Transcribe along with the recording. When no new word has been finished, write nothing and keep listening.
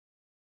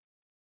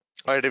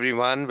All right,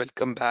 everyone,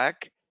 welcome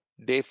back.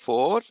 Day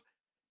 4.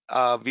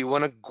 We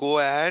want to go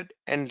ahead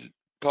and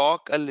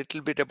talk a little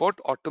bit about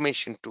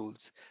automation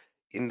tools.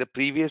 In the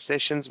previous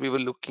sessions, we were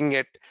looking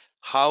at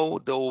how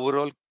the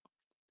overall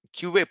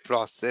QA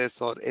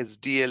process or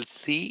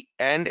SDLC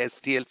and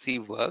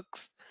STLC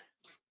works,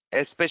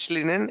 especially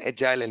in an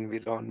agile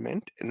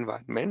environment.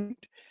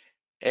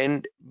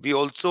 And we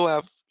also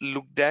have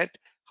looked at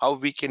how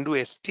we can do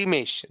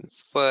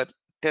estimations for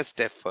test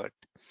effort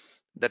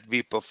that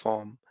we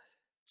perform.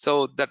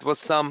 So that was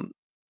some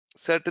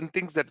certain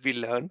things that we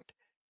learned.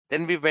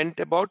 Then we went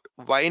about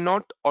why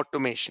not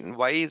automation?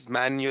 Why is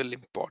manual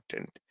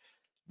important?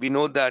 We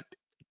know that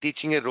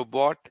teaching a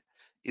robot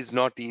is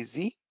not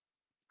easy.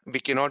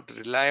 We cannot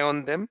rely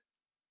on them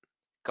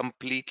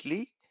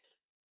completely.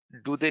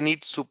 Do they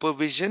need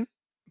supervision,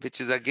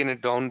 which is again a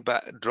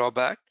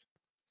drawback?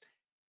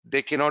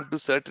 They cannot do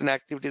certain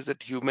activities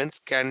that humans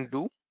can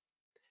do,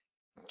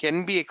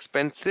 can be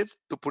expensive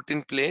to put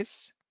in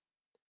place,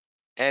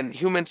 and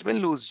humans may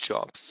lose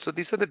jobs. So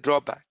these are the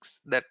drawbacks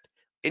that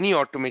any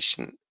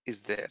automation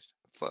is there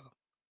for.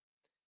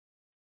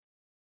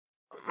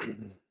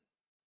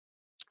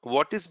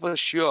 What is for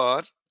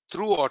sure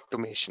through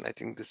automation, I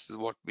think this is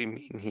what we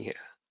mean here,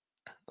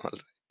 all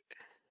right,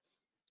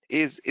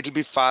 is it'll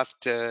be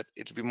faster,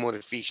 it'll be more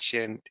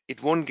efficient,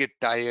 it won't get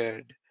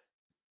tired.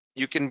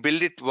 You can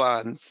build it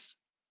once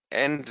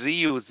and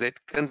reuse it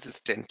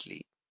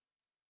consistently.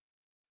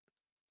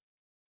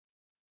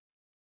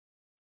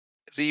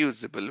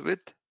 Reusable with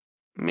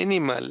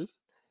minimal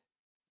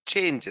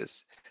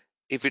changes.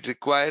 If it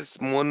requires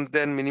more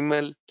than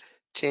minimal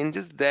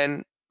changes,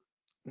 then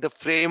the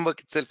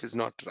framework itself is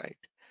not right,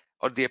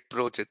 or the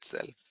approach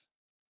itself.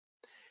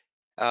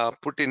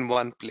 Put in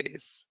one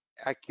place,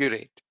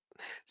 accurate.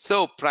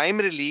 So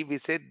primarily we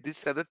said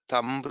these are the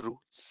thumb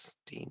rules,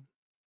 team.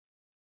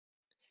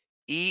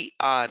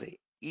 ERA,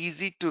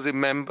 easy to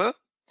remember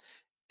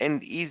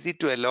and easy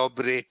to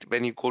elaborate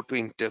when you go to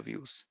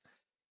interviews.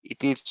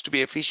 It needs to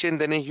be efficient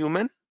than a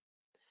human.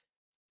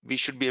 We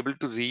should be able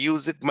to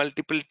reuse it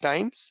multiple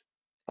times,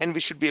 and we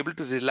should be able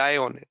to rely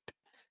on it,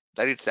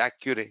 that it's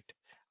accurate.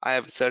 I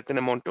have a certain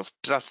amount of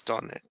trust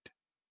on it.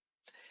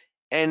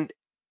 And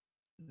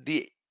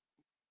the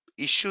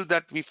issue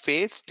that we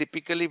face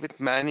typically with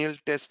manual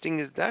testing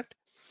is that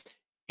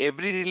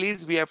every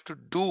release we have to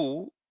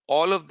do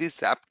all of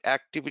these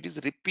activities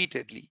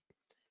repeatedly.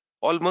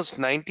 Almost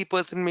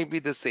 90% may be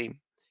the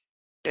same,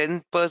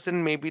 10%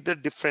 may be the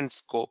different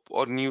scope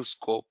or new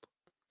scope.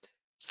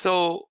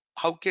 So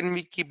how can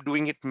we keep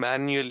doing it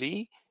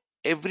manually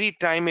every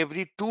time,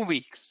 every 2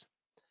 weeks?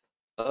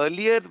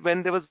 Earlier,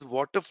 when there was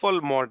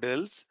waterfall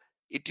models,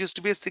 it used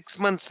to be a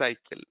 6-month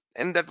cycle,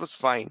 and that was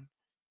fine.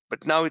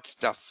 But now it's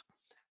tough.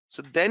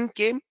 So then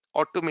came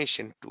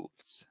automation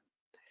tools.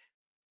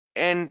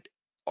 And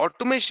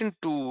automation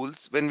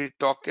tools, when we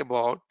talk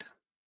about,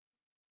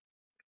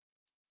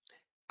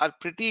 are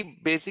pretty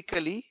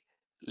basically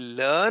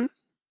learn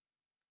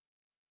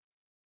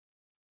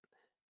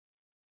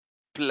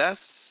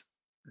plus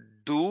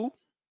do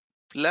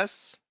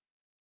plus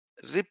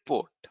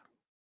report.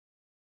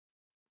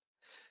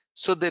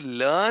 So they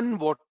learn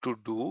what to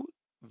do.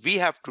 We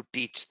have to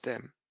teach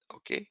them.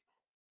 Okay.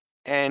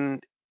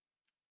 And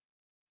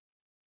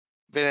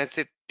when I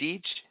say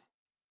teach,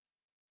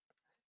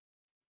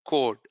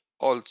 code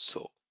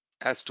also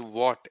as to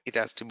what it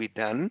has to be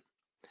done.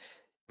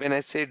 When I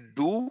say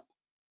do,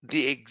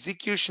 the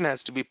execution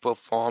has to be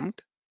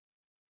performed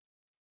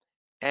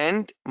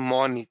and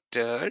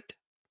monitored.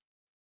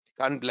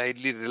 Can't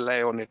blindly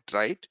rely on it,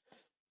 right?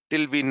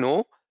 Till we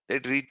know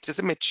that it reaches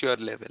a mature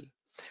level.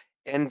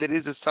 And there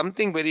is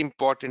something very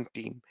important,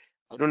 team.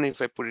 I don't know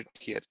if I put it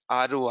here.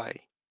 ROI,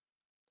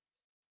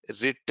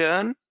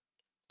 return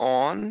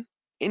on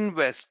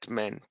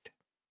investment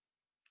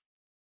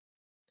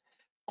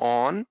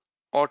on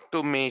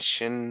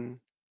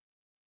automation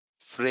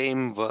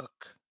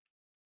framework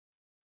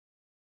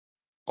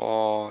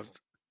or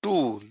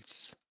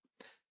tools.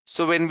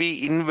 So when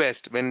we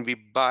invest, when we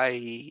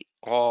buy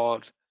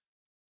or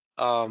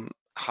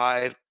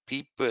hire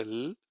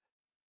people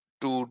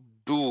to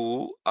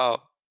do a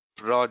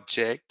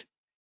project,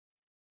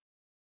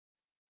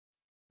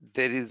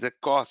 there is a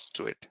cost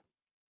to it.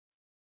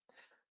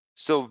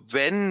 So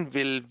when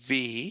will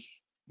we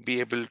be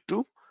able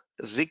to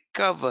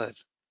recover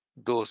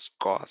those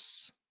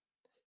costs?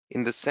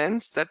 In the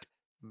sense that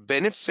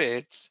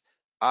benefits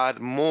are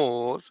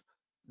more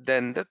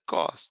than the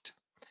cost.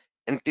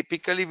 And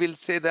typically we'll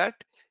say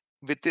that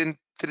within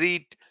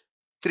three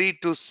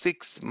to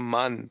 6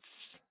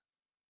 months,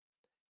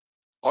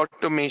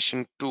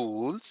 automation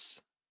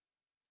tools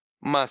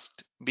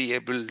must be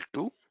able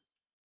to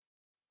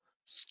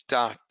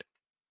start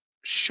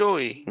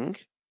showing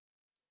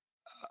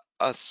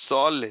a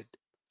solid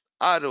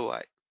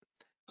ROI.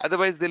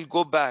 Otherwise, they'll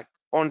go back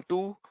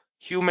onto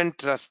human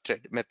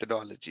trusted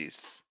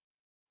methodologies.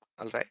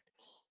 All right.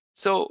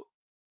 So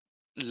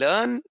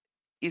learn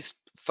is,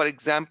 for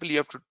example, you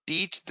have to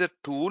teach the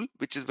tool,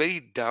 which is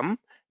very dumb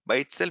by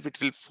itself. It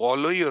will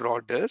follow your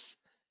orders.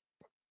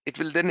 It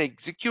will then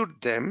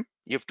execute them.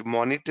 You have to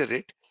monitor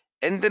it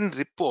and then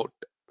report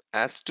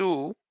as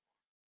to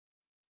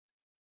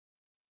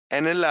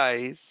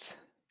analyze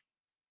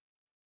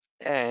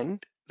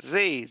and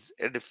raise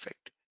a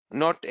defect.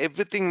 Not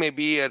everything may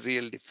be a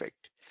real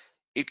defect.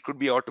 It could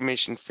be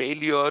automation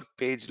failure,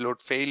 page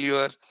load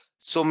failure,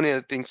 so many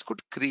other things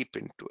could creep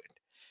into it.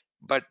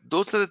 But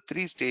those are the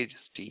three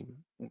stages,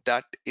 team.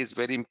 That is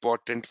very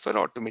important for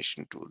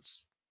automation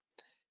tools.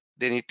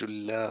 They need to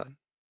learn,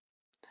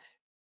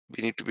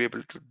 we need to be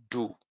able to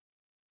do,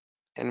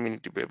 and we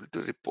need to be able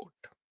to report.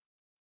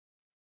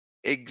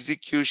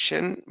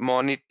 Execution,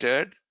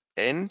 monitored,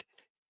 and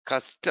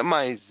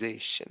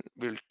customization.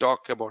 We'll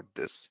talk about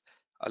this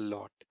a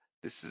lot.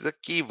 This is a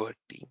keyword,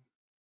 team.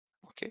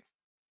 Okay.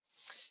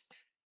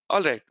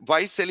 All right.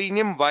 Why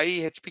Selenium? Why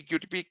HP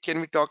QTP?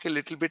 Can we talk a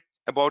little bit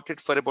about it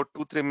for about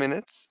 2-3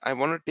 minutes? I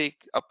want to take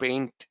a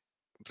paint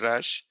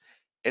brush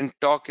and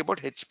talk about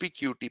HP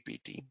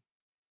QTP, team.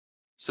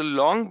 So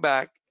long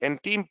back,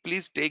 and team,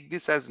 please take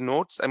this as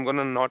notes. I'm going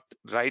to not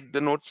write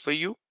the notes for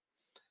you.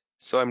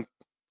 So I'm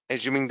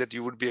assuming that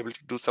you would be able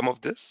to do some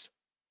of this.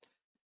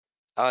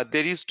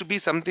 There used to be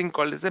something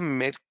called as a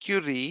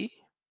Mercury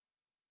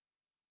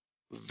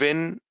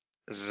Win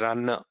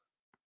Runner.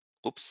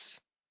 Oops,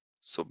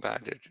 so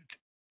bad at it.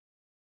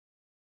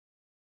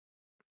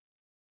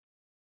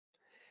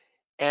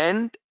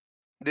 And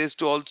there used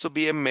to also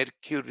be a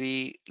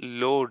Mercury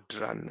Load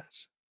Runner.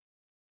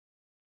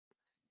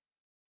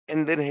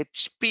 And then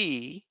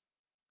HP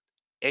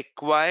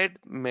acquired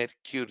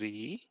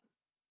Mercury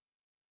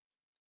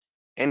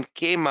and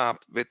came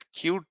up with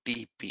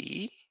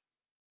QTP,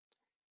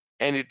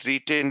 and it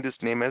retained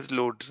this name as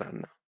Load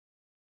Runner.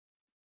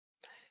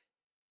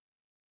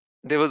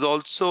 There was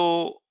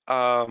also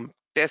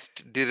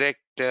Test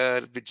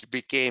Director, which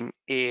became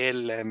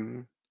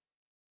ALM,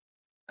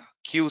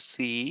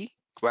 QC,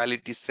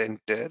 Quality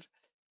Center,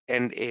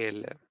 and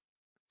ALM,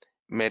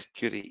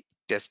 Mercury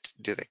Test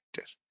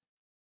Director.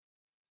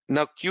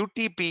 Now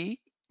QTP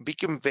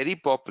became very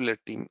popular,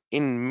 team,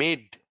 in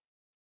mid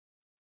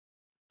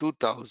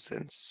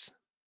 2000s.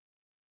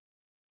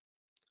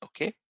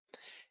 Okay,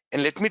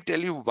 and let me tell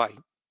you why.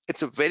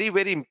 It's a very,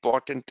 very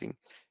important thing.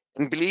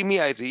 And believe me,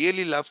 I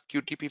really love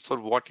QTP for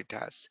what it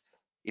has.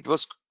 It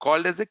was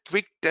called as a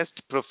quick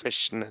test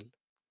professional.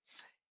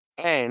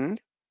 And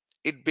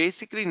it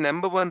basically,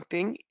 number one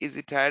thing is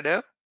it had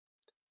a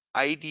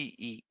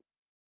IDE,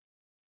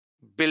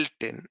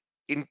 built-in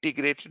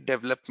integrated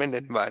development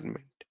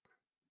environment.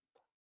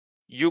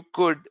 You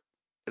could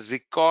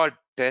record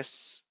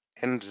tests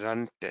and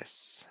run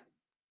tests.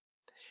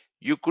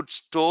 You could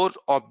store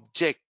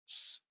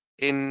objects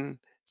in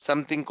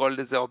something called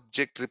as an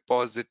object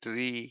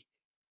repository,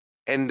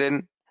 and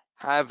then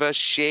have a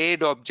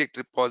shared object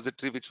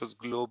repository which was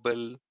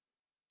global.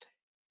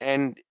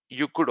 And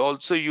you could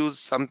also use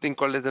something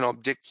called as an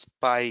object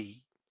spy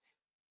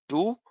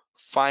to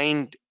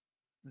find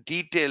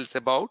details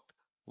about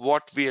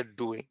what we are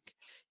doing.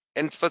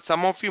 And for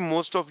some of you,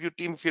 most of you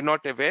team, if you're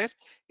not aware,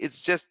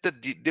 it's just the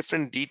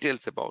different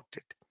details about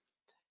it.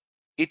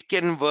 It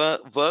can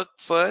work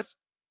for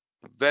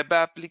web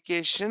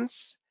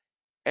applications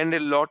and a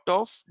lot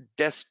of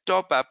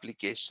desktop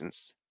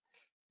applications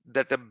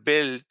that are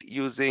built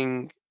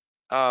using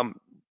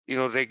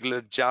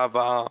regular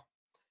Java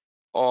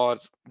or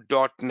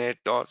 .NET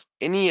or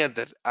any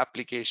other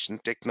application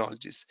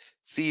technologies,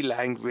 C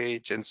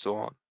language and so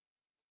on.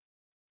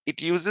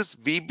 It uses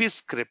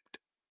VBScript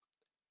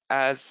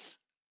as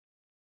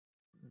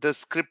the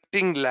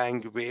scripting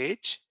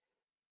language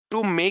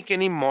to make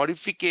any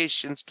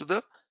modifications to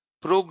the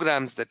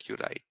programs that you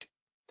write.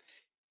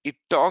 It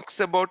talks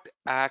about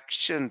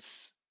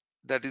actions,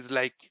 that is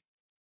like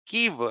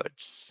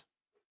keywords.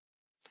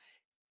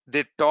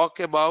 They talk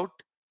about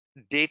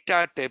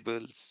data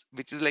tables,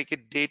 which is like a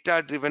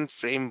data driven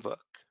framework.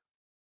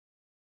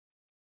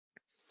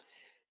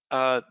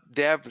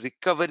 They have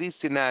recovery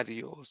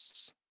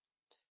scenarios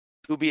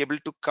to be able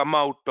to come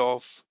out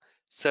of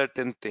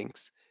certain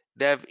things.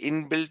 They have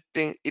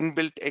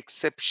inbuilt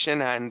exception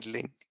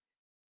handling.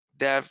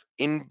 They have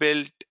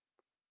inbuilt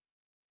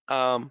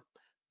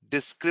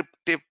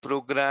descriptive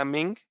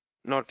programming,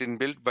 not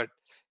inbuilt, but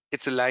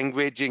it's a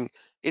languaging.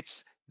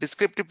 It's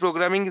descriptive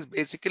programming is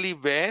basically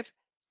where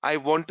I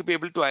want to be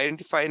able to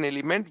identify an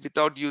element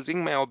without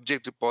using my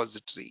object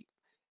repository.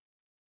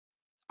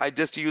 I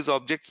just use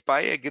object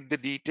spy, I get the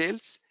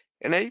details,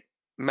 and I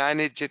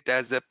manage it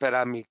as a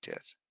parameter.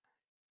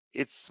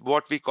 It's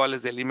what we call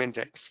as element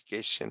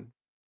identification.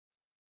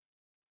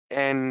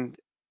 And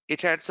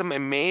it had some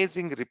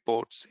amazing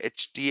reports,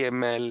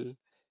 HTML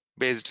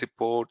based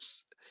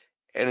reports.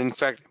 And in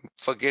fact, I'm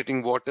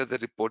forgetting what are the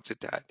reports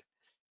it had.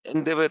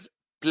 And there were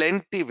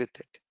plenty with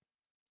it.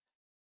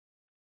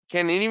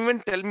 Can anyone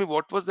tell me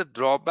what was the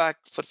drawback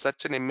for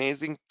such an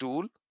amazing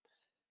tool?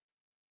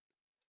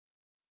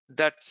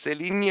 That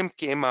Selenium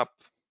came up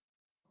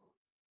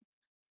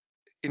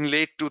in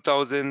late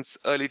 2000s,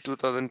 early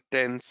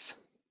 2010s,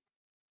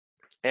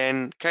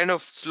 and kind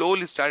of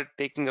slowly started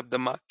taking up the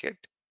market.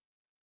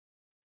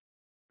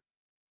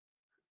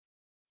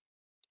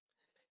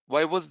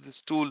 Why was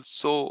this tool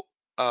so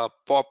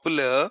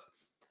popular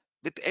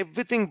with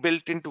everything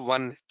built into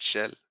one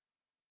shell?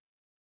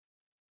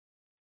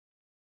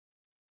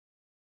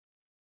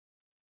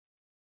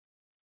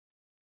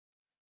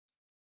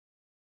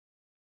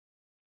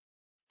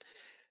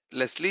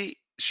 Leslie,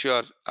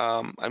 sure.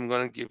 I'm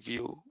gonna give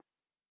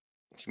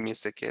me a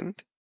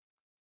second.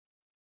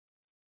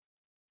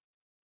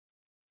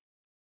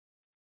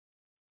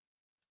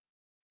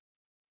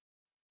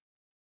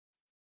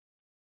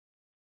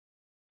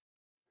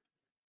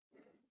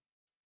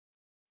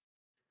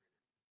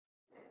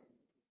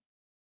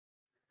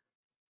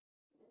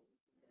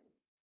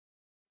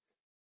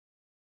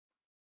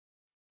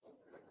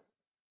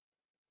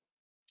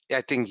 I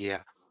think,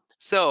 yeah.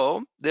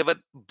 So there were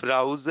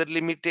browser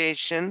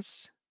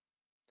limitations.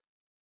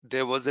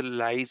 There was a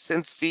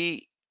license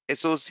fee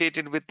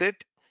associated with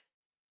it,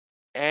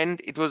 and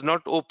it was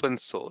not open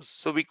source.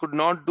 So we could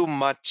not do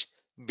much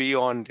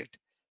beyond it.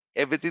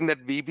 Everything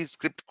that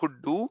VBScript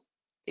could do,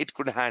 it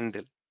could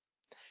handle.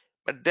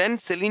 But then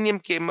Selenium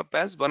came up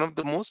as one of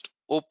the most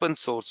open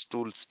source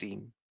tools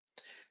team.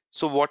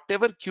 So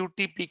whatever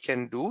QTP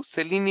can do,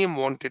 Selenium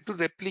wanted to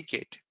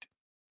replicate it.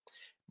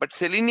 But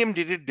Selenium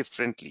did it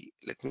differently.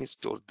 Let me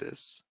store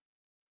this.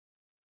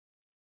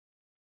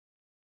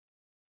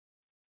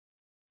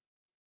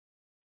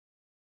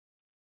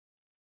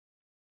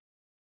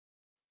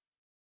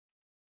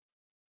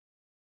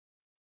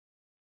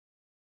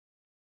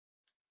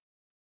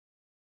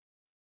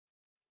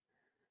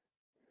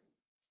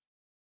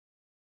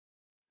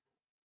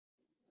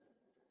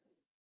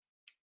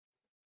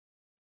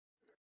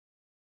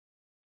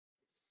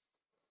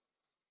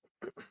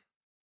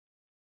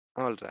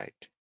 All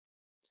right.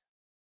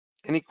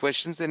 Any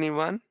questions,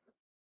 anyone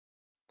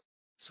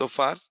so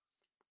far?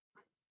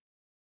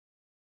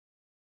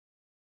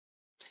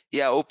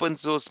 Yeah, open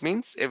source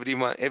means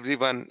everyone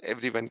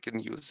can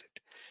use it.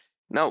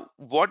 Now,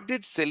 what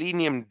did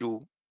Selenium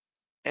do?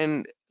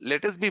 And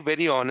let us be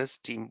very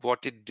honest, team,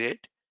 what it did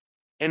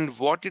and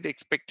what it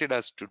expected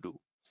us to do.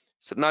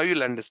 So now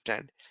you'll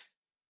understand.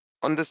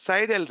 On the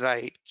side, I'll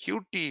write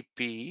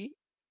QTP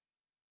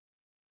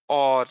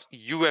or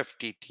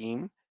UFT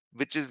team,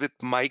 which is with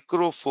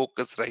Micro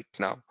Focus right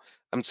now.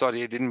 I'm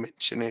sorry, I didn't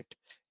mention it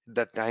at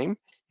that time.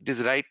 It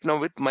is right now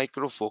with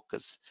Micro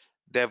Focus.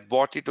 They have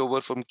bought it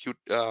over from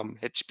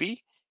HP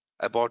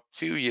about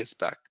few years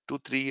back,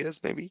 2-3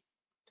 years maybe.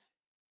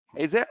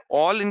 It's an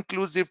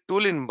all-inclusive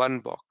tool in one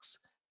box.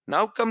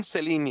 Now comes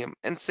Selenium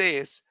and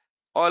says,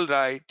 all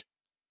right,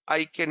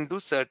 I can do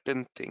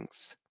certain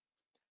things.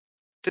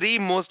 Three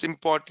most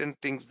important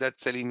things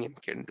that Selenium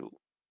can do.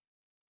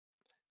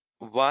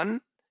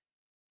 One,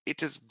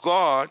 it has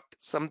got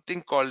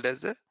something called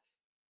as a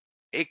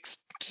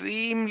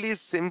extremely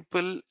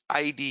simple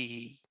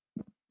IDE.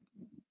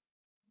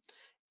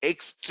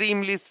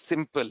 Extremely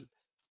simple,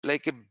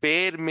 like a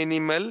bare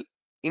minimal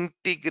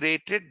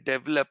integrated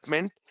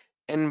development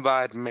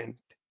environment.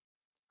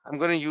 I'm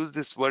going to use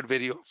this word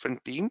very often,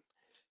 team.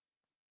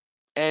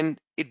 And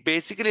it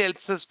basically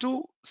helps us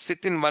to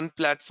sit in one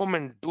platform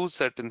and do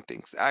certain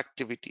things,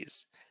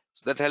 activities.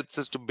 So that helps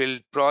us to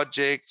build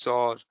projects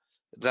or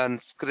run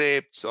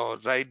scripts or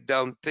write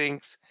down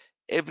things,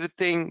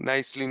 everything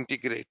nicely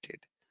integrated.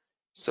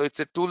 So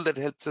it's a tool that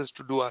helps us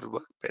to do our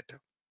work better.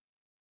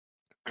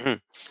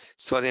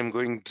 Sorry, I'm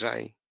going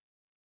dry.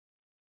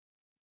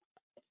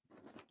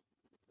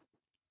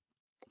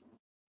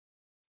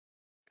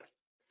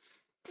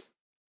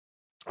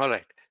 All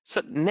right.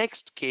 So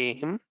next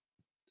came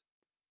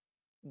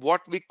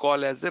what we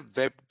call as a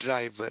web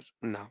driver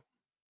now.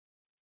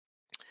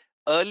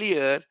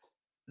 Earlier,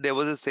 there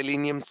was a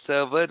Selenium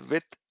server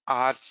with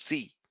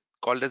RC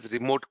called as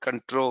remote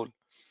control,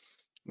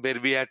 where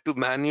we had to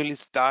manually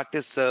start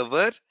a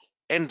server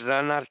and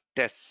run our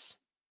tests.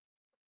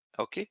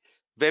 Okay.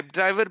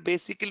 WebDriver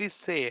basically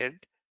said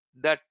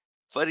that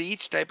for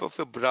each type of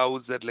a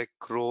browser like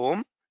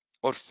Chrome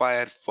or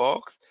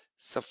Firefox,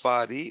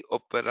 Safari,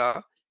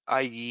 Opera,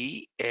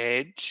 IE,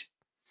 Edge,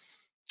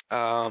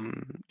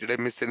 did I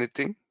miss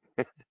anything?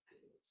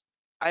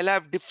 I'll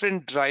have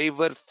different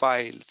driver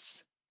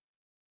files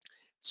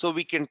so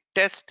we can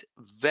test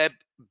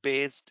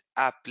web-based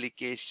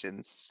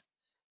applications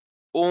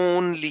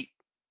only.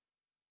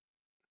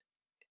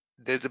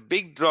 There's a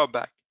big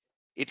drawback.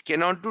 It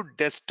cannot do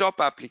desktop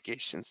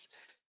applications.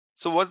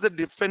 So what's the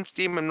difference,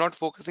 team? I'm not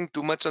focusing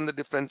too much on the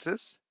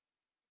differences,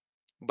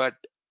 but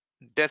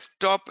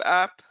desktop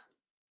app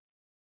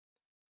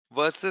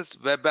versus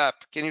web app.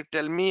 Can you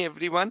tell me,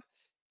 everyone?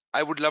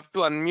 I would love to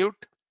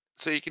unmute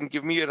so you can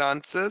give me your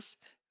answers.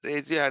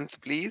 Raise your hands,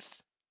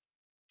 please.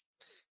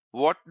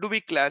 What do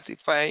we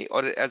classify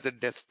or as a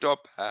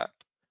desktop app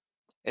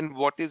and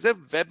what is a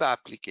web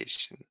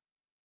application?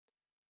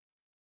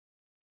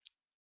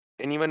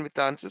 Anyone with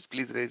answers,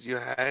 please raise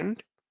your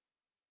hand.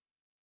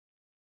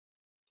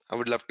 I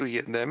would love to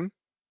hear them.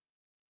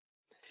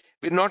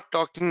 We're not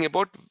talking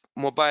about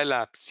mobile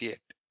apps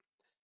yet.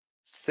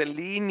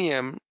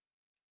 Selenium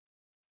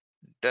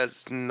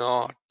does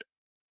not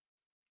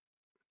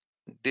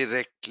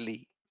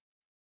directly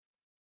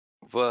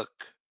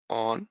work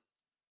on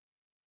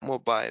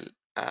mobile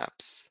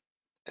apps,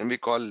 and we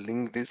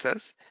calling this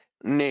as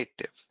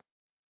native.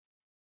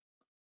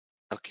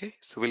 Okay,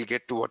 so we'll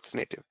get to what's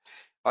native.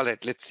 All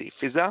right, let's see.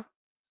 Fiza,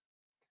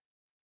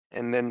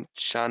 and then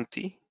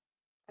Shanti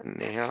and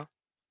Neha.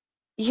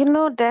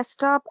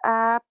 Desktop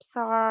apps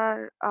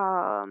are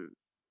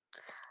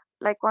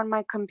like on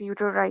my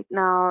computer right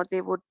now,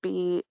 they would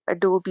be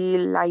Adobe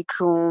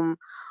Lightroom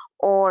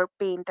or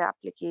Paint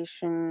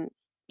application.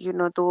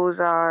 Those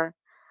are,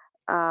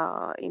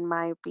 in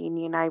my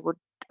opinion, I would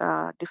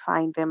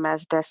define them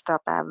as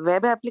desktop app.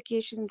 Web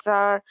applications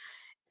are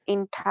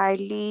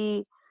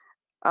entirely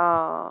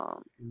uh,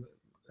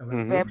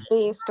 Mm-hmm.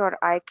 web-based or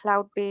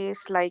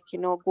iCloud-based, like,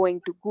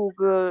 going to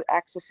Google,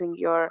 accessing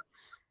your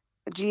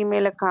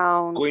Gmail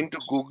account, Going to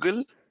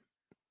Google.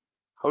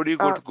 How do you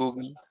go uh, to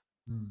Google?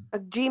 a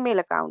Gmail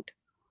account,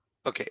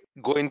 Okay,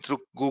 going through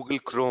Google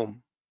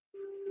Chrome.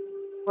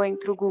 going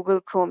through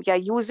Google Chrome. Yeah,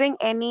 using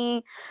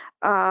any,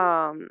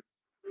 um,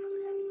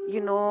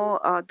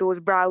 those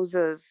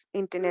browsers,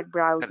 internet Correct,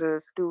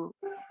 browsers to.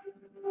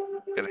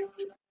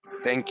 correct.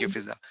 Thank you,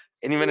 Fiza.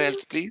 Anyone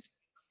else, please?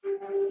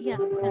 Yeah,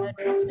 the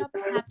desktop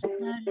apps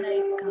are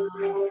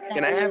like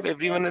Can that I are have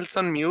everyone else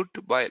on mute?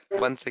 While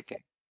 1 second.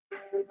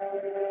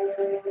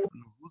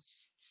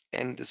 Whose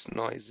end this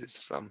noise is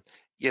from?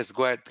 Yes,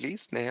 go ahead,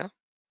 please, Neha.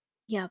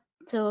 yeah.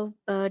 So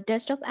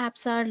desktop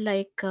apps are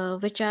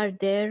like which are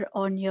there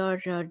on your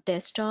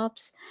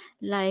desktops,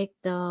 like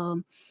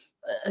the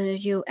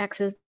you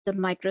access the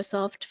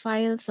Microsoft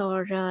files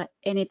or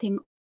anything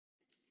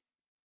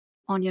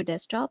on your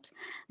desktops.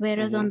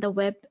 Whereas on the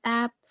web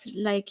apps,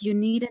 Mm-hmm. like you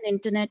need an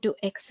internet to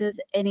access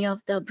any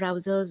of the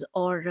browsers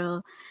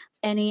or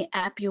any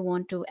app you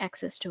want to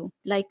access to.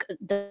 Like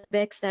the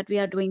WebEx that we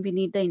are doing, we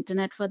need the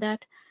internet for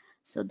that.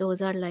 So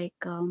those are like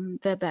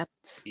web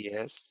apps.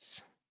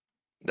 Yes,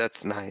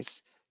 that's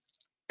nice.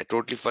 I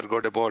totally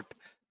forgot about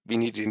we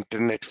need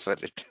internet for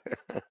it.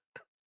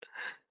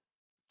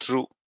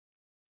 True.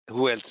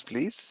 Who else,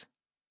 please?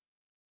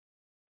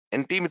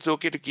 And team, it's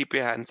okay to keep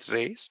your hands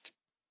raised.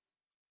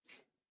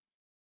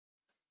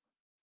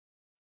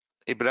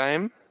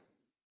 Ibrahim,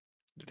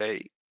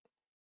 did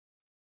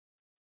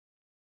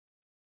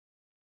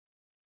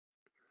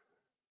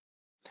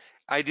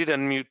I did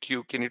unmute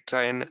you. Can you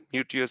try and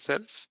mute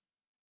yourself?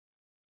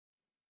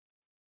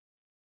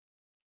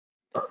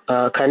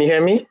 Can you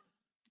hear me?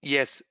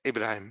 Yes,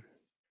 Ibrahim.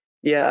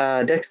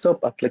 Yeah,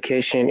 desktop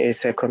application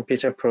is a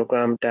computer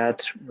program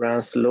that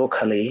runs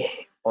locally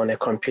on a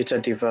computer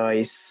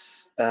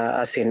device,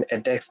 as in a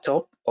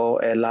desktop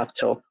or a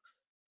laptop,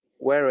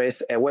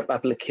 whereas a web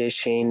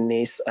application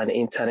needs an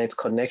internet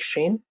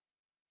connection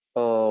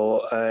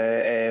or,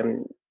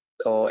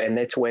 or a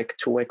network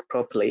to work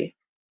properly.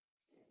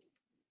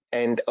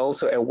 And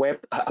also a web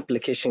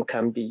application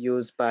can be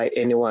used by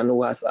anyone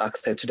who has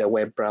access to the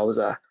web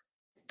browser.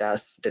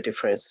 That's the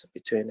difference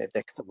between a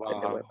desktop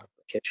and a web Wow,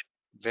 application.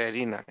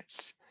 very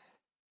nice.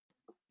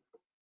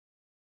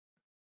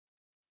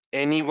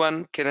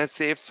 Anyone, can I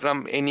say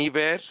from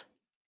anywhere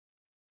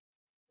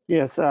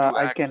Yes, to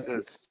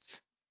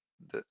access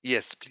the,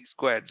 yes, please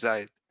go ahead,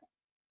 Zaid.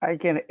 I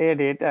can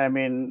edit. I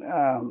mean,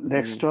 Mm,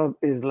 desktop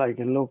is like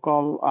a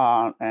local,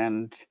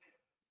 and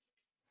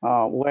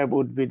web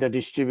would be the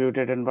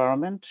distributed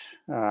environment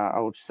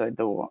outside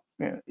your,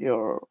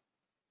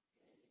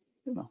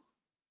 you know.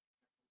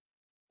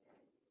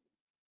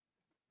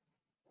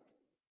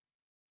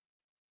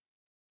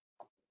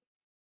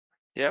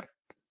 yep,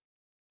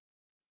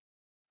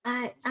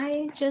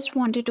 I just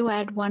wanted to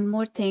add one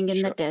more thing in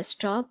the sure.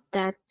 desktop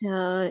that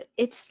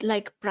it's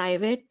like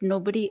private,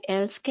 nobody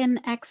else can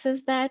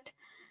access that.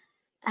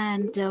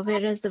 And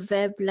whereas the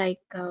web,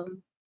 like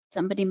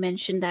somebody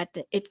mentioned that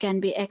it can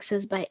be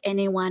accessed by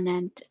anyone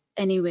and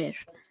anywhere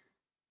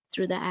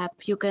through the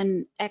app. You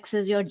can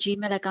access your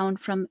Gmail account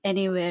from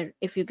anywhere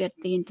if you get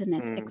the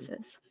internet Mm,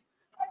 access.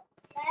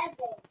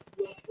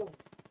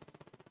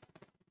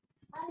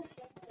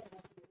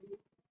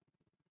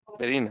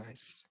 very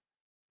nice.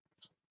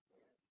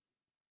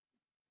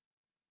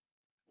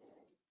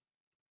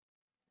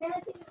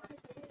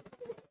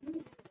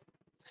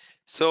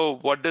 So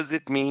what does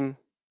it mean?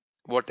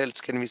 What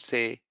else can we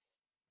say?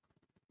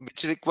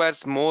 Which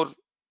requires more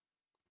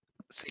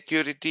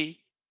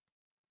security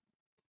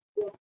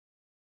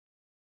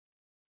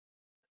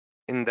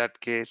in that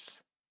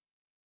case?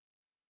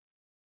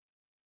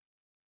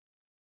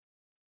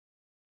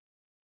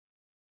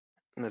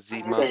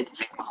 Nazima.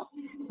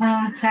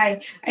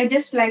 Hi, I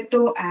just like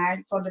to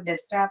add for the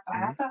desktop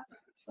Mhm. app.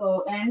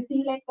 So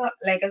anything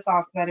like a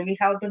software, we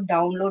have to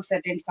download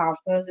certain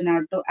softwares in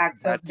order to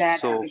access That's that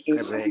so correct.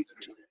 applications.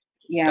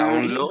 Yeah,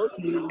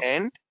 Download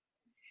and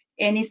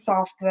any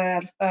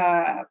software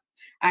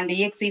and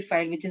exe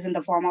file, which is in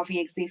the form of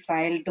exe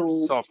file to,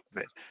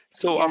 software.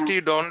 So yeah, after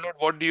you download,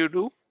 what do you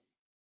do?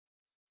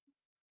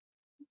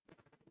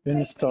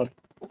 Install.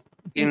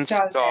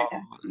 install Install.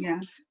 that.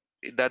 Yeah.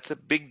 That's a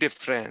big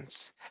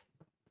difference.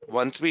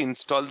 Once we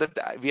install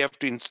that, we have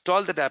to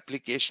install that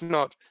application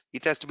or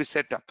it has to be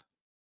set up.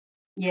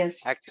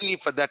 Yes. Actually,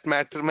 for that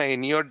matter, my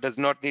NEO does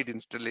not need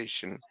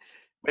installation,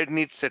 but it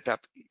needs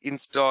setup,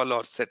 install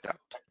or setup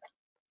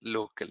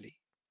locally.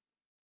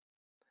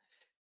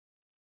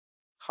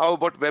 How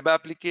about web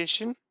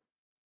application?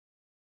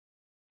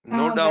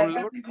 No Web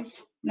download, application,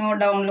 no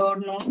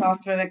download, no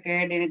software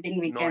required, anything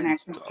we no can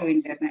access through install.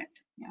 internet.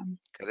 Yeah.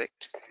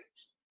 Correct.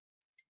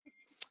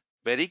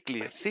 Very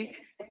clear. See,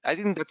 I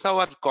think that's how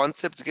our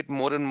concepts get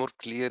more and more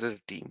clearer,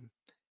 team,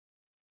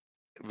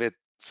 with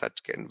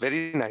such kind.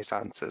 Very nice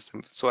answers.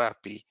 I'm so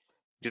happy.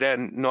 Did I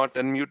not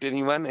unmute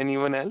anyone?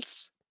 Anyone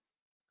else?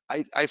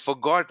 I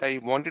forgot. I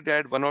wanted to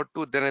add one or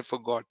two, then I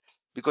forgot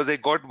because I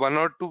got one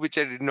or two which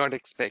I did not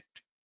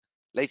expect.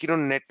 Like,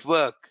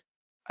 network.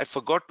 I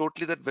forgot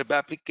totally that web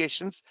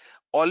applications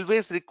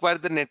always require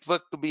the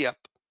network to be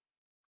up.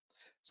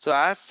 So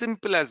as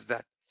simple as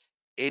that.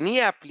 Any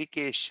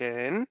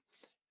application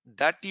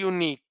that you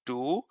need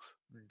to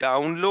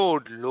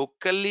download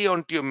locally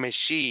onto your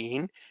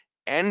machine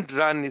and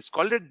run is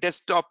called a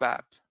desktop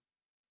app.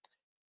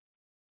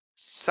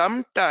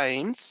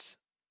 Sometimes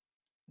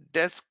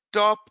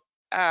desktop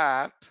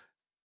app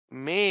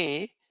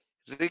may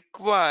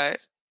require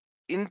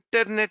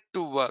internet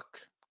to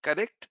work,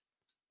 correct?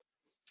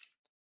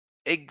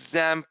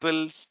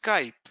 Example,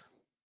 Skype.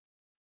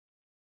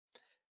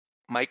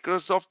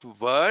 Microsoft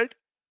Word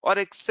or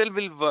Excel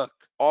will work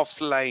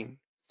offline,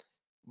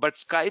 but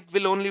Skype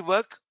will only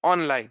work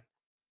online,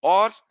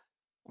 or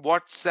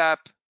WhatsApp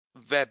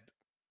web,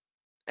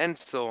 and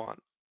so on.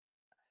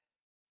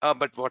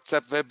 But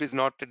WhatsApp web is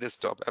not a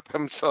desktop app.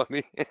 I'm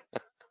sorry.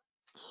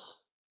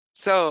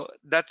 So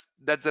that's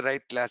the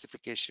right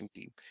classification,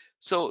 team.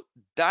 So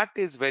that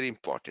is very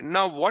important.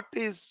 Now, what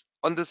is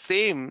on the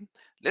same?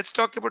 Let's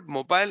talk about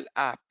mobile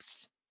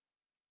apps.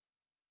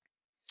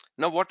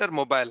 Now, what are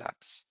mobile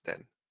apps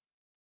then?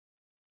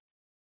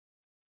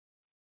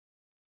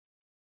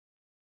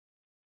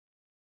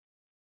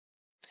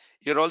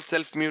 You're all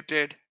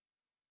self-muted.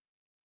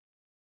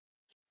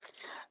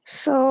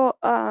 So,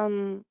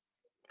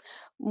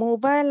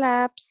 mobile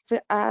apps,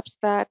 the apps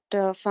that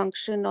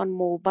function on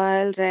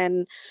mobiles,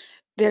 and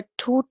there are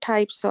two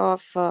types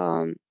of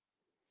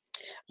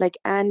like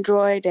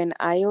Android and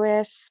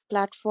iOS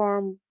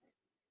platform.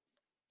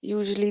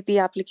 Usually, the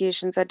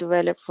applications are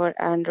developed for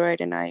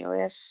Android and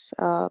iOS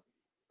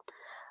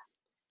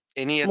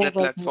Any other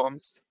mobile.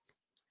 platforms?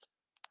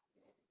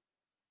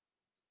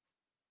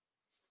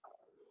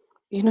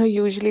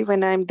 Usually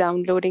when I'm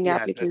downloading Yeah,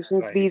 that's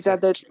applications, right. these are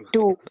That's the true.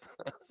 two.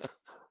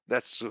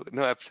 That's true.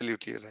 No,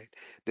 absolutely right.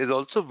 There's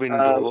also Um,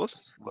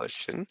 Windows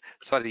version.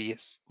 Sorry,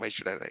 yes. Why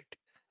should I write?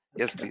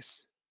 Yes, okay.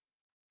 please.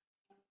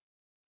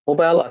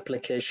 Mobile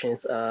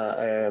applications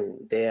are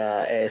they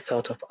are a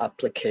sort of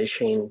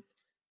application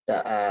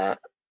that are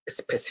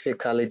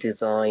specifically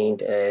designed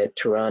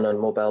to run on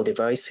mobile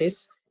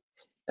devices,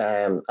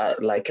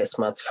 like a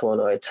smartphone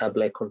or a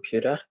tablet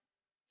computer.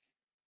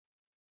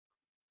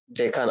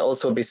 They can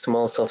also be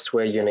small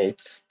software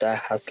units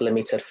that has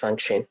limited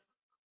function,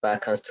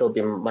 but can still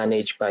be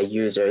managed by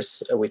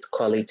users with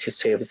quality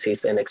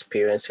services and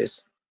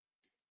experiences.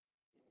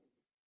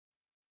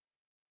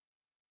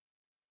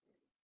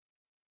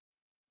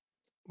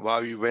 Wow,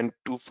 you went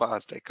too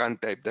fast. I can't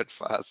type that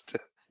fast.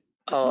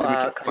 Oh,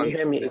 Limited can you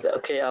hear me? function. Is it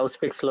okay? I'll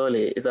speak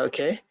slowly. Is that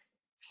okay?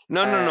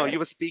 No, no, no. Uh, You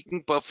were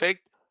speaking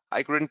perfect.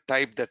 I couldn't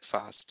type that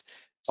fast.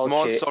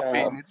 Small okay. software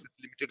units with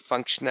limited All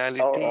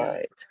functionality.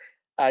 right.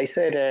 I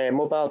said a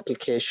mobile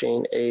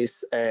application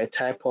is a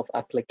type of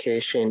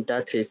application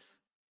that is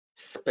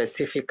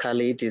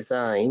specifically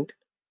designed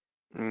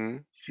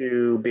Mm,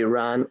 to be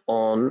run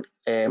on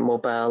a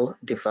mobile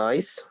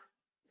device,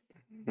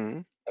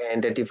 mm.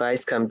 and the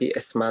device can be a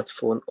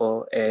smartphone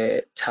or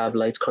a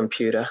tablet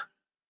computer.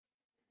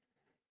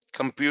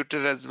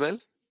 Computer as well.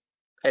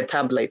 A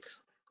tablet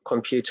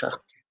computer,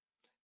 Okay.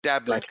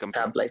 Tablet like a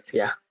computer. tablet,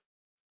 yeah.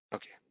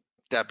 Okay.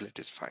 Tablet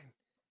is fine.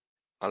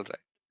 All right.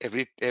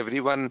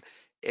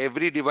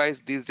 Every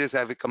device these days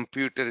have a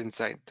computer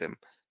inside them.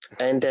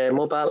 And a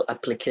mobile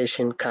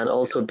application can Yes.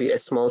 also be a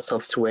small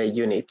software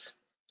unit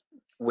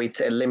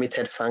with a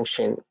limited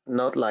function,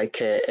 not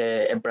like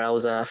a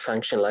browser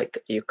function like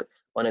you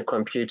on a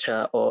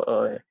computer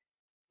or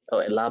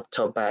a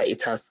laptop, but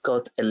it has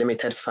got a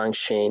limited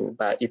function,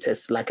 but it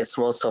is like a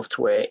small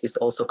software. It's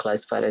also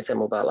classified as a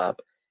mobile app,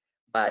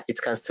 but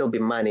it can still be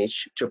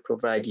managed to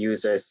provide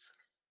users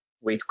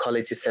with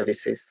quality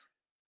services.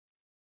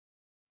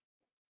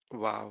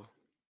 Wow.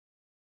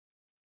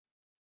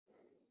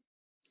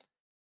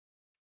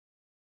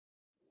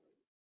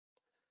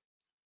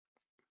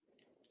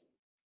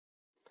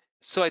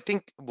 So I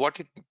think what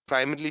it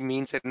primarily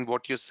means and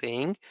what you're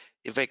saying,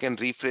 if I can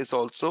rephrase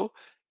also,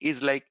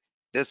 is like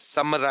the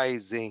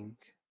summarizing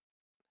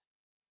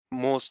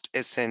most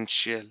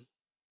essential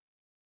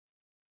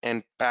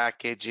and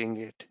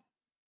packaging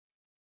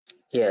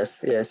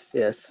Yes, yes,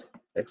 yes, it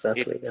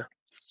exactly. Yeah.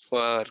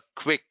 for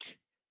quick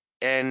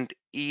and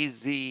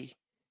easy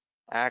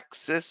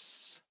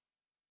access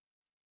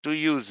to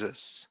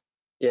users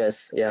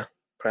Yes, yeah, like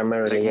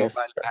primarily, yes.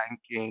 mobile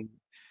banking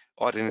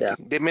or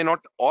anything. They may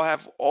not all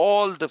have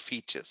all the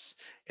features,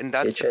 and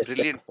that's a Features.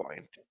 brilliant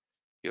point.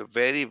 You're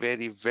very,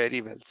 very,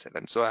 very well said.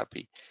 I'm so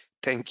happy.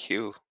 Thank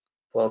you.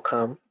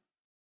 Welcome.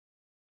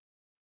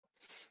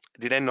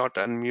 Did I not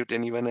unmute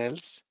anyone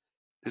else?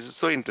 This is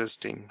so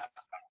interesting.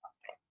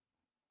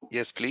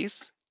 Yes,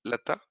 please,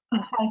 Lata.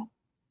 Hi.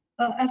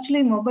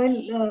 Actually,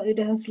 mobile, it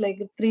has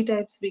like 3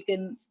 types. We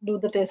can do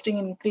the testing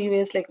in 3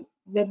 ways, like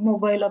web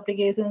mobile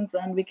applications,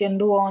 and we can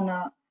do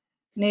on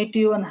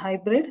native and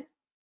hybrid.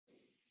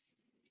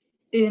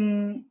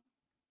 In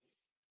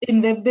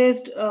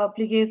web-based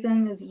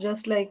application is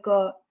just like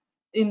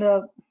in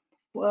the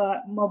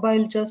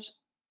mobile, just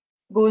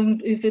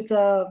going, if it's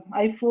a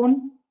iPhone,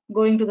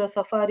 going to the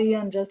Safari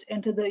and just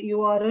enter the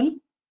URL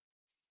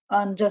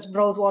and just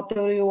browse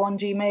whatever you want,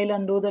 Gmail,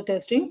 and do the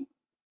testing.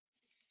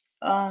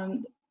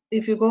 And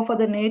if you go for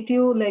the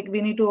native, like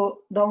we need to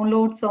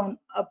download some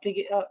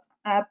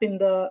app in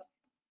the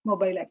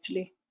mobile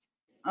actually,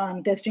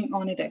 and testing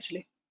on it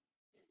actually.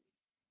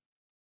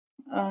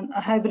 And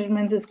a hybrid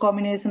means is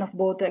combination of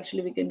both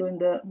actually we can do in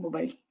the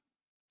mobile.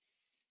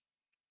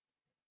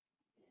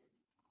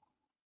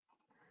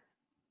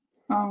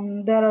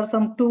 There are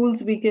some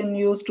tools we can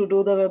use to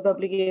do the web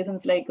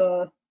applications, like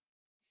a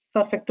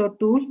Perfecto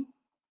tool,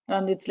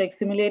 and it's like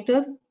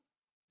simulator.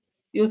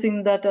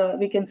 Using that,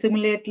 we can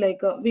simulate,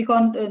 like we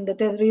can't in the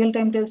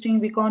real-time testing,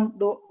 we can't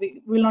do,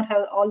 we will not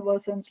have all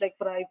versions like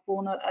for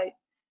iPhone or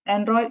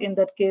Android. In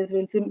that case,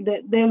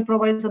 they will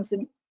provide some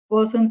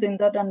versions in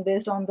that, and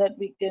based on that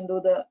we can do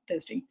the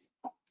testing.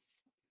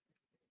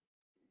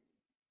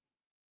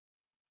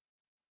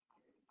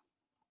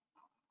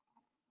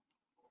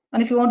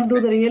 And if you want to do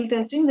the real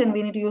testing, then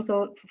we need to use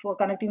for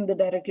connecting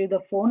directly the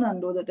phone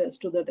and do the test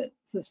to the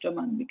system,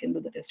 and we can do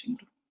the testing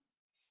too.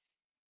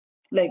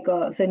 Like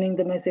sending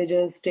the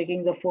messages,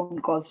 taking the phone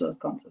calls, those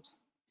concepts.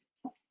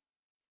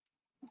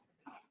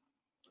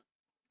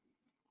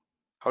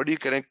 How do you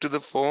connect to the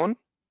phone?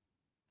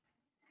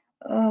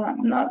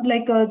 Not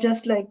like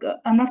just like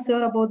I'm not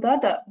sure about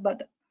that,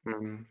 but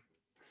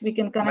we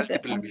can connect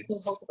it. Multiple I'm not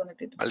sure how ways. to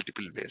connect it.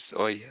 Multiple ways.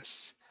 Oh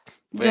yes.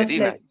 Just Very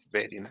like nice.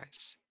 Very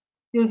nice.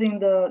 using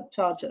the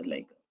charger,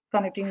 like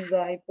connecting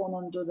the iPhone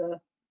onto the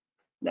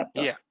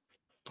laptop. Yeah.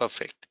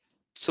 Perfect.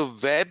 So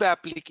web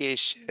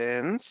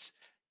applications,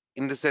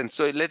 in the sense,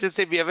 so let us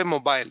say we have a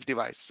mobile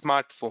device,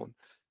 smartphone.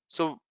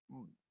 So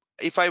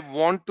if I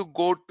want to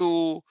go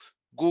to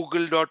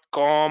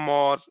google.com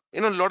or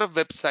a lot of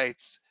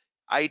websites,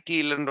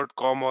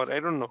 itlearn.com, or I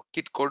don't know,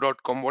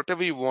 kitco.com,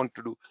 whatever you want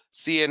to do,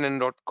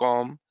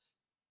 cnn.com,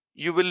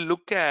 you will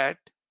look at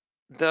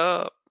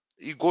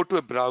you go to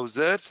a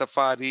browser,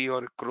 Safari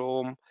or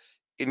Chrome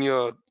in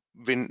your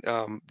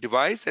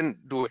device, and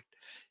do it.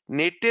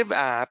 Native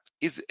app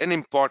is an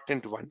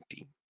important one,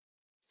 team.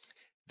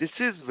 This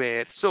is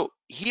where, so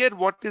here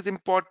what is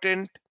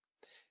important?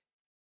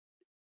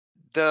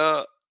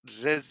 The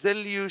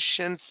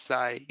resolution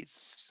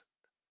size,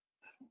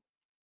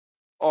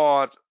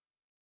 or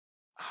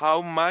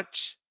how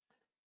much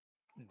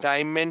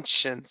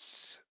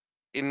dimensions,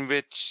 in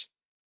which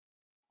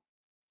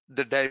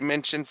the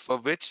dimension for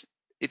which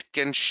it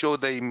can show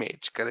the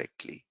image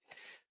correctly.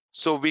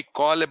 So we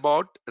call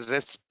about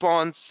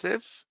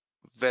responsive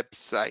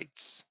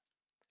websites.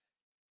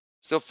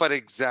 So for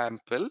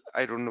example,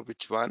 I don't know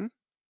which one,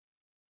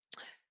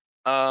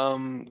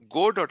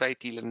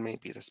 go.itlearn may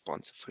be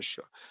responsive for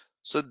sure.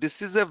 So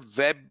this is a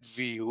web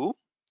view.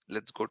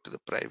 Let's go to the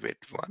private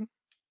one.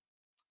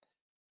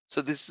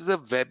 So this is a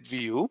web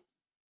view.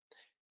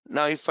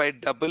 Now if I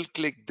double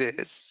click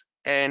this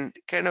and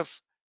kind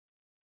of,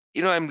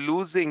 I'm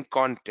losing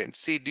content.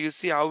 See, do you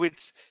see how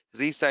it's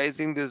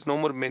resizing? There's no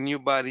more menu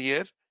bar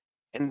here.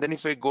 And then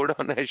if I go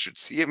down, I should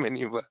see a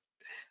menu bar.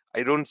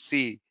 I don't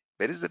see.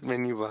 Where is that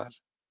menu bar?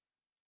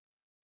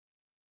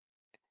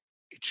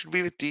 It should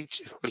be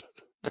teachable.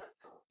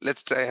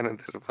 Let's try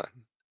another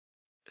one.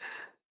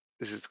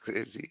 This is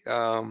crazy.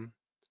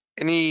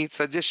 Any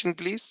suggestion,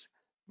 please?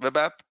 Web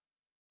app,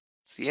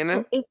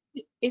 CNN? So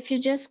if you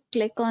just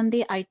click on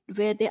the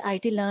where the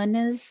IT Learn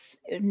is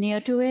near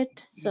to it,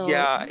 so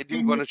Yeah, I didn't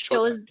then want to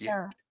show that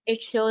yet.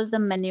 it shows the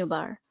menu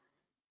bar.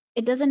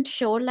 It doesn't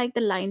show like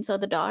the lines or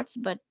the dots,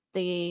 but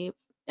it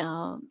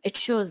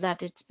shows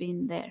that it's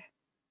been there.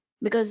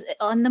 Because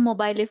on the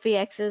mobile, if we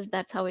access,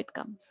 that's how it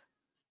comes.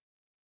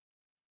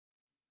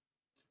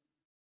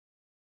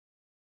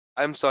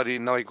 I'm sorry,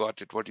 now I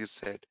got it, what you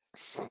said.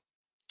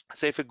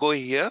 So if I go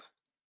here,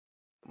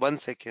 1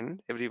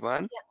 second,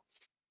 everyone.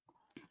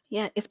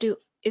 Yeah, if you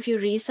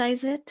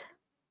resize it,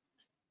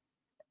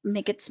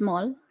 make it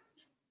small.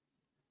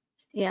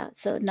 Yeah,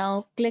 so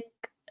now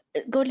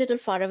go a little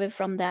far away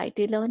from the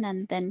IT Learn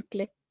and then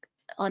click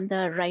on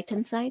the right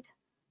hand side.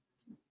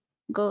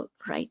 Go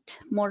right,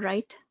 more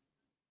right.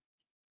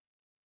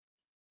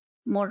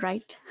 More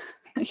right.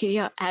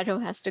 Your arrow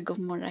has to go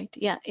more right.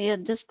 Yeah,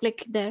 just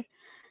click there.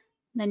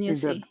 Then you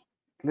see.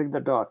 Click the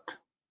dot.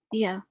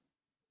 Yeah.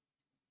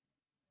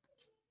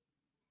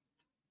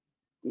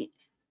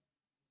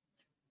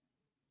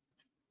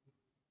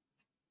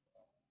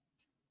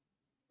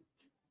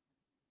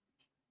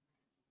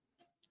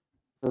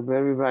 The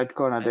very right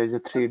corner, there's a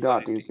three I'm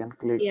sorry, dot. You T. can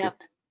click Yeah,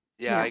 it.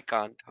 Yeah, yeah, I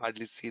can't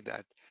hardly see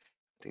that.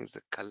 I think it's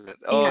the color.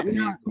 Oh, yeah. there you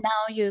go.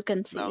 Now you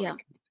can see. Now I Yeah. can.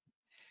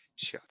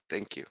 Sure.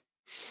 Thank you.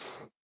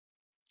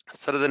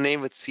 So the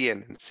name with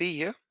CNN. See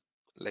here,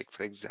 like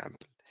for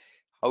example,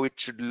 how it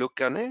should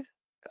look on a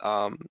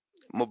um,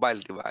 mobile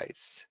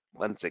device.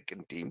 1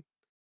 second, team.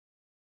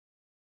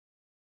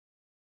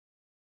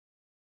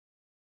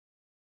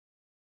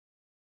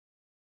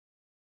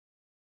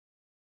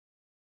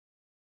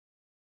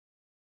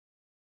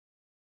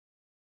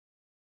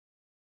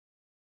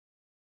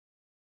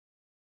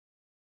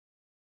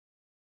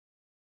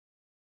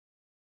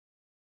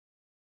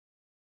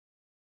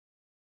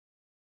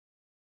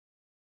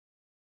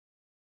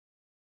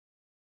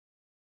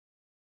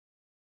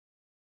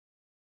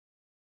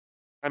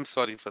 I'm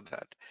sorry for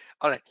that.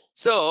 All right.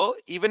 So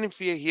even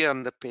if you're here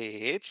on the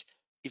page,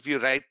 if you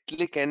right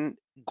click and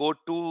go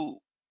to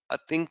a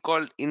thing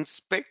called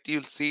inspect,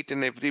 you'll see it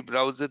in every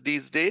browser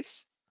these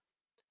days.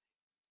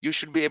 You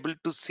should be able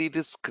to see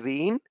the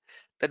screen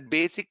that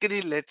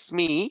basically lets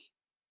me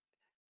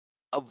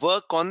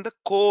work on the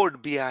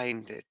code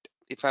behind it.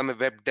 If I'm a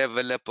web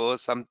developer or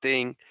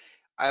something,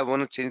 I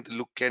want to change the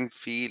look and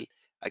feel.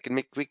 I can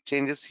make quick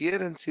changes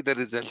here and see the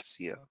results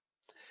here.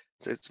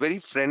 So it's very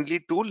friendly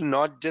tool,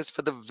 not just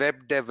for the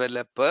web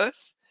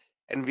developers.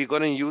 And we're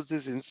going to use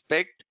this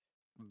inspect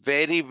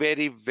very,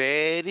 very,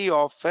 very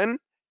often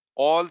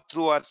all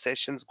through our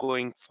sessions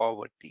going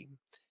forward, team.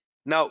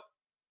 Now,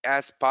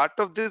 as part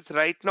of this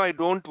right now, I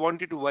don't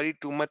want you to worry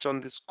too much on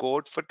this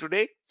code for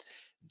today.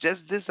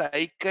 Just this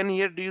icon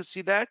here, do you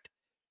see that?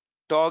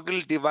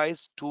 Toggle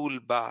device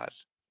toolbar.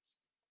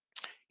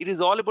 It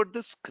is all about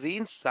the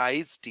screen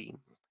size, team.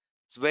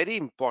 It's very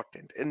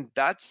important, and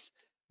that's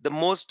the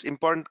most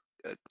important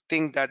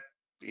thing that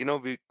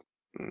we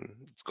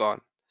it's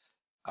gone.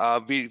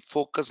 We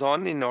focus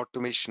on in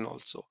automation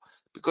also,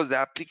 because the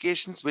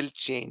applications will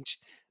change.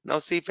 Now,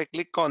 see if I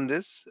click on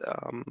this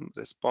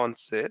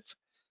responsive,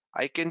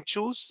 I can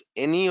choose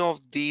any of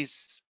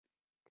these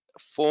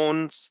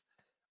phones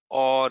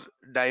or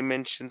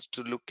dimensions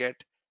to look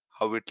at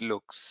how it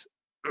looks.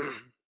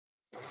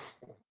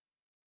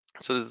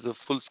 So this is a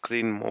full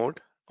screen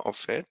mode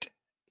of it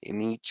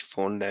in each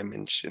phone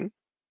dimension.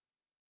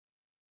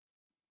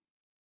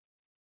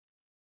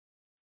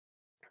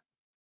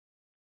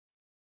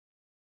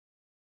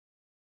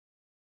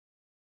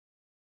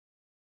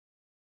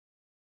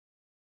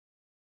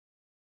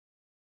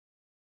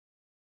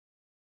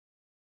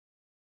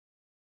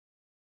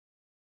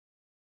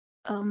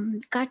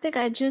 Karthik,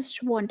 I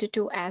just wanted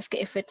to ask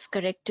if it's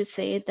correct to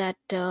say that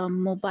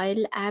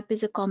mobile app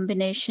is a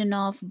combination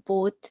of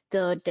both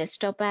the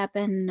desktop app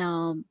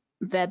and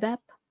web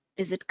app.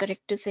 Is it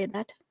correct to say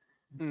that?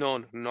 No,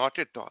 no, not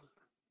at all.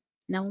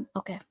 No?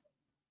 Okay.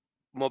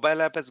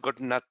 Mobile app has got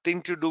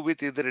nothing to do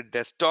with either a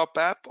desktop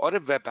app or a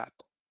web app.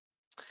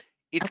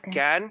 It Okay.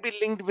 can be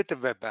linked with a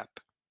web app,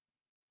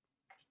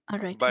 All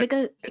right. but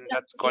Because, and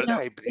that's called a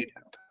hybrid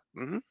app.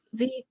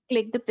 we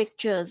click the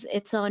pictures,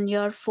 it's on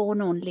your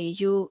phone only.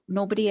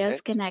 Nobody else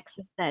can Yes.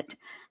 access that.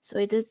 So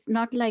it is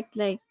not like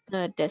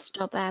the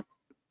desktop app,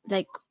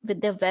 like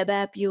with the web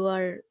app, you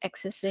are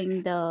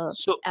accessing the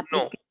So no,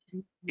 application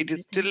and it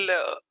is everything.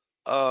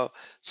 still.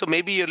 So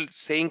maybe you're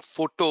saying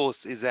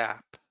Photos is a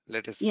app.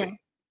 Let us Yeah. say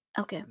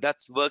Okay.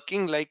 that's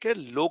working like a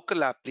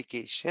local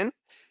application.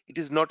 It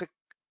is not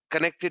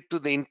connected to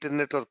the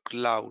internet or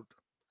cloud.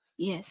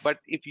 Yes. But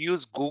if you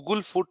use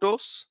Google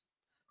Photos,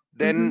 Mm-hmm.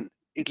 then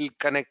it'll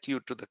connect you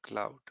to the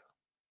cloud.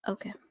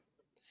 Okay.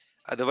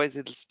 Otherwise,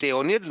 it'll stay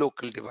on your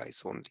local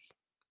device only.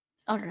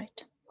 All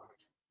right.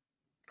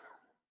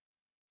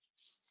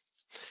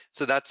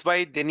 So that's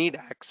why they need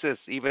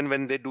access, even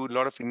when they do a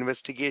lot of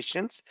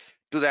investigations,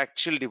 to the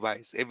actual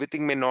device.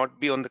 Everything may not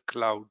be on the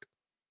cloud.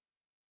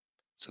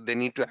 So they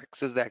need to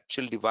access the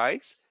actual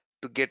device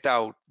to get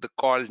out the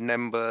call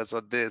numbers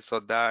or this or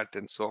that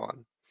and so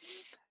on.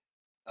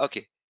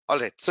 Okay. All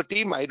right. So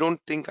team, I don't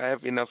think I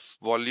have enough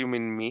volume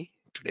in me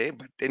today,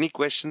 but any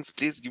questions,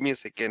 please give me a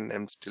second.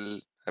 I'm still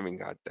having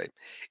a hard time.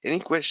 Any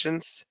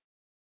questions?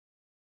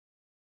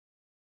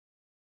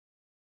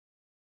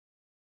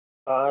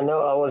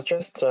 No, I was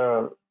just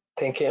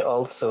thinking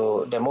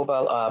also the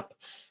mobile app,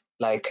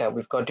 like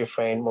we've got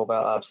different mobile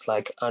apps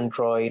like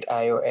Android,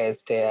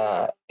 iOS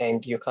there,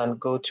 and you can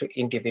go to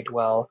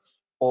individual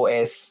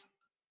OS,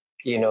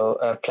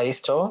 Play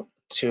Store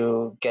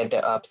to get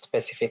the app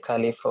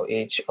specifically for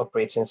each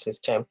operating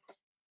system.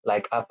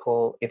 Like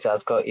Apple, it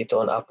has got its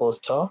own Apple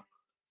Store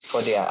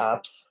for their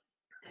apps,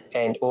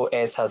 and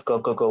OS has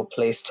got Google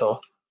Play Store.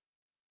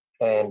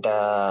 And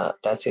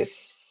that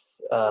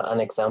is an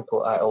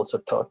example I also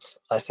thought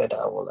I said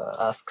I will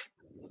ask.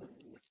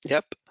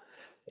 Yep.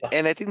 Yeah,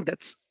 And I think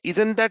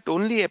isn't that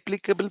only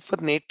applicable for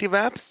native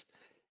apps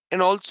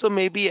and also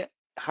maybe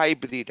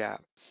hybrid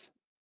apps?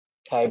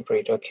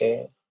 hybrid.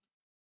 Okay,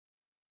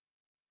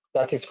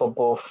 that is for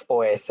both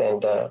OS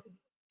and.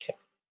 Okay.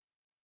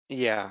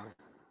 Yeah,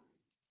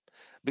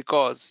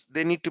 because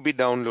they need to be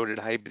downloaded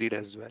hybrid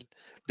as well.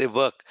 They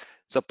work.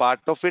 So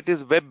part of it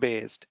is web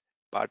based,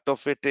 part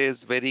of it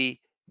is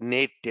very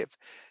native.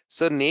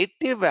 So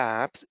native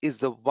apps is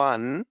the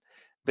one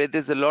where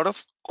there's a lot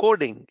of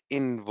coding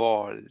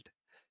involved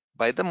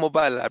by the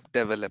mobile app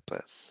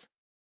developers.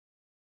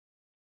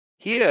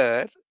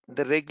 Here,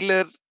 the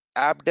regular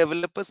app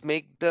developers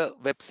make the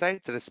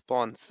websites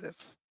responsive.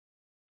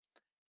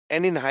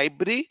 And in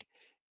hybrid,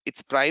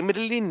 it's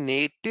primarily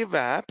native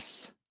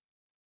apps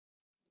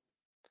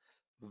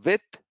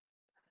with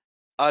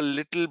a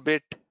little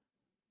bit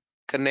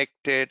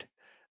connected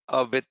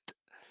with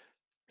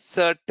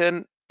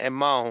certain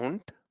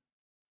amount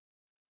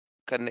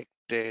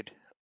connected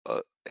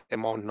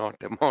amount, not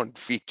amount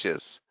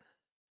features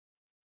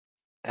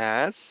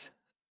as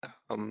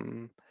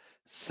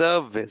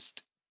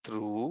serviced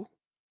through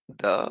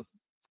the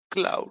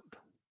cloud.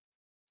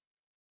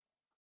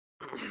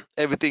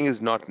 Everything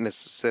is not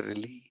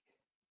necessarily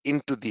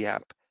into the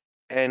app.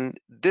 And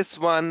this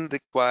one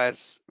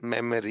requires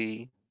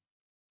memory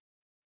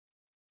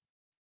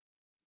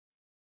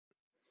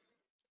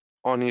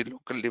on your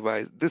local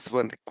device. This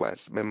one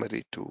requires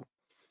memory too,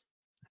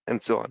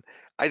 and so on.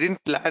 I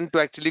didn't plan to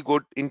actually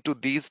go into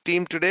these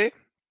team today.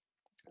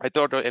 I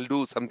thought I'll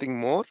do something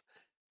more.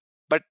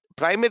 But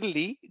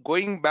primarily,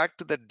 going back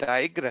to the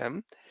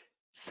diagram,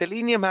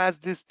 Selenium has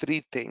these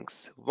three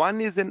things.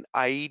 One is an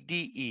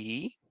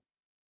IDE.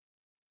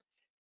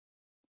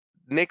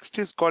 Next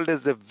is called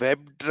as a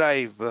web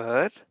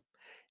driver.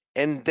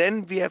 And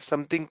then we have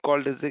something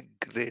called as a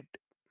grid.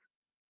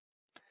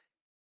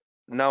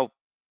 Now,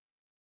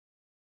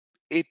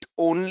 it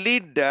only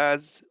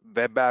does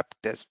web app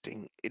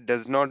testing. It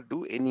does not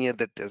do any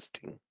other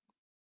testing.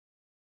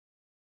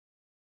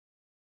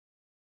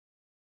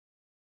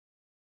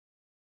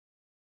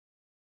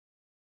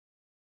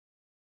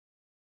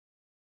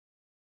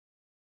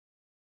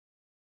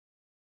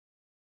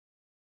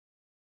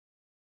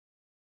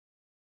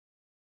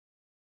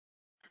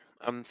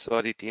 I'm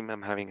sorry, team,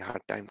 I'm having a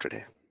hard time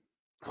today.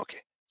 Okay.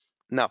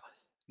 Now,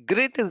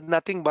 grid is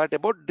nothing but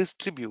about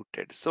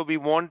distributed. So we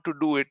want to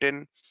do it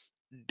in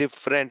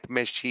different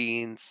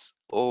machines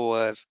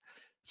over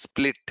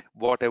split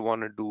what I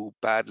want to do,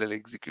 parallel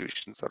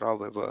executions or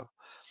however.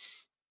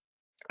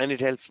 And it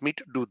helps me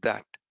to do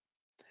that.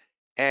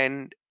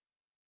 And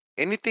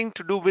anything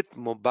to do with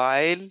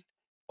mobile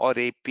or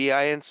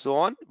API and so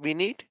on, we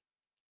need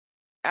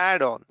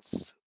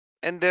add-ons.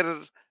 And there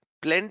are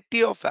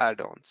plenty of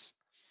add-ons.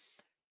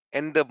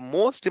 And the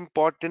most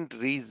important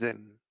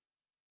reason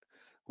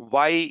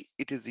why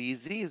it is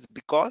easy is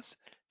because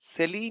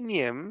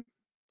Selenium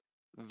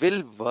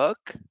will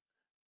work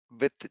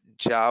with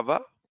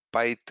Java,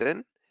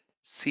 Python,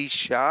 C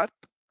Sharp.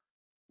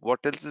 What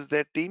else is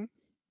there, team?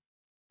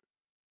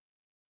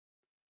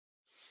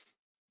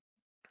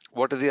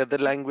 What are the other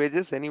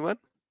languages? Anyone?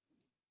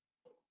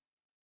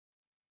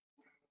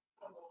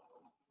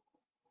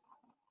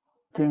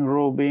 I think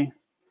Ruby.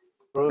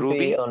 Ruby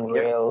Ruby? on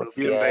Yeah, Rails,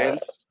 Ruby on yeah. Rails.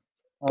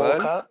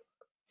 Perl?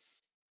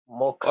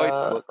 Mocha, Oh, it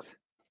Mocha, works.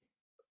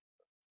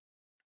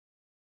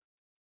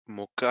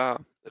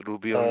 Mocha,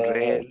 Ruby on and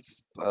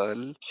Rails,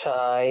 Perl.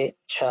 Chai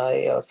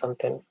or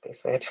something they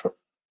said.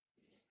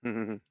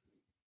 And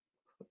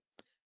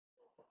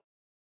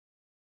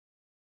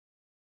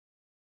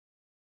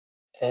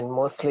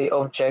mostly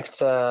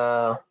object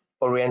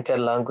oriented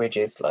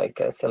languages like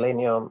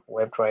Selenium,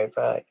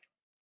 WebDriver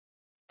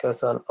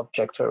goes on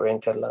object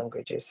oriented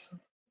languages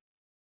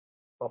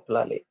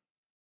popularly.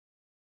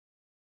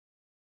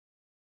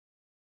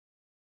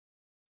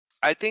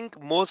 I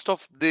think most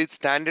of the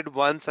standard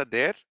ones are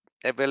there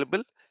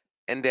available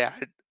and they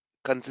add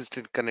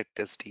consistent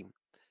connectors team.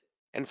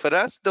 And for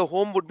us, the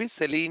home would be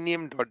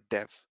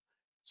selenium.dev.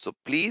 So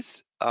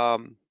please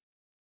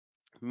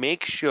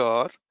make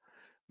sure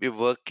we're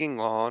working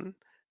on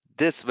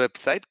this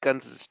website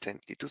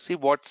consistently to see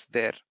what's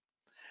there.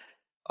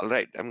 All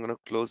right, I'm going to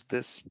close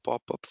this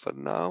pop-up for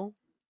now.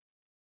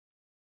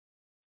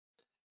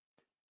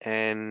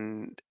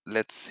 And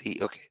let's see.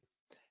 Okay.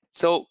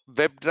 So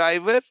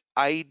WebDriver,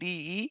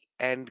 IDE,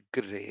 and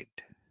Grid.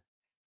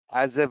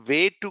 As a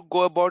way to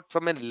go about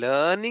from a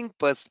learning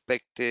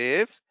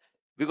perspective,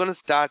 we're going to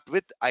start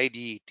with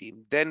IDE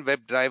team, then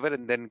WebDriver,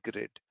 and then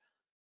Grid.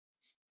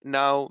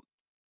 Now,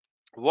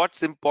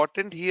 what's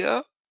important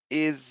here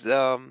is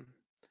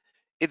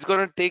it's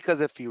going to take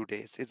us a few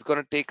days. It's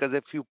going to take us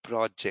a few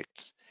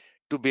projects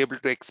to be able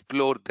to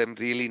explore them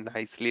really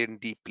nicely and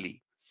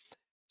deeply.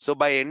 So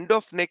by end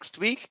of next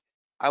week,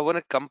 I want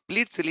to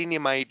complete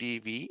Selenium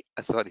IDE,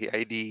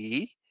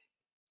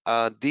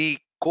 the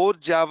core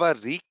Java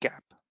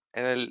recap.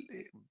 And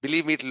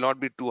believe me, it will not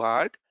be too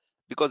hard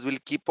because we'll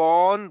keep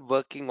on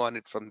working on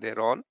it from there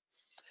on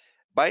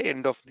by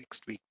end of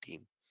next week,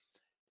 team.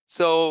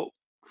 So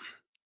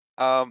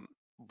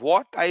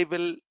what I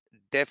will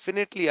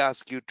definitely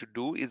ask you to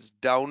do is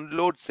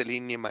download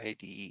Selenium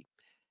IDE.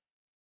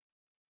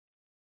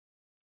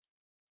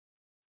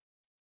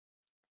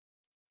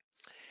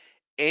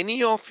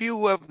 Any of you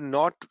who have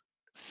not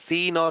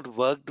seen or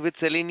worked with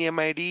Selenium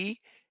IDE,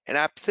 and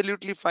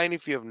absolutely fine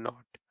if you have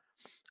not.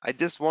 I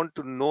just want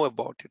to know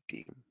about it,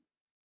 team.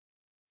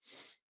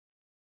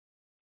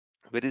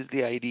 Where is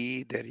the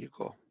IDE? There you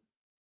go.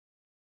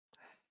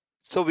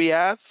 So we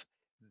have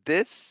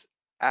this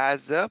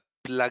as a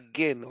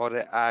plugin or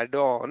an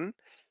add-on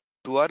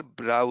to our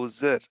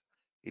browser.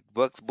 It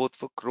works both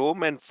for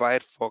Chrome and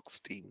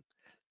Firefox team.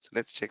 So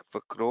let's check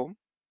for Chrome.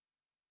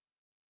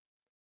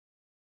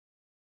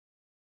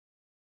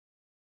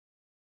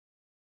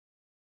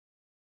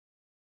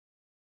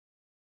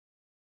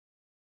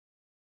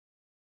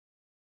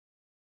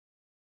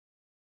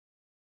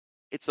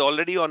 It's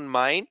already on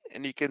mine,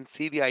 and you can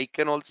see the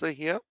icon also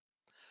here.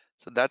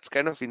 So that's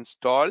kind of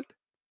installed,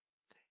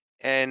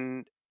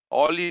 and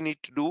all you need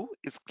to do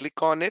is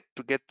click on it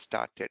to get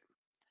started.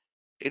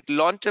 It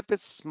launch up a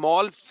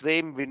small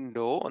frame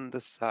window on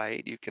the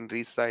side. You can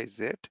resize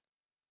it.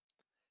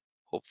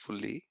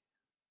 Hopefully,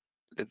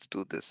 let's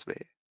do this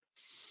way.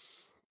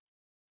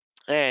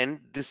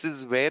 And this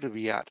is where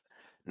we are.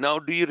 Now,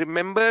 do you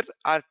remember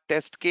our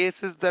test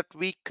cases that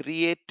we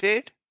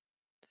created?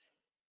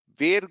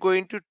 We're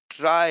going to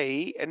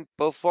try and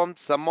perform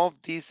some of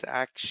these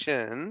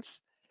actions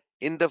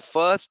in the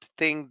first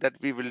thing that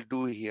we will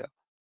do here,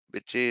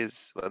 which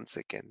is, one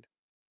second,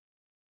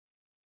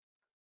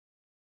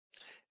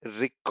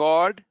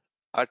 record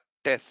a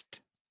test,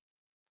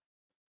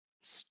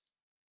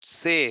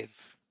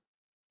 save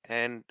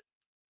and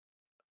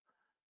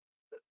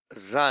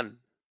run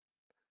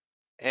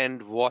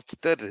and watch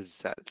the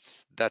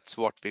results. That's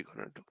what we're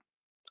going to do.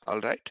 All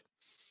right.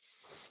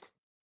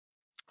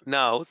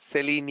 Now,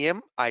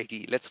 Selenium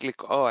IDE. Let's click.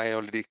 Oh, I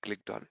already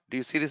clicked on it. Do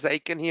you see this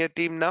icon here,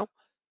 team? Now,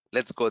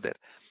 let's go there.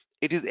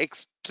 It is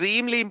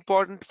extremely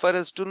important for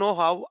us to know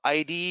how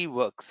IDE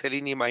works,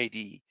 Selenium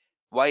IDE.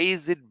 Why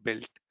is it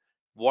built?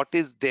 What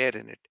is there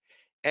in it?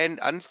 And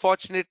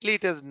unfortunately,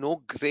 it has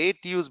no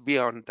great use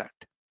beyond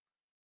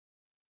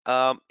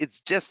that.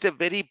 It's just a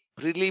very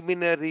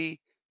preliminary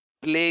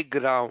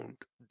playground.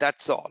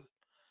 That's all.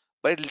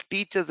 But it'll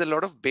teach us a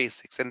lot of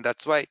basics, and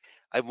that's why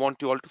I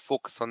want you all to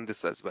focus on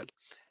this as well.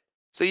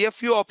 So you have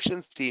few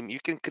options, team. You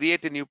can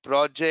create a new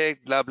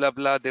project, blah, blah,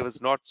 blah. There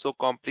was not so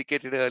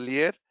complicated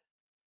earlier.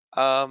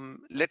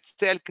 Let's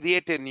say I'll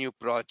create a new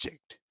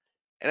project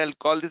and I'll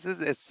call this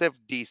as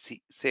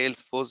SFDC,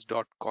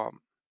 salesforce.com.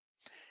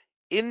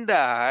 In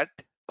that,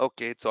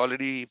 okay, it's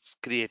already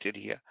created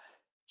here.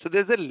 So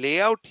there's a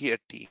layout here,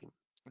 team.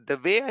 The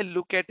way I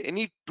look at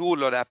any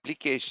tool or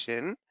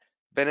application,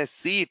 when I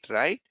see it,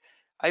 right,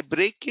 I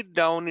break it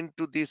down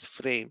into these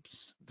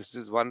frames. This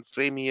is one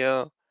frame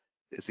here.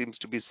 There seems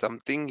to be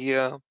something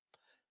here,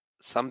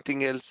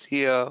 something else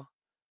here.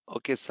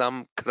 Okay,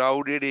 some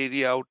crowded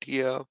area out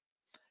here,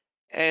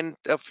 and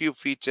a few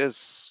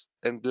features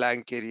and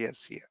blank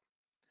areas here.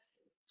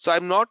 So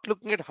I'm not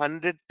looking at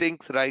 100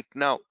 things right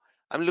now.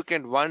 I'm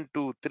looking at 1,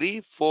 2,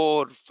 3,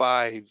 4,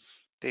 5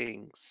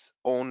 things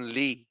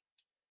only.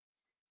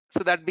 So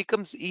that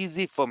becomes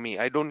easy for me.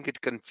 I don't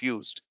get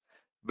confused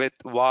with,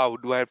 wow,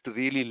 do I have to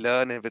really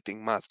learn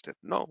everything master?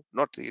 No,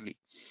 not really.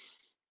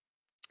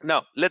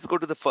 Now let's go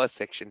to the first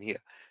section here.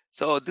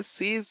 So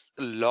this is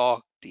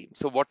log, team.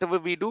 So whatever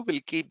we do will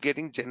keep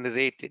getting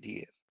generated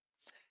here.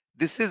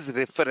 This is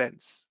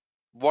reference.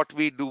 What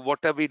we do,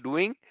 what are we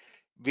doing?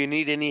 We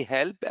need any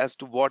help as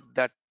to what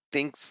that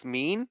things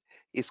mean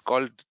is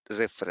called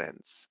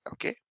reference.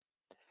 Okay.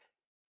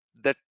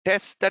 The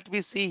tests that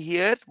we see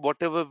here,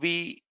 whatever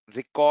we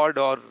record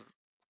or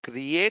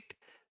create,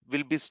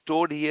 will be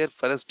stored here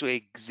for us to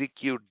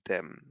execute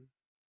them.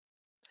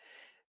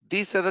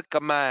 These are the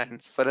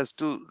commands for us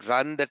to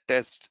run the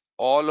test,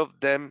 all of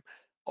them,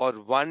 or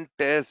one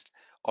test,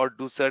 or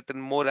do certain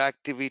more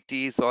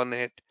activities on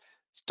it,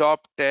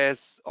 stop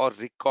tests or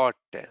record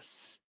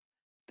tests.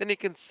 Then you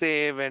can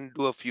save and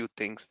do a few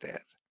things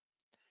there.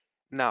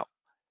 Now,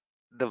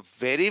 the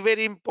very,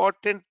 very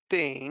important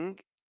thing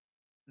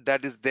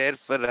that is there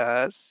for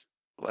us,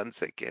 one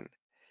second,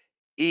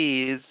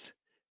 is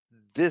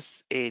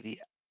this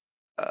area.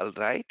 All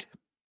right.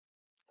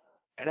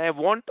 And I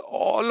want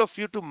all of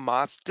you to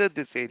master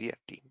this area,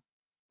 team.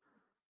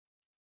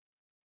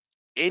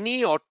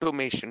 Any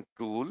automation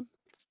tool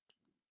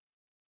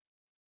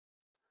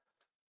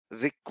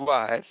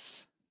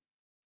requires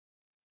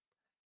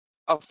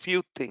a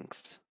few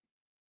things.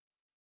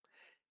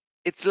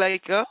 It's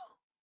like a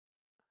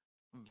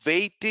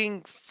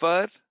waiting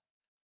for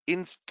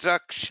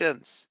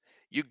instructions.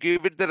 You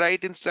give it the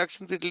right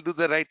instructions, it will do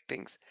the right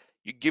things.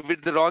 You give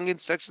it the wrong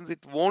instructions,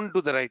 it won't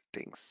do the right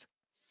things.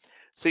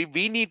 So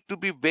we need to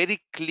be very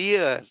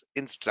clear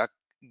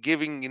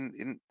giving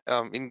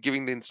in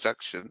giving the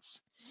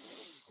instructions.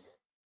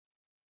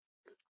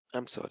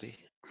 I'm sorry,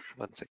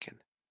 one second.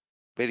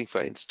 Waiting for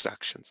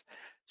instructions.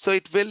 So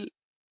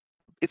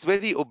it's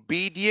very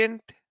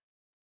obedient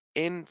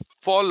in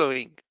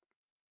following.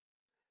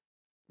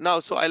 Now,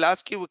 so I'll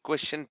ask you a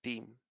question,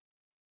 team.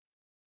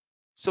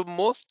 So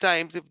most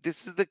times, if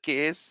this is the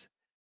case,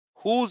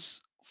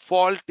 whose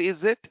fault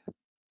is it?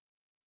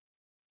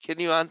 Can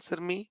you answer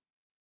me?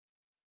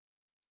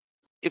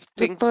 If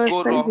The things go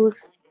person wrong,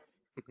 who's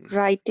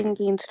writing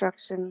the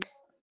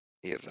instructions.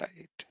 you're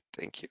right.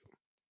 Thank you.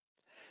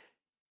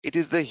 It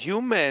is the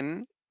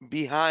human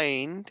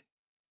behind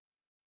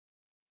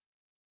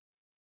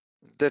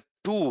the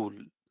tool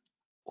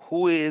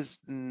who is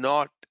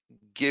not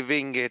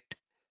giving it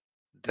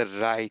the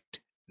right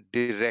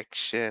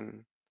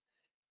direction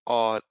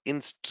or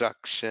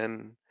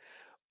instruction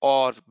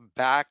or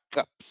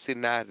backup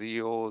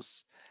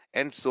scenarios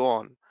and so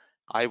on.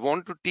 I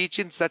want to teach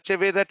in such a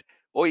way that,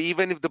 or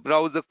even if the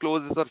browser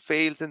closes or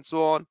fails and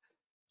so on,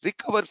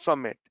 recover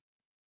from it.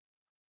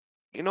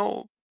 You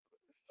know,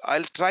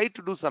 I'll try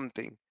to do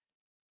something.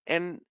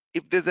 And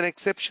if there's an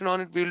exception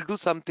on it, we'll do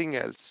something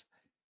else.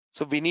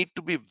 So we need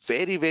to be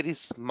very, very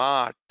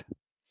smart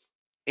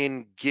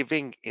in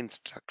giving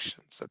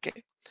instructions.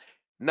 Okay.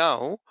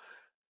 Now,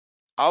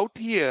 out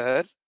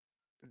here,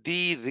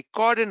 the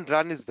record and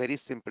run is very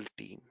simple,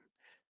 team.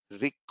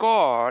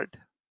 Record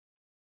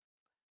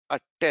a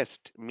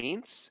test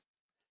means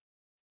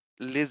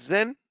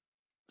listen,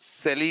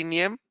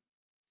 Selenium.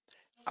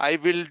 I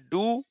will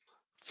do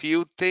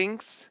few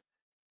things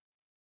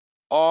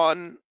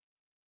on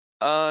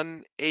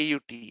an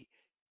AUT.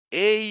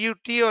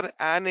 AUT or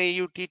an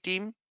AUT,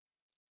 team?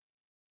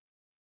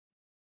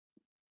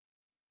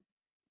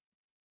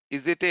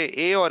 Is it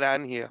a or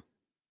an here?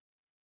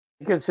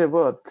 You can say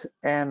both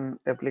an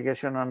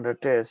application under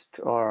test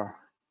or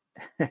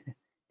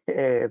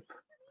app,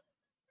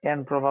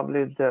 and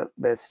probably the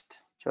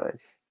best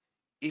choice.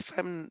 If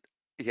I'm,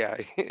 yeah,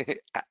 A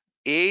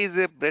is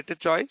a better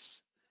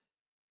choice.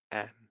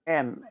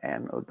 And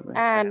would be. An.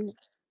 And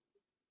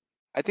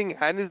I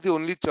think an is the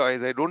only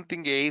choice. I don't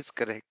think A is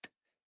correct.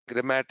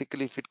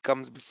 Grammatically, if it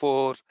comes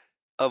before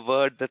a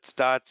word that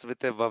starts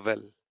with a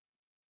vowel,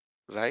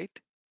 right?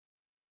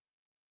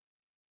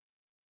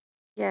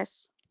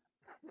 yes,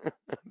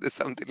 There's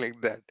something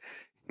like that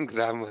in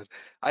grammar.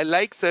 I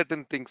like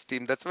certain things,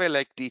 team. That's why I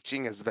like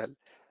teaching as well,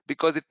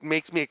 because it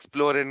makes me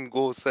explore and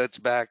go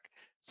search back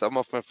some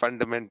of my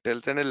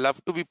fundamentals, and I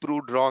love to be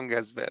proved wrong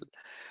as well.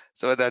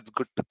 So that's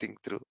good to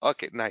think through.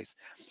 Okay, nice.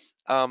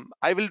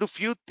 I will do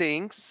few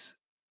things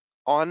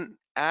on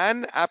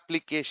an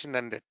application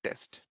under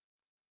test.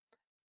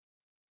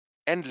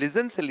 And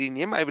listen,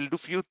 Selenium, I will do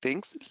few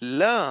things.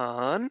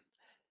 Learn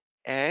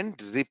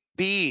and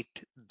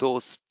repeat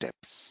those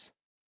steps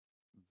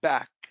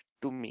back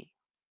to me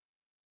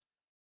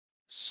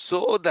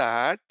so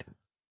that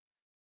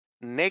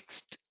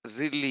next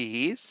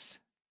release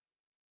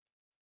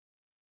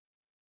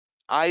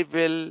I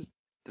will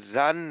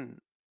run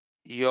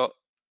your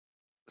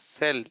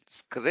cell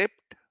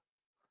script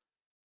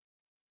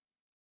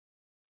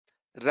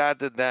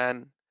rather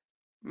than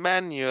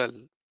manual.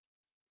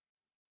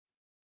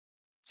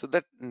 So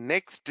that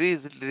next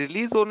is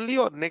release only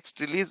or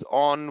next release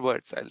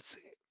onwards, I'll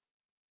say.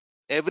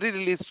 Every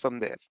release from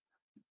there.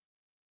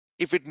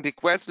 If it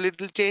requires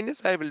little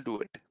changes, I will do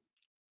it.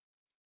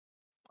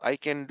 I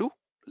can do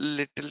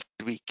little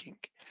tweaking.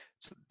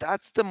 So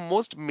that's the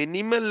most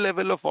minimal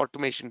level of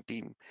automation,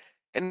 team.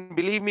 And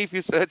believe me, if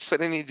you search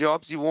for any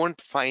jobs, you won't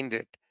find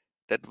it.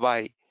 That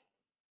why.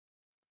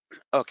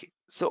 Okay,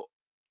 so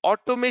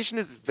automation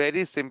is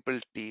very simple,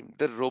 team.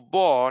 The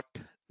robot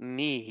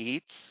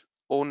needs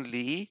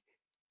only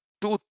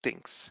two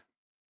things: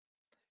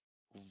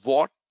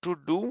 what to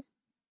do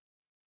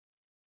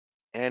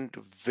and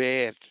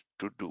where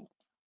to do.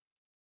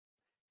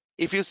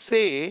 If you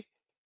say,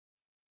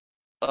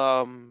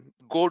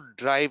 go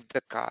drive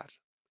the car,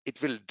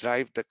 it will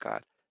drive the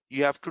car.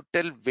 You have to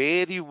tell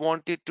where you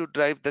want it to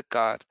drive the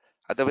car,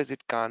 otherwise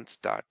it can't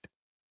start.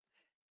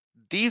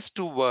 These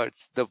two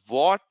words, the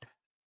what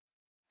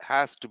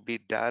has to be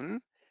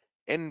done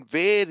and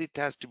where it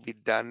has to be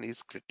done,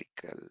 is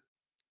critical.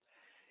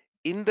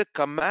 In the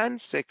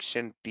command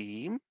section,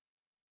 team,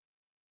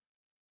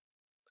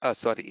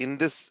 in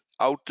this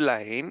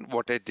outline,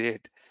 what I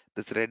did,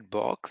 this red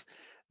box,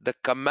 the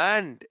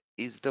command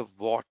is the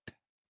what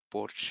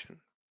portion.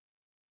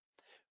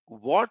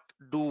 What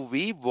do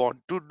we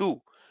want to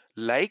do?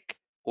 Like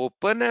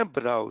open a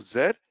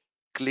browser,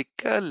 click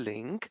a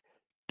link,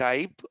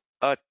 type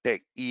a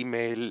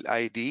email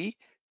ID,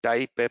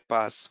 type a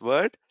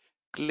password,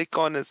 click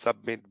on a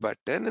submit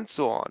button, and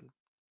so on.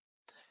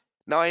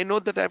 Now I know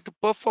that I have to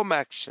perform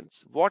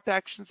actions. What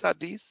actions are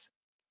these?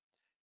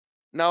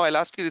 Now I'll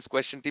ask you this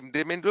question, team.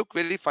 They may look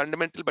very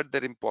fundamental, but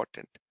they're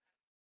important.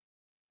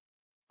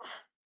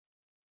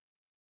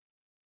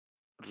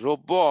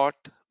 Robot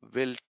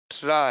will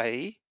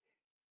try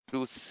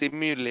to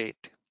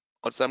simulate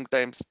or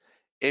sometimes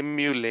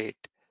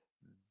emulate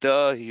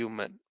the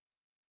human.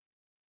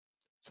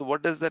 So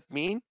what does that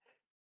mean?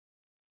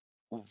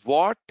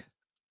 What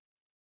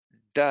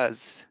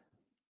does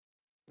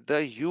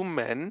the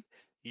human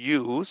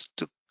use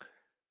to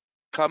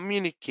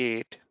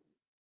communicate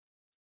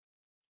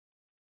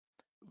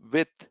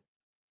with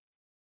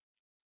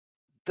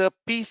the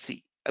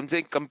PC? I'm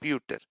saying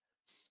computer.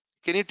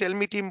 Can you tell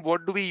me, team,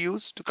 what do we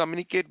use to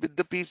communicate with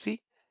the PC?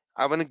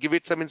 I want to give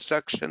it some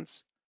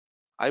instructions.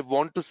 I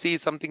want to see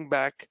something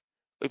back,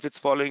 if it's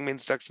following my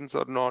instructions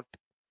or not.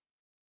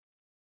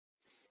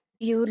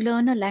 You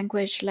learn a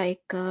language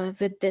like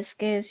with this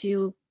case,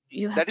 you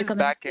have That to is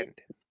communicate.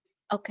 backend.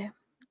 Okay,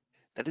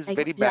 That is like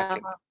very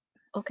backend. Java.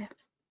 Okay.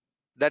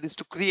 That is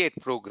to create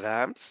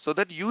programs so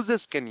that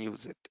users can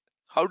use it.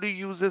 How do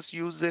users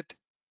use it?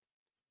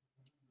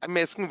 I'm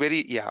asking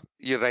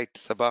you're right,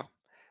 Sabha.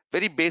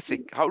 Very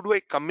basic. How do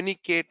I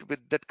communicate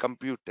with that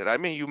computer?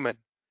 I'm a human.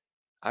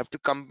 I have to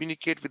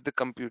communicate with the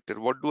computer.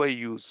 What do I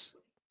use?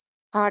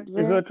 You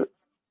Hardware. go to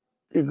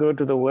you go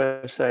to the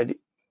website,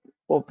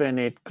 open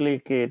it,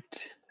 click it,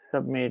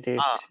 submit it,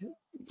 Ah,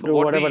 so do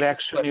what do whatever you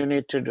use for action you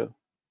need to do. You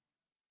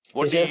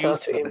what do just you have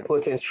use to for that?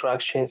 input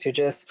instructions. You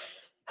just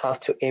have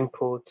to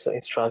input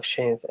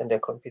instructions, and the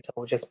computer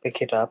will just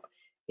pick it up.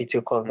 It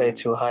will convert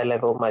Mm, to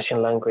high-level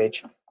machine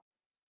language.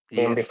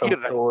 Maybe yes, from you're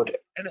right. code.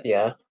 And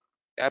Yeah.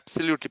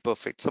 absolutely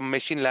perfect. Some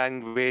machine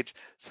language,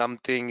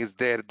 something is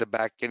there at the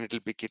back end, it'll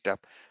pick it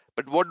up.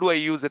 But what do I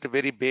use at a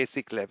very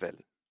basic level?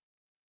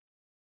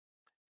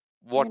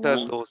 What are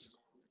Mm,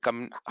 those?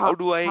 How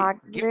do I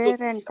give those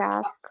hardware and instructions?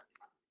 task.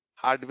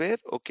 Hardware,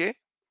 okay.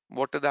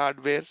 What are the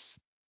hardwares?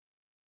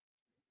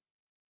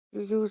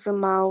 You use a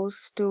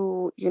mouse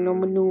to, Mm,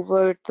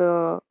 maneuver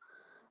the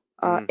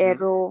mm-hmm.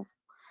 arrow,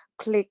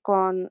 click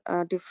on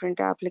different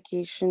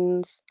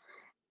applications,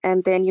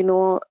 and then,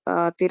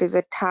 there is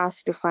a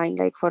task defined.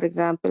 Like, for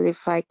example,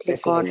 if I click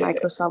It's on like a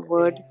Microsoft yeah,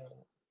 Word,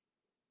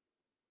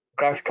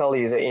 graphical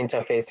user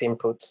interface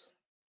inputs.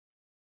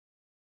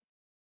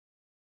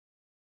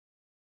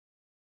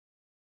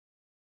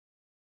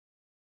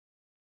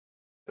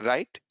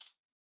 Right?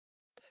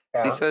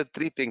 Yeah. These are the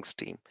three things,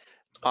 team.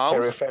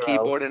 Mouse,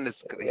 keyboard, and a Peripherals.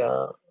 screen.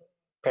 Yeah.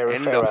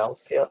 End of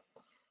Peripherals. Yeah.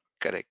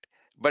 correct.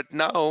 But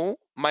now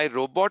my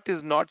robot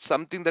is not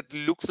something that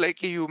looks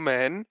like a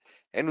human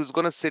and who's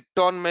gonna sit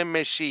on my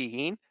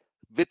machine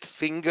with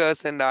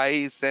fingers and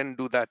eyes and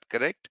do that,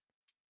 correct?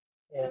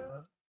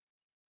 Yeah.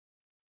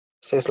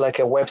 So it's like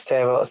a web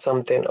server or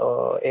something,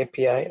 or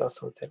API or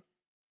something.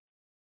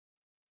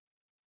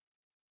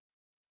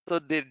 So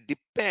they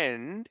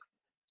depend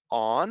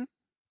on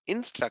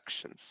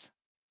instructions.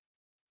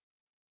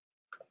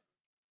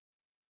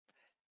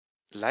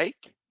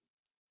 Like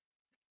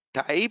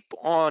type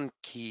on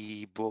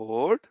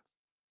keyboard,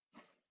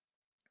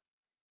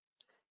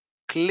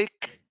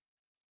 click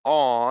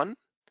on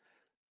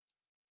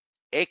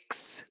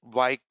X,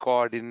 Y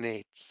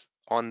coordinates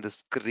on the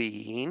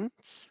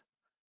screens,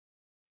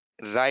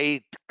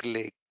 right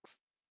click,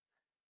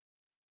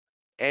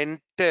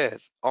 enter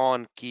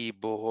on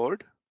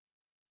keyboard,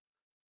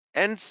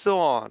 and so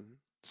on.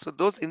 So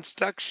those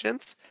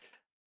instructions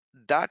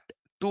that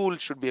tool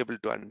should be able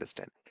to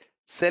understand.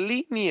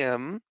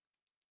 Selenium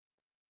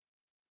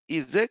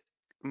is a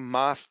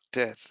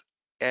master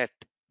at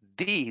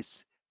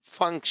these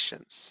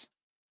functions.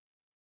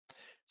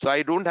 So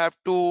I don't have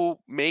to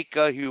make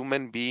a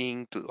human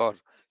being to or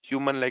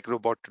human like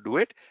robot to do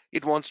it.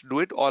 It wants to do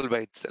it all by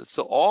itself.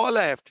 So all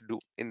I have to do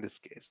in this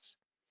case,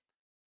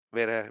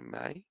 where am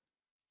I?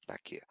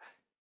 Back here.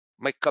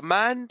 My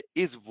command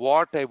is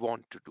what I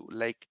want to do,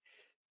 like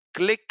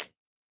click,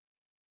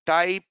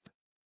 type,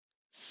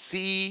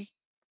 see,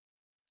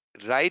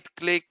 right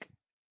click,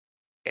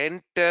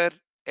 enter,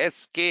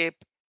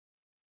 escape,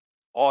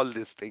 all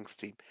these things,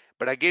 team.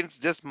 But again, it's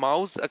just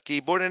mouse, a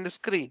keyboard, and a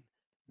screen.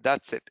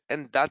 That's it.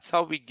 And that's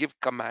how we give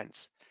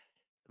commands.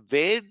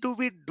 Where do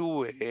we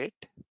do it?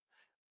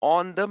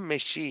 On the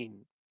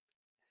machine,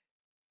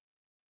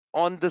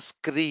 on the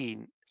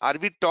screen. Are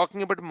we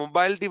talking about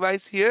mobile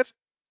device here?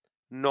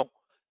 No.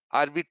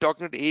 Are we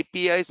talking about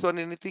APIs or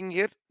anything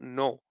here?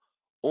 No.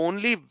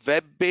 Only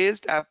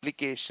web-based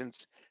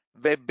applications,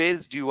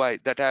 web-based UI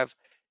that have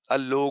a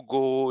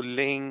logo,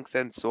 links,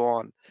 and so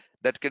on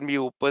that can be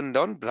opened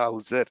on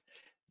browser.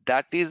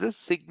 That is a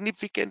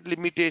significant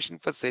limitation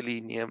for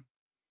Selenium.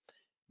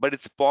 But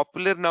it's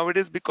popular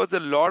nowadays because a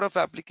lot of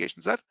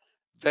applications are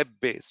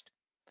web-based.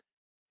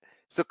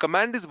 So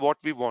command is what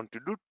we want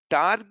to do.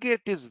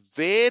 Target is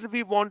where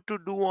we want to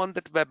do on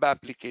that web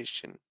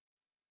application.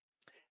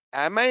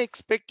 Am I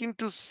expecting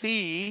to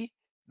see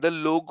the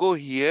logo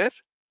here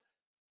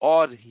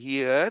or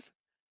here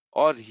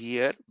or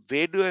here?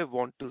 Where do I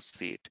want to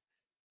see it?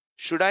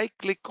 Should I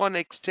click on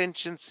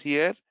extensions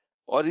here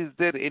or is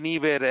there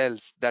anywhere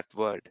else that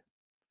word?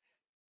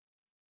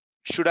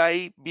 Should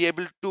I be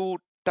able to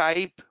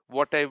type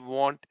what I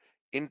want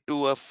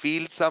into a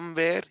field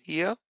somewhere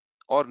here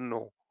or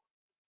no?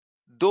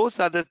 Those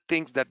are the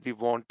things that we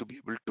want to be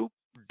able to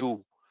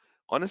do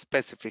on a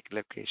specific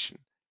location.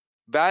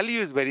 Value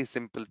is very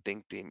simple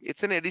thing, team.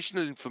 It's an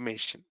additional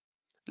information.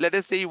 Let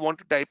us say you want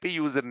to type a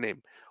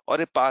username or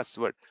a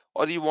password,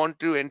 or you want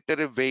to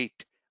enter a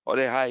weight or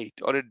a height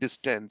or a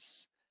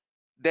distance.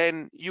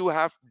 Then you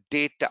have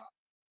data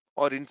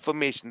or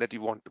information that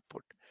you want to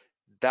put.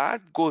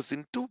 That goes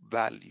into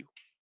value.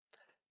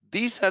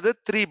 These are the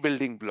three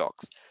building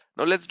blocks.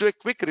 Now let's do a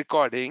quick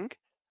recording.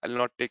 I'll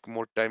not take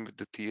more time with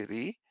the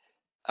theory,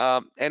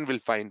 and we'll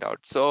find out.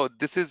 So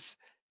this is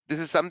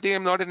something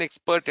I'm not an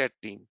expert at,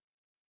 team.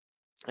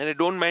 And I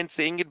don't mind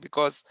saying it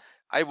because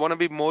I want to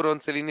be more on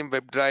Selenium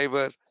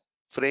WebDriver,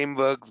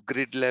 frameworks,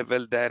 grid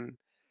level than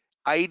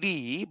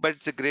IDE, but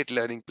it's a great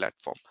learning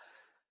platform.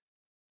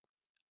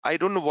 I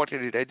don't know what I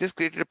did. I just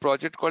created a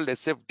project called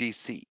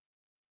SFDC.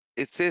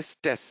 It says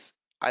test.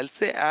 I'll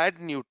say add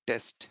new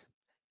test.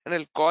 and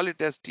I'll call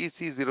it as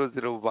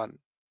TC001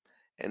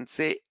 and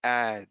say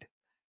add.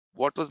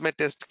 What was my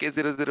test case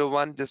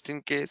 001 just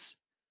in case?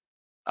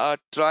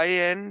 Try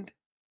and,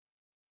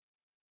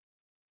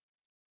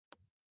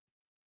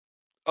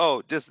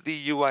 oh, just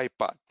the UI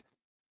part.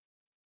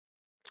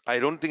 I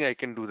don't think I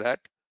can do that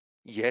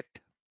yet.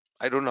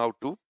 I don't know how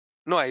to.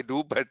 No, I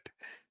do, but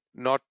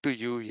not to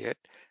you yet.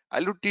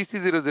 I'll do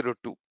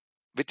TC002,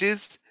 which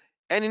is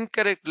an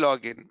incorrect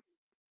login.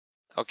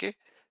 Okay,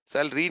 so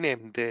I'll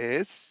rename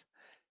this.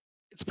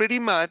 It's pretty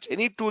much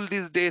any tool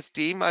these days,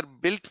 team, are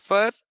built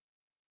for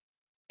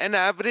an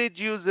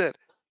average user.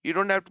 You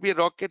don't have to be a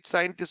rocket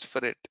scientist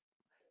for it.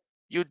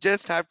 You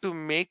just have to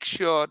make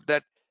sure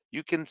that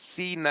you can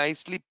see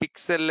nicely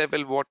pixel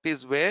level what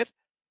is where,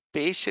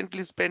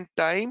 patiently spend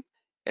time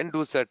and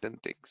do certain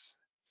things.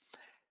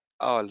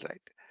 All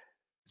right.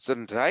 So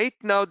right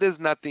now there's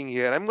nothing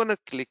here. I'm going to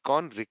click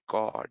on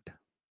record.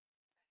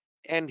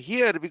 And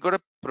here we got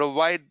to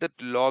provide that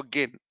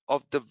login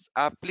of the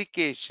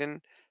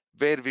application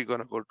where we're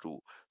going to go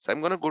to. So I'm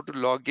going to go to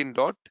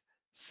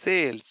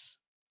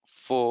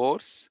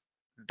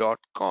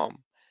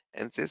login.salesforce.com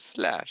and say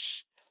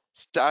slash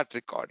start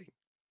recording.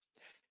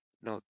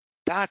 Now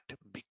that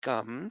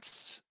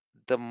becomes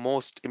the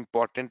most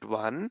important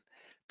one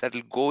that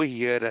will go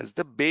here as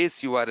the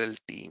base URL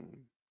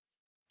team.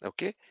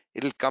 Okay,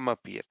 it'll come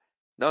up here.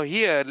 Now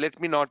here,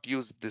 let me not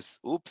use this.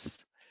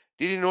 Oops.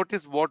 Did you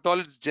notice what all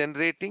it's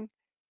generating?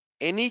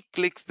 Any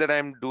clicks that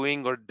I'm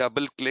doing or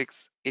double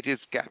clicks, it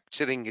is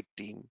capturing it,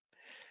 team.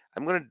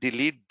 I'm going to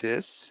delete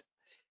this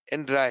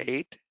and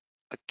write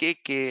a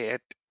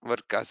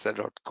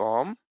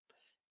kk@verkasa.com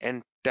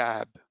and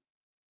tab.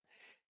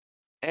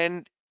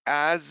 And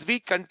as we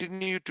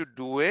continue to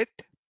do it,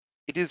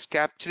 it is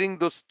capturing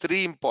those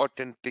three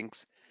important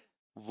things.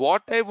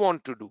 What I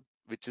want to do,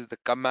 which is the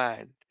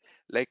command,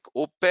 like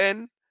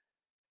open,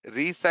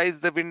 resize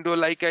the window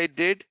like I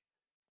did,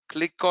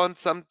 click on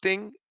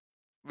something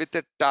with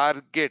a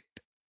target.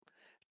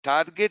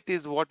 Target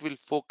is what we'll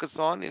focus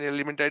on in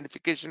element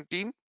identification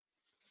team.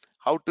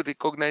 How to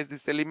recognize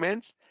these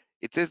elements.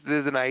 It says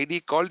there's an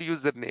ID called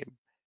username.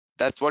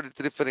 That's what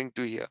it's referring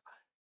to here.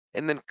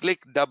 And then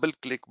click, double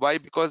click. Why?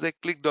 Because I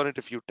clicked on it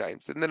a few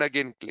times and then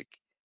again click.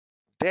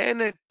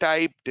 Then I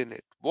typed in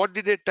it. What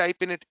did I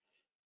type in it?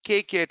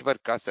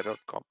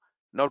 kk@verkasa.com.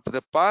 Now to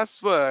the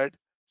password,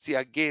 see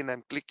again,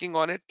 I'm clicking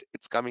on it,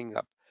 it's coming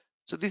up.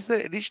 So these are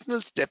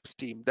additional steps,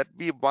 team, that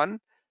one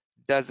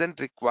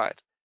doesn't require,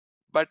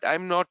 but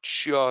I'm not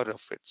sure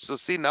of it. So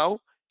see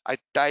now, I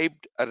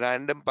typed a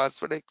random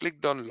password, I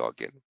clicked on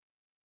login.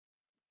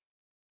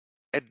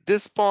 At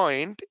this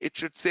point, it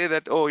should say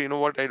that, oh, you know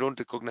what, I don't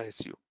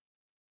recognize you.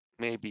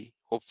 Maybe,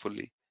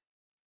 hopefully.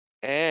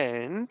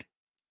 And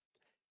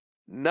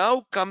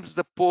now comes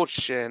the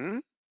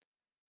portion.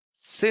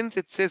 Since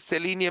it says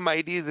Selenium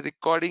ID is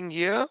recording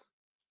here,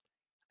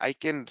 I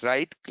can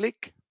right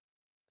click.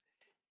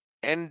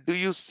 And do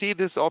you see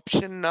this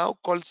option now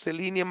called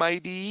Selenium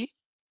IDE,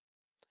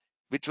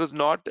 which was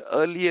not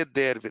earlier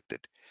there with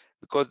it,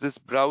 because this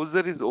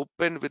browser is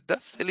open with the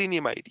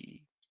Selenium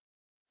IDE.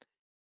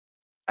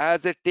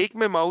 As I take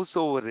my mouse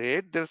over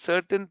it, there are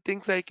certain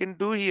things I can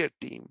do here,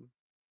 team.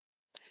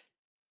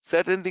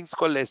 Certain things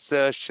called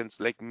assertions,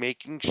 like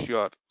making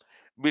sure.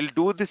 We'll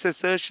do these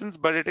assertions,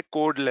 but at a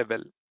code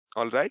level.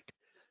 All right.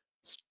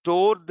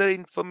 Store the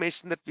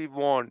information that we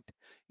want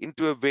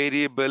into a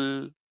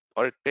variable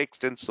or a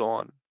text and so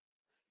on.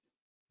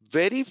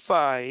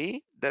 Verify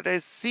that I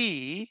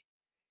see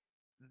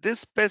this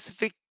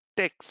specific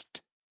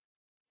text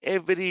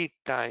every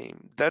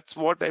time. That's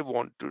what I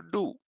want to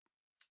do.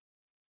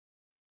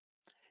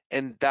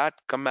 And that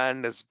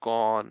command is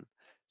gone,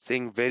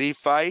 saying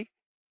verify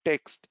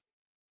text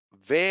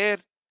where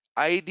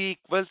ID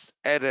equals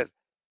error.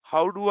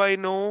 How do I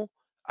know?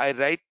 I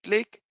right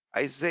click,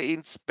 I say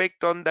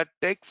inspect on that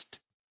text.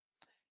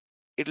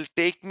 It'll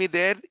take me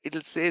there.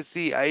 It'll say,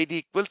 see, ID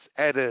equals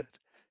error.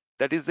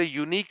 That is the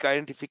unique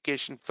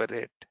identification for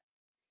it.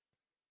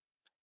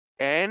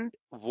 And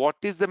what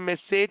is the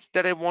message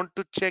that I want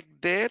to check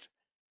there?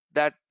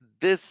 That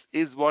this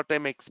is what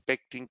I'm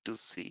expecting to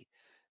see.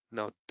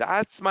 Now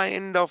that's my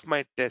end of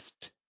my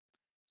test.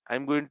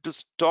 I'm going to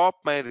stop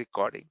my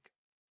recording.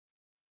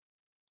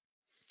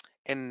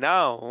 And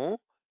now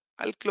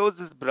I'll close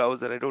this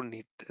browser. I don't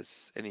need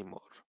this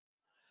anymore.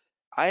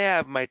 I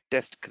have my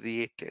test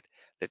created.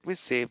 Let me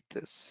save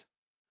this.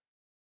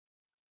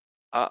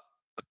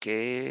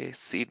 Okay,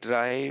 C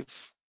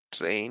drive,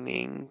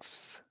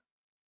 trainings,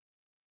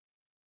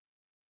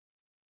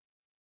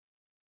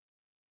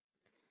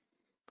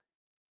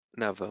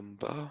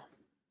 November.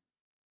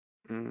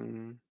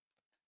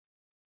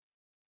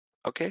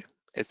 Okay,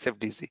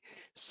 SFDC.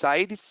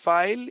 Side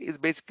file is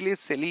basically a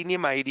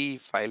Selenium IDE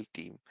file,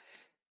 team.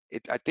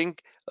 I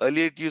think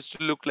earlier it used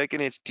to look like an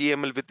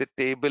HTML with a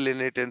table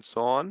in it and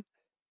so on.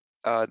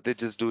 They're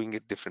just doing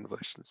it different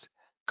versions.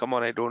 Come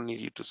on, I don't need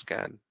you to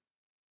scan.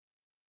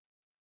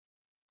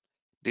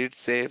 Did it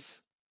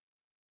save?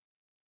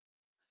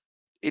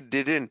 It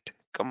didn't.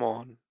 Come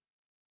on.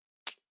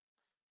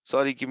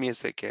 Sorry, give me a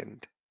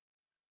second.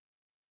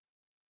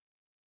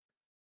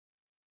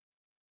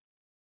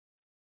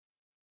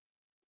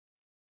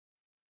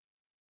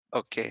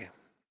 Okay.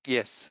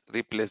 Yes,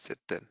 replace it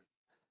then.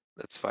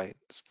 That's fine.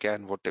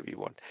 Scan whatever you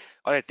want.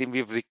 All right, team,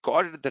 we've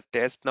recorded the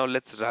test. Now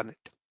let's run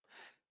it.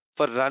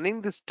 For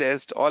running this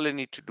test, all I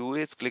need to do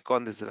is click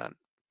on this run.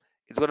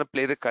 It's going to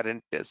play the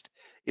current test.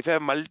 If I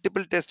have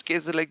multiple test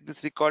cases like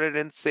this recorded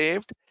and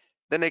saved,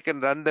 then I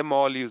can run them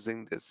all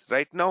using this.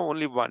 Right now,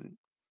 only one.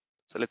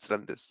 So let's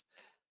run this.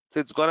 So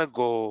it's going to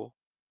go,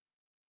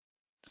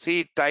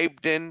 see, it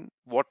typed in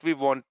what we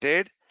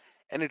wanted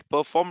and it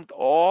performed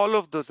all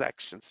of those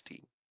actions,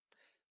 team.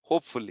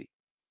 Hopefully.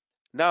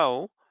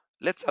 Now,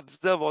 let's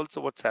observe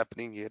also what's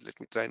happening here. Let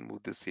me try and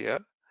move this here.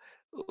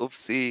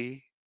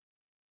 Oopsie.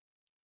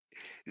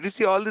 Did you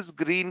see all this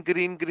green,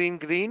 green, green,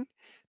 green?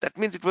 That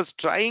means it was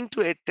trying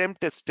to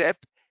attempt a step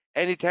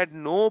and it had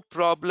no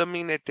problem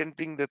in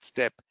attempting that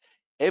step.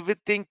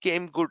 Everything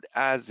came good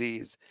as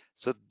is.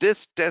 So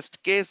this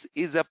test case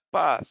is a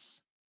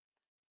pass.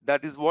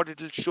 That is what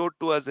it will show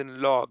to us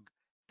in log,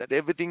 that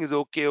everything is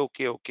okay,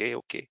 okay, okay,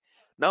 okay.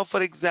 Now,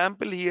 for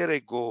example, here I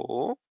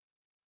go.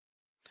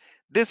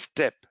 This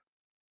step,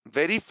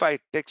 verify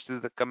text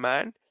is the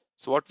command.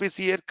 So what we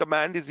see here,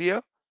 command is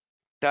here,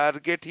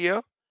 target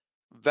here,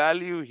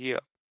 value here.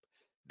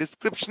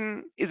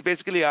 Description is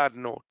basically our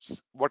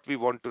notes, what we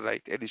want to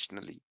write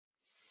additionally.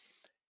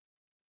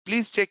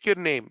 Please check your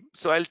name.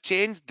 So I'll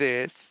change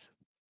this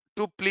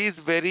to please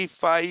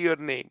verify your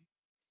name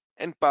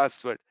and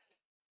password.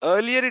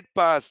 Earlier it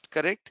passed,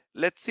 correct?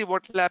 Let's see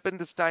what will happen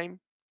this time.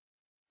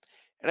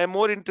 And I'm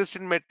more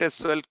interested in my test,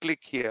 so I'll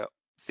click here.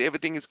 See,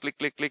 everything is click,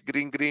 click, click,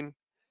 green, green.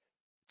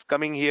 It's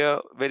coming here,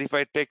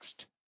 verify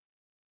text.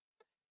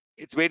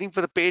 It's waiting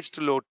for the page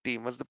to load,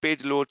 team. Once the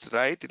page loads,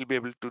 right, it'll be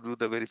able to do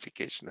the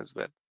verification as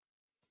well.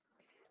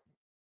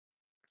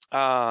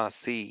 Ah,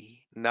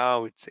 see,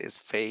 now it says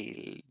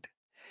failed.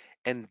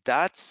 And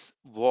that's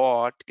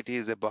what it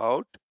is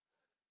about.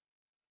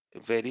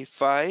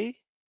 Verify,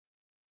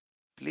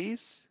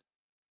 please.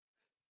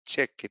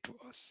 Check it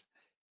was.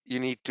 You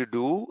need to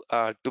do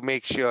to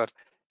make sure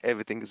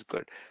everything is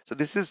good. So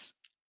this is,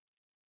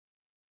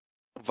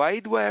 why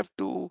do I have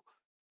to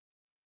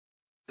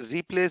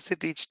replace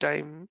it each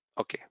time?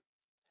 Okay.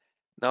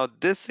 Now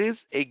this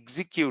is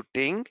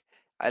executing.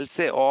 I'll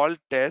say all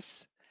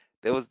tests.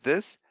 There was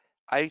this.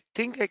 I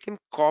think I can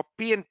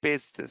copy and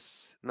paste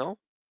this. No?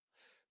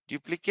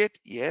 Duplicate?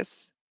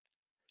 Yes.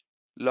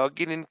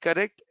 Login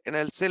incorrect. And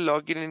I'll say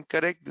login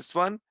incorrect. This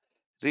one.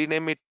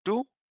 Rename it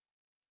to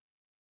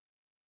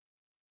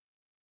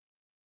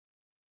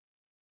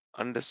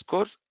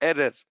underscore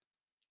error.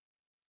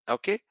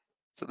 Okay.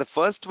 So the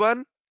first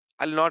one,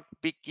 I'll not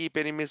keep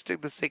any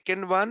mistake. The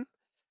second one,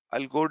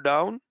 I'll go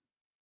down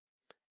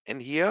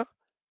and here,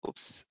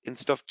 oops,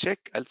 instead of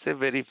check, I'll say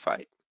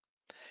verify.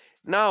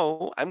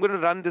 Now I'm going to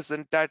run this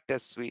entire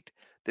test suite.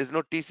 There's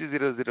no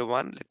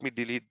TC001. Let me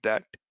delete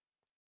that.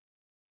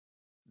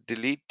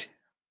 Delete.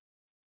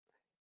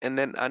 And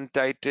then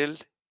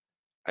untitled.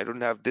 I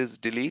don't have this,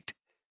 delete.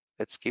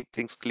 Let's keep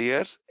things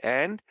clear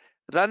and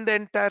run the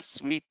entire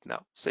suite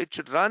now. So it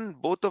should run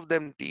both of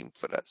them, team,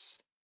 for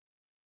us.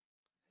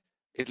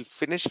 It'll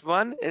finish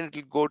one and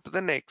it'll go to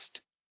the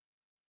next.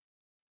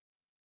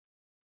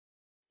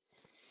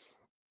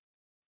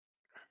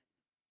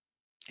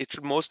 It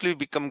should mostly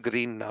become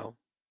green now.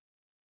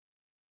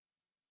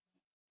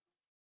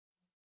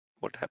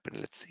 What happened?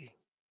 Let's see.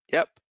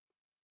 Yep,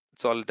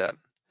 it's all done.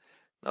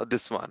 Now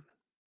this one,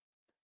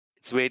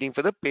 it's waiting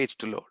for the page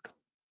to load.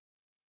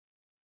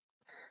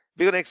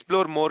 We're going to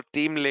explore more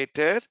team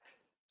later.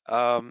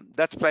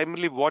 That's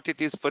primarily what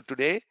it is for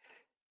today.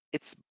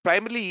 It's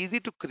primarily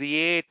easy to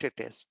create a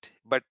test,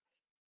 but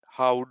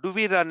how do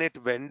we run it?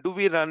 When do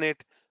we run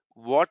it?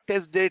 What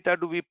test data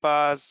do we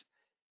pass?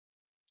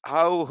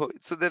 How?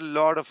 So there are a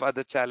lot of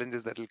other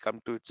challenges that will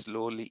come to it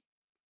slowly.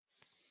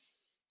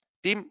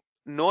 Team,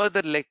 no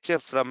other lecture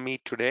from me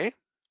today.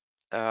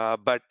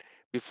 But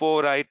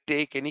before I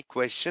take any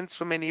questions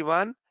from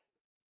anyone,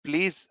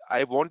 please,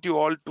 I want you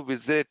all to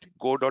visit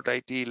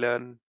go.it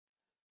learn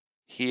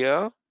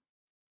here.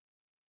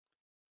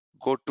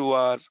 Go to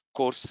our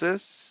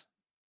courses.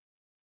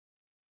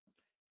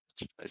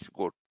 I should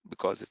go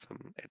because if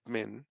I'm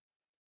admin,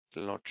 it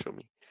will not show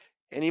me.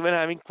 Anyone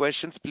having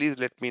questions, please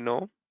let me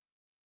know.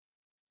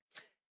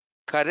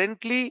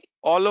 Currently,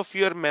 all of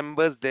your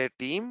members, their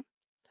team,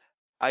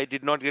 I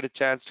did not get a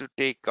chance to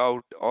take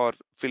out or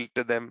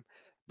filter them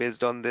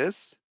based on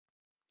this.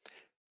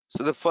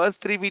 So the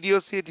first three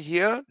videos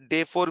here,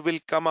 day 4 will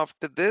come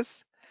after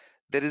this.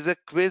 There is a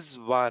quiz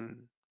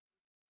 1.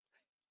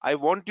 I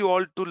want you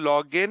all to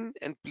log in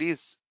and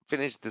please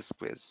finish this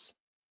quiz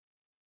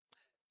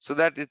so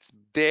that it's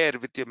there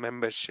with your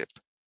membership.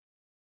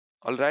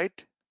 All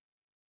right,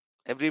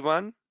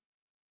 everyone,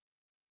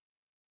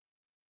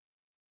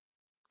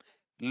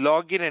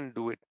 log in and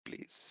do it,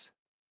 please.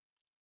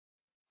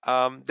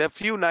 There are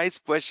few nice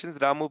questions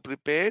Ramu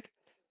prepared.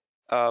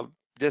 Uh,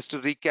 just to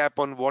recap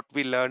on what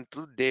we learned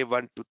through day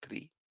 1 to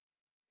 3.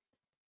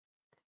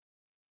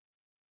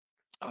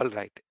 All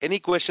right. Any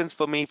questions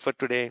for me for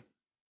today?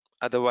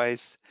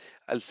 Otherwise,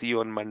 I'll see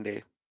you on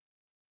Monday.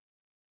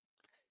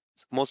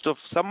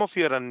 Some of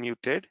you are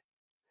unmuted.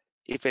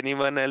 If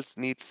anyone else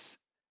needs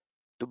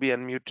to be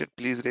unmuted,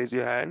 please raise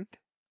your hand.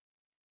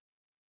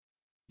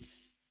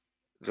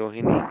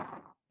 Rohini.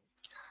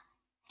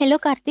 Hello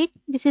Karthik,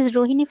 this is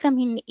Rohini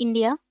from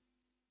India.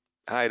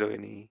 Hi,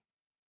 Rohini.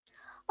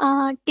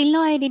 Till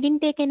now I didn't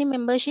take any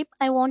membership.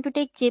 I want to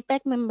take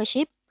JPAC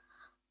membership.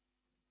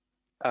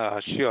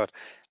 Sure.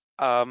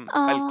 I'll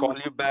Uh, call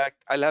you back.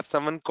 I'll have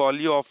someone call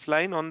you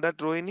offline on that,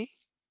 Rohini.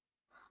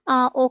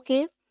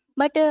 okay,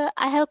 but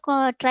I have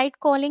tried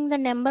calling the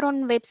number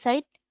on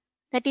website,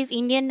 that is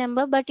Indian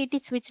number, but it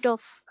is switched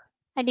off.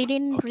 I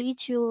didn't Okay.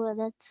 reach you,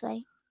 that's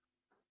why.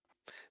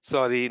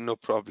 Sorry, no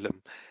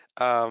problem.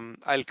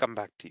 I'll come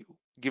back to you.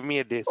 Give me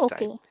a day's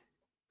time.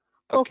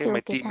 Okay, Okay, my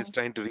okay, team is thank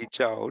trying to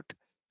reach out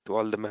to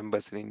all the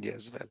members in India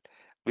as well.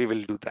 We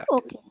will do that.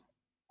 you.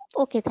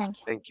 Okay, thank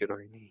you. Thank you,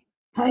 Rohini.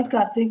 Hi Bye.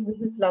 Karthik,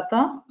 this is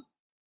Lata.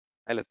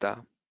 Hi,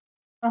 Lata.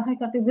 Hi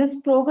Karthik,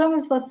 this program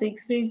is for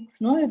 6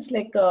 weeks. No, it's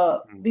like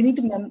Hmm. we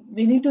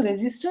need to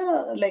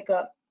register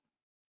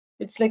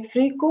it's like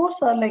free course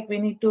or like we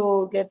need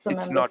to get some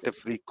It's not membership. a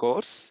free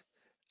course.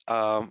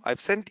 I've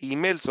sent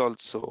emails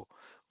also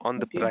on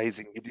the Okay,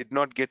 pricing. You did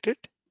not get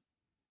it?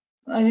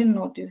 I didn't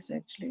notice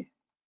actually.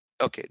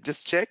 Okay,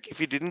 just check. If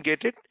you didn't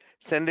get it,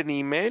 send an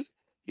email.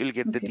 You'll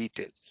get the Okay,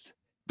 details.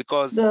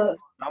 Because the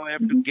now I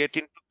have to mhm, get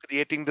into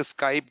creating the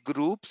Skype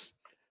groups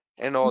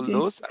and all okay.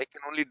 those. I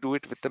can only do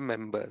it with the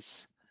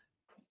members.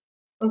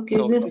 Okay,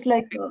 So, this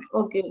like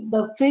okay,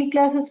 the free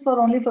class is for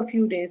only for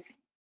few days.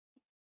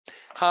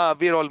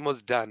 we're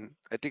almost done.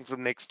 I think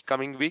from next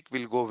coming week,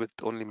 we'll go with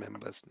only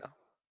members now.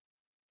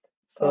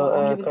 So,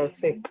 Only with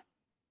Karthik,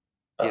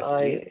 Yes,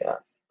 please.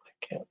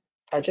 okay.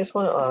 I just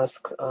want to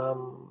ask.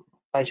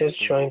 I just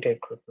Mm. joined a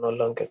group not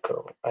long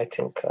ago. I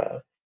think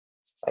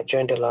I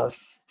joined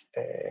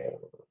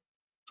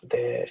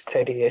the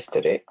study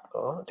yesterday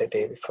or the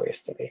day before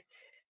yesterday,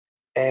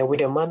 and with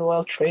the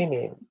manual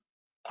training.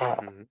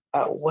 Mm.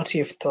 What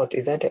you've thought,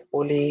 is that the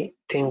only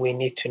thing we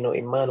need to know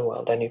in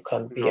manual? Then you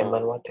can be a No,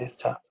 manual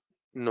tester.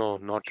 no,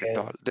 not at Okay.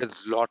 all.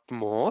 There's a lot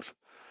more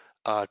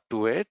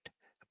to it,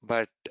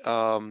 but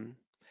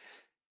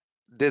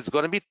there's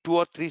going to be 2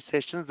 or 3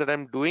 sessions that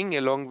I'm doing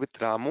along with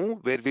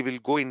Ramu, where we will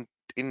go in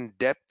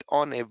depth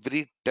on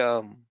every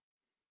term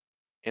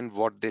and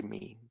what they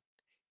mean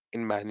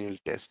in manual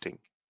testing.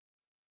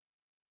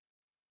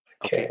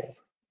 Okay, Okay.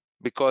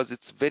 because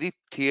it's very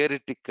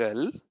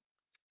theoretical,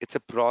 it's a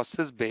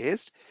process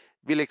based.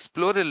 We'll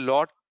explore a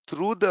lot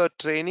through the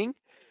training,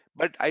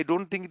 but I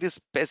don't think it is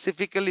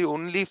specifically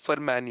only for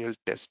manual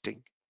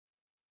testing.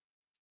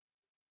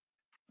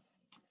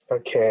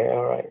 Okay.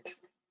 All right.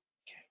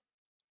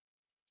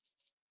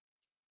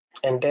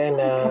 And then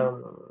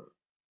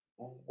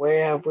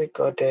where have we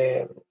got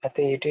the? I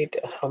think you did.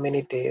 How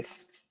many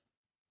days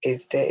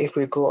is there? If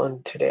we go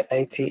on to the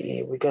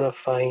ITE, we're gonna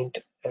find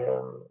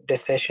the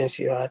sessions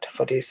you had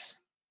for this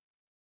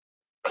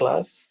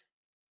class.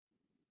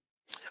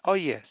 Oh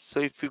yes, so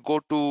if you go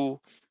to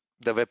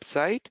the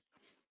website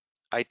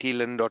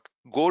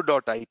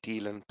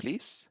itlearn.go.itlearn,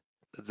 please,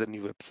 that's the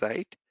new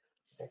website,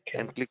 Okay.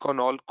 and click on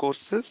all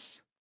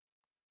courses,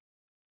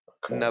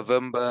 Okay.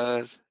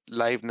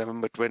 Live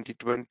November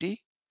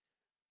 2020,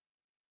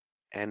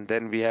 and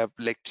then we have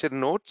lecture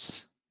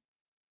notes,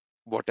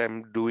 what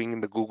I'm doing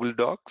in the Google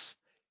Docs,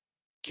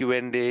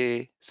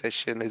 Q&A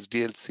session,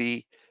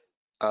 SDLC,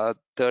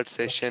 third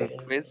session, Okay.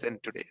 quiz,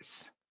 and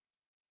today's.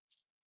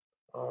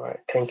 All right.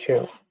 Thank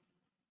you.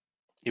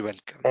 You're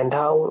welcome. And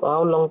how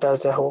long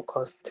does the whole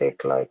course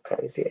take? Like,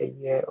 is it a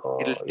year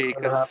It'll or you're take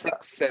gonna us have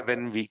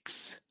 6-7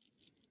 weeks.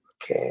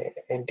 okay,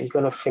 and you're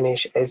gonna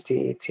finish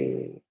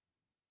SDET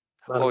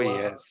Oh manual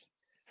yes,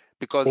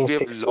 because in we have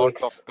six lot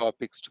of weeks?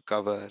 topics to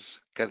cover.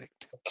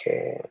 Correct.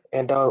 Okay,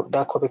 and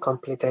that could be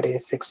completed in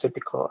 6 weeks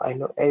because I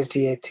know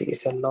SDET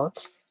is a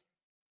lot,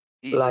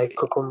 like So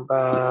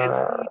Cucumber,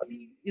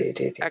 SDET is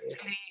ADD.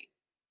 actually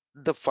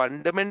the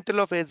fundamental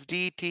of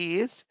SDET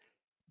is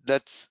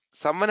that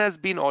someone has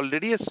been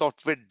already a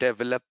software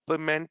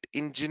development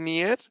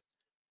engineer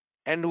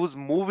and who's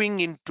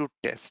moving into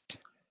test.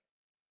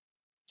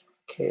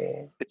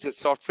 Okay, It's a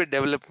software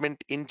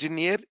development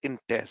engineer in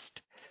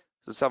test.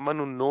 So someone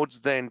who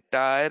knows the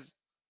entire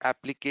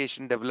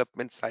application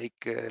development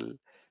cycle,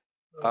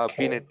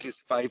 been okay, at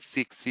least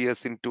 5-6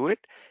 years into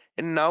it,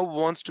 and now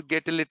wants to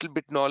get a little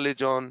bit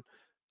knowledge on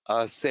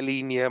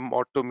Selenium,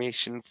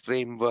 automation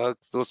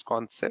frameworks, those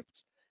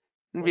concepts,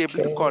 and be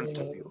able to okay,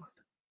 contribute.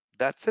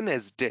 That's an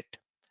SDET.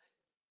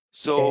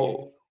 So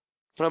okay,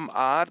 from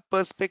our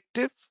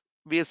perspective,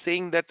 we are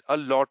saying that a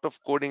lot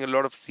of coding, a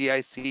lot of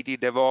CI/CD,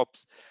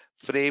 DevOps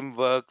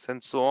frameworks,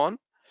 and so on,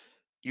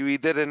 you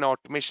either an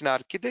automation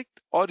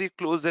architect or you're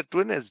closer to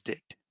an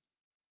SDET.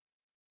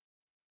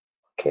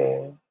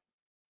 okay.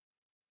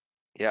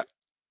 Yeah.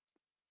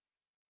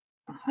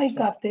 Hi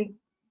Karthik,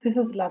 this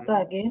is Lata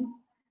Mhm. again.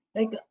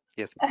 Like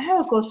Yes, I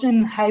have a please.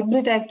 question.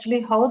 Hybrid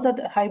actually, how that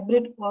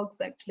hybrid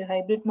works actually?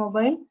 Hybrid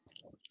mobile.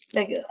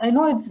 Like I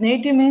know it's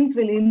native means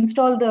we'll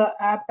install the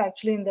app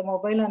actually in the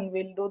mobile and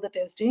we'll do the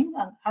testing.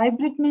 And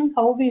hybrid means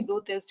how we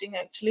do testing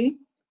actually.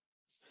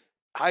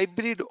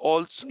 hybrid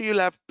also you'll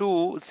have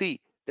to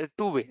see, there are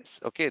two ways.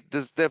 Okay,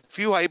 there are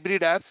few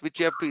hybrid apps which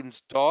you have to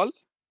install,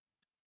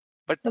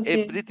 but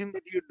Okay. everything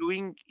that you're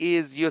doing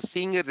is you're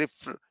seeing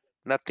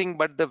nothing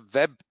but the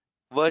web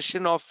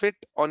version of it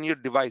on your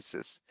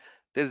devices.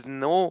 There's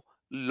no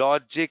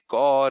logic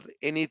or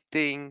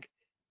anything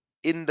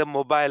in the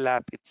mobile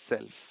app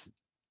itself.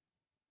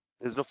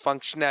 There's no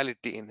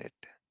functionality in it.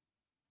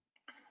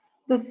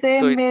 The So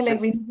same it's way, like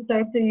we just need to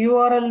type the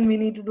URL and we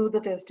need to do the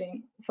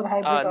testing for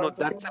hybrid no,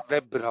 also. that's a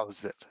web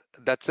browser.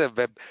 That's a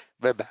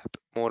web app,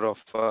 more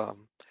of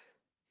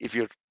if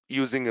you're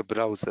using a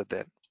browser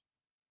then.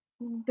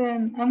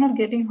 Then I'm not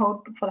getting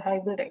how to, for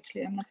hybrid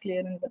actually. I'm not clear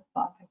in that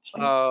part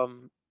actually.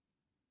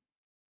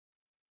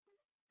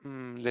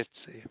 Let's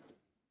see.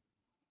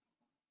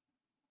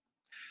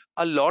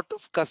 A lot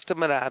of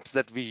customer apps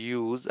that we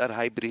use are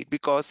hybrid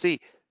because see,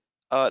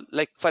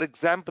 like for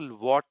example,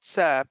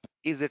 WhatsApp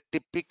is a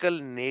typical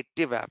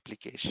native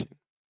application.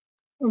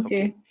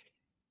 Okay, Okay.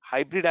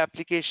 hybrid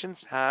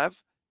applications have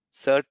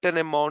certain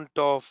amount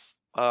of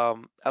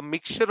a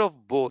mixture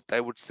of both, I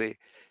would say.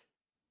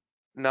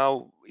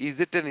 Now, is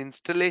it an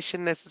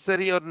installation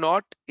necessary or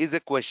not is a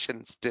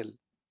question still.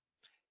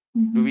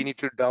 Do we need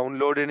to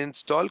download and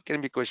install?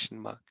 Can be question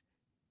mark.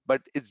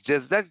 But it's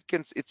just that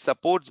it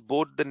supports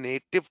both the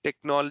native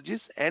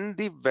technologies and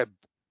the web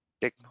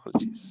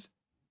technologies.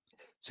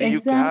 So you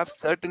Example. have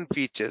certain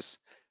features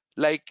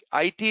like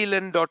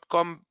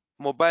itlearn.com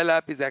mobile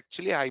app is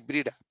actually a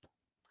hybrid app.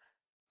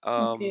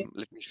 Okay.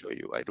 Let me show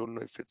you. I don't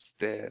know if it's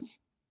there.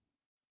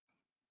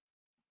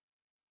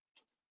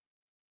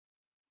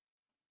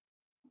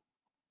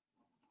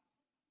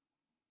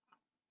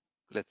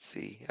 Let's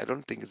see. I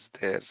don't think it's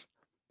there.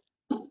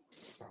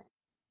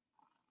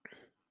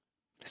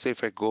 So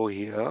if I go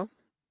here,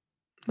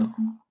 no,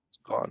 it's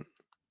gone.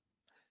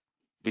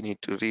 We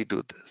need to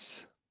redo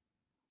this.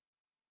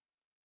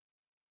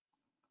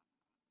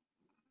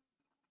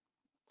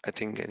 I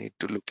think I need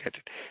to look at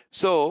it.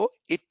 So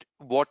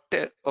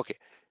okay,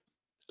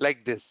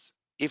 like this.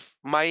 If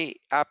my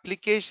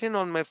application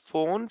on my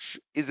phone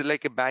is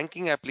like a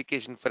banking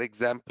application, for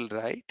example,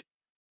 right?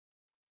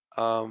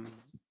 Um,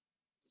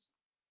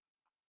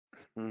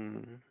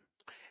 hmm,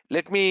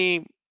 let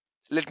me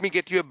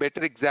get you a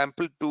better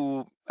example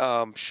to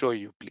show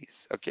you,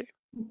 please. Okay.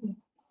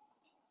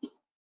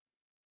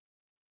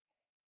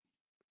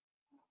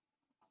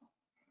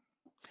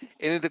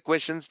 Any other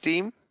questions,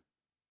 team?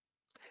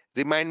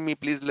 Remind me,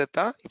 please,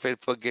 Lata, if I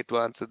forget to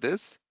answer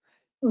this.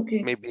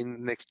 Okay. Maybe in the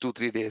next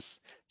 2-3 days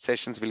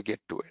sessions we'll get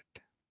to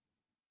it.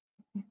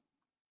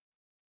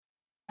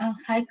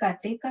 Hi,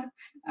 Kartika.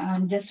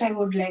 Just I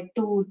would like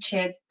to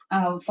check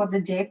for the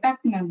JPAC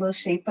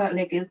membership,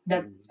 like is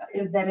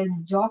Mm. there a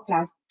job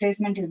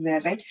placement is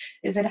there, right?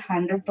 Is it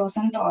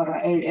 100% or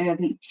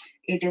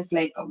it is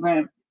like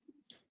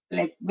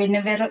like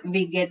whenever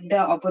we get the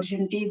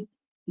opportunity,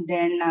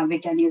 then we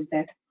can use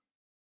that?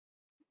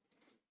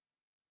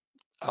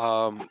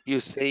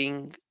 You're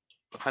saying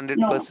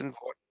No, 100%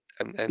 what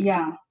and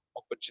yeah,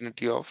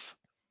 opportunity of?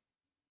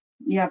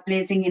 yeah,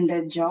 placing in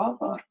the job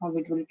or how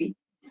it will be.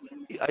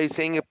 Are you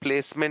saying a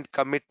placement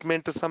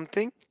commitment or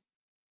something?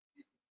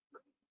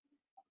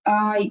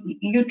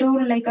 You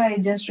told like I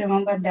just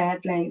remember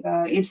that like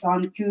it's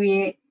on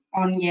QA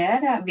on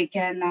year we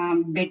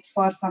can bid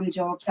for some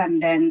jobs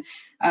and then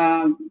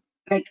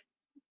like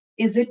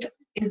is it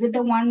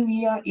the one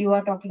you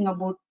are talking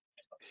about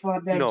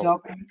for the No,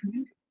 job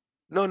placement?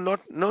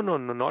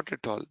 not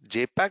at all.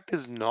 JPact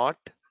is not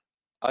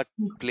a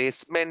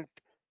placement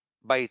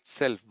by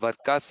itself.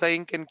 Varkasa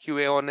Inc. and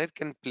QA on it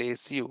can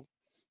place you.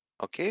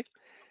 Okay.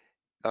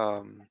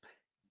 Um,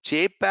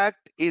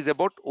 JPact is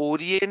about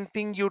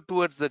orienting you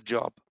towards the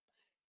job,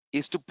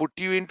 is to put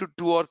you into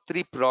 2 or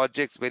 3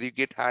 projects where you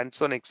get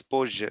hands-on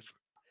exposure,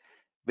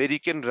 where you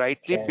can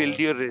rightly build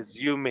Okay. your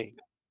resume,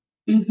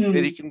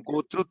 where Mm-hmm. you can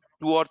go through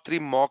 2 or 3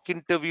 mock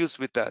interviews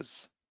with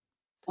us,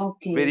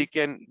 where you Okay,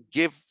 can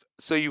give.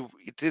 So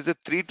it is a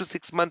 3 to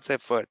 6 months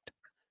effort,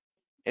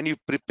 and you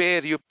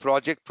prepare your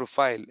project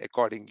profile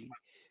accordingly.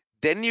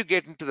 Then you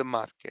get into the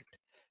market.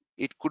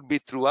 It could be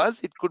through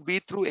us, it could be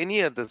through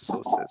any other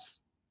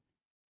sources.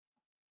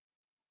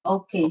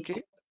 okay,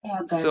 Okay.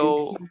 yeah, got it.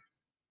 So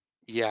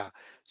yeah,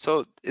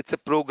 so it's a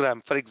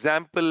program. For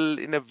example,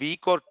 in a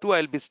week or two,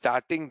 I'll be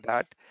starting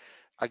that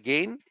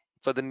again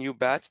for the new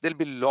batch. There'll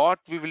be a lot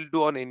we will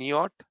do on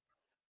AnyOt,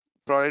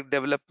 product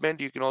development.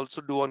 You can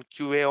also do on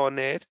QA on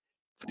air,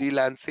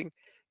 freelancing.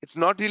 It's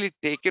not really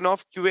taken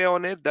off QA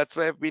on air. That's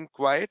why I've been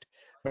quiet.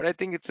 But I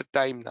think it's a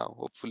time now,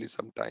 hopefully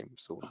sometime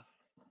soon.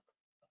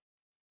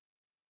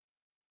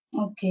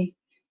 Okay.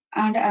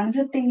 And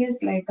another thing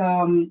is like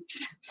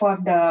for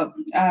the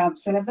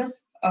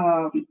syllabus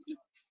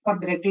for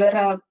the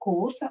regular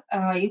course,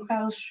 you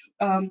have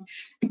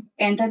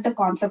entered the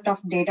concept of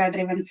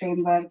data-driven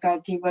framework,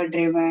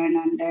 keyword-driven,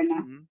 and then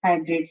Mhm.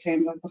 hybrid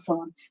framework, and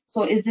so on.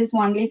 So is this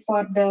only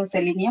for the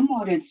Selenium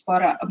or it's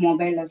for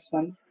mobile as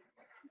well?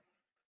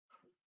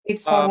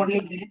 It's for Um,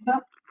 only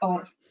web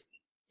or?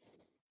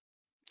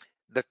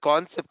 the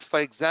concept. For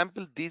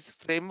example, these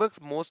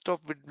frameworks, most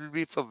of it will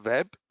be for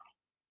web.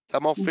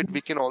 Some of it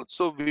we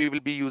will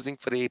be using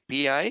for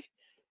API,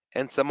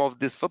 and some of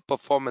this for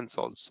performance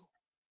also.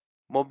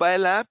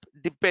 Mobile app,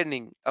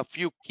 depending a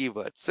few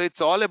keywords. So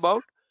it's all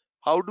about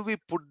how do we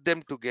put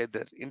them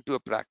together into a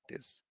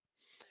practice.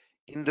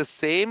 In the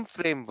same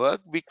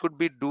framework, we could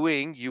be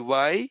doing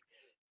UI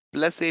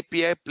plus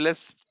API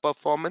plus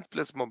performance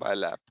plus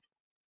mobile app.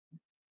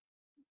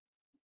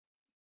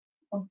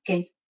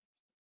 Okay.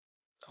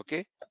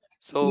 Okay.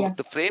 So Yeah.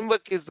 the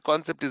framework is the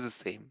concept is the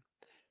same.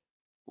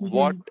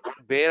 Mm-hmm.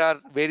 Where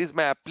is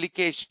my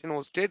application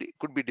hosted? It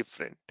could be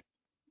different.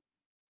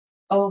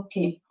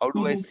 Okay. How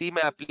do I Mm-hmm. see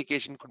my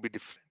application could be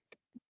different.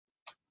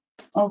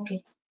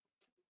 Okay.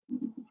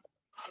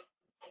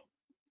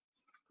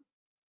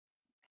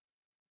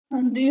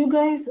 And do you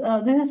guys,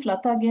 this is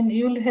Lata again,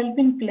 you will help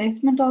in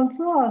placement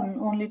also or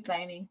only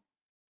training?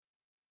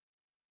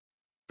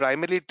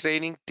 Primarily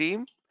training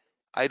team.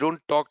 I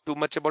don't talk too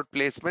much about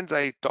placements.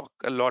 I talk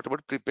a lot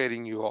about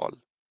preparing you all.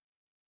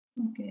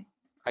 Okay.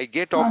 I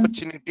get And,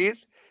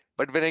 opportunities,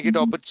 but when I get mhm.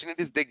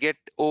 opportunities, they get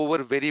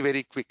over very,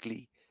 very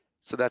quickly.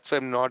 So that's why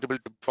I'm not able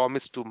to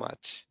promise too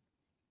much.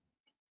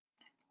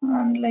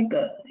 And like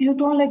you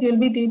told, like you'll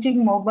be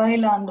teaching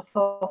mobile and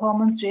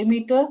performance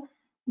JMeter.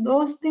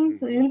 Those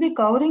things Mhm. you'll be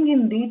covering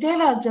in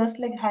detail or just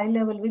like high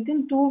level.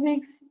 Within 2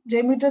 weeks,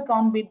 JMeter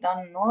can't be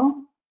done,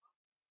 no?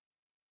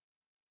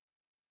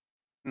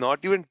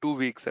 Not even 2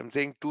 weeks. I'm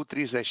saying 2,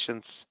 3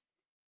 sessions.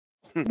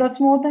 That's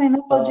more than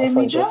enough for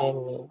For JMeter.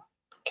 Jamie,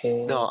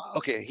 okay, No,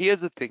 okay.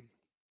 Here's the thing.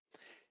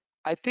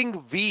 I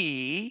think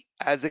we,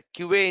 as a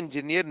QA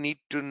engineer, need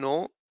to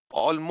know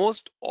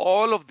almost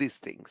all of these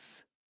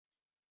things.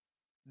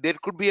 There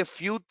could be a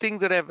few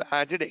things that I've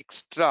added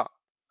extra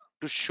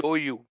to show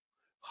you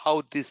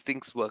how these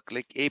things work,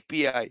 like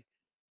API,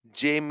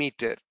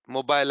 JMeter,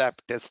 mobile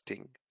app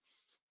testing.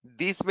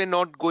 These may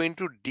not go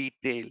into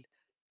detail,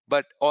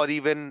 but or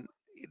even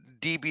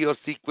DB or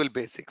SQL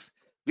basics.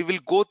 We will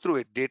go through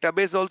it.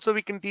 Database also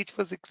we can teach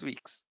for 6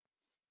 weeks,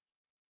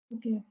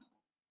 Okay.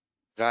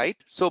 right?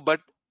 So,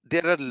 but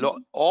there are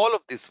all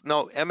of this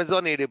now.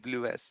 Amazon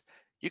AWS,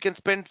 you can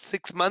spend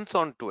 6 months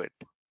onto it,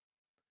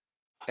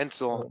 and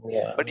so on.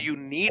 yeah, But you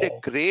need a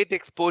okay, great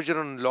exposure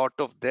on a lot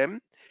of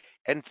them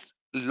and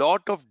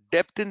lot of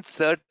depth in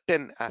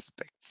certain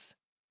aspects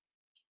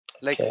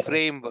like okay,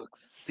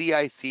 frameworks,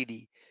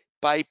 CI/CD,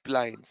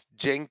 pipelines,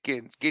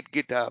 Jenkins,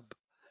 GitHub,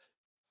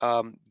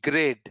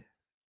 Grid,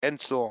 and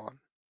so on.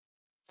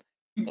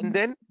 And Mm-hmm.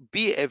 then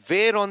be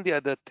aware on the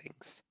other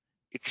things.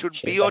 It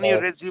should keep be on your that,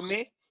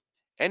 resume,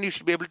 and you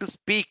should be able to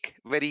speak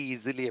very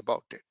easily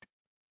about it.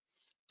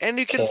 And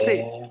you can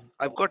say, okay,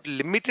 I've got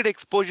limited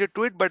exposure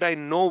to it, but I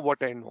know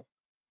what I know,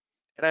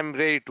 and I'm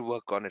ready to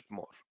work on it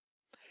more.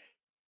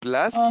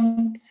 Plus,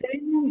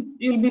 Selenium,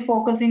 you'll be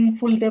focusing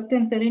full depth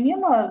in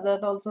Selenium or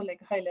that also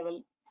like high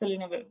level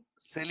Selenium web?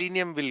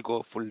 Selenium will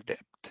go full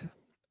depth,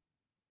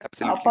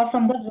 absolutely Apart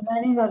full from that, depth.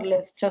 remaining or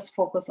less, just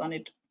focus on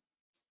it.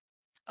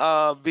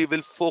 We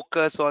will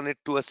focus on it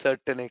to a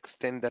certain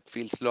extent that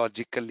feels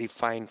logically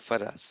fine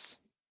for us.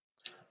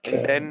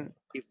 And okay, then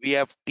if we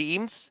have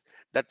teams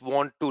that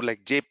want to,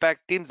 like JPAC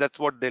teams, that's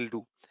what they'll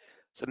do.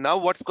 So now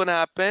what's going to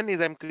happen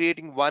is I'm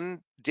creating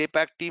one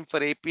JPAC team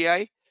for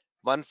API,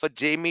 one for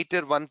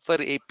JMeter, one for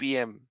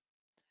APM.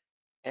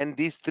 And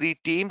these three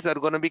teams are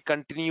going to be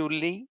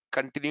continuing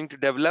to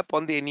develop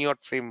on the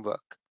NEOT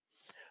framework.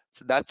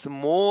 So that's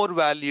more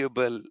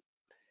valuable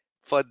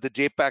for the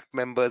JPAC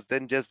members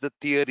than just the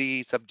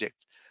theory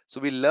subjects. So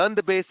we learn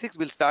the basics,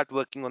 we'll start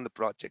working on the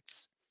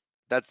projects.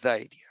 That's the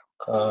idea.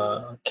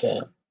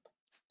 okay.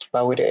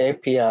 But with the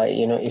API,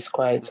 it's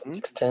quite Mhm.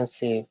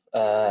 extensive.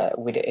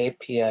 With the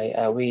API,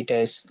 are we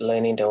just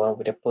learning the one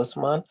with the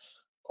Postman,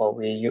 or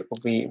we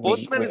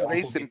Postman is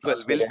very also be simple.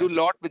 taught with We'll the do a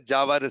lot with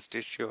Java rest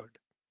assured.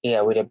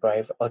 with the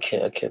Brave? Okay,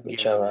 with Yes.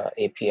 Java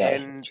API,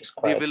 And which is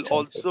we quite will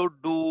extensive. also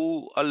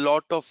do a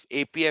lot of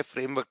API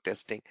framework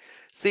testing.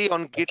 See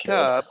on Okay,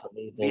 GitHub, that's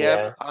we amazing.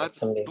 have Yeah, our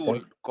that's tool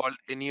amazing. called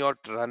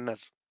NEOT Runner,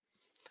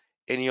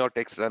 NEOT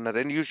X Runner,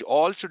 and you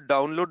all should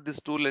download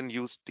this tool and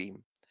use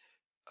Team.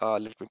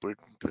 Let me put it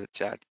into the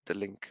chat, the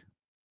link.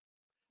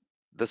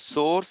 The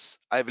source,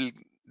 I will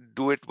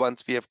do it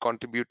once we have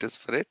contributors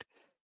for it.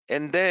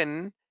 And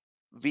then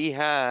we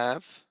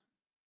have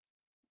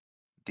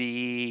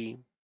the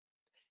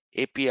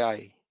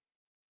API.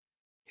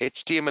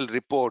 HTML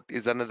report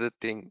is another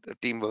thing, the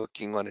team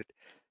working on it.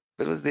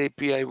 Where was the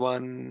API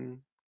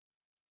one?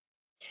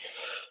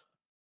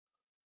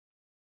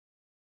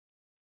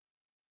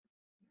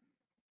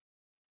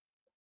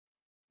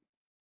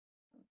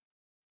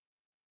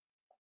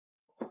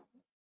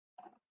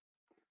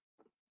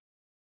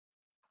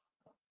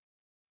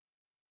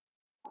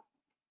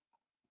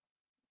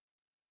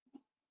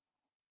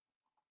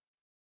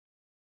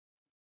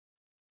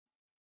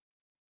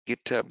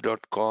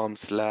 github.com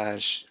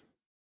slash.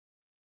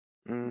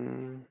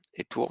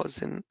 It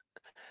was in,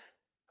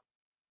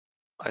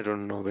 I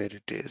don't know where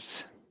it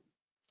is.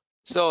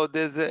 So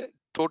there's a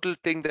total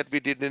thing that we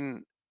did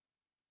in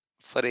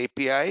for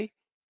API.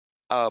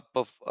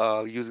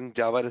 using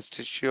Java Rest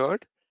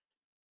Assured.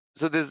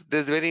 So there's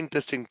very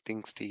interesting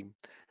things, team.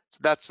 So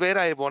that's where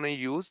I want to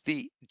use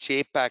the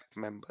JPAC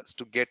members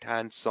to get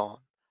hands-on,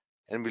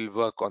 and we'll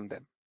work on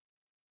them.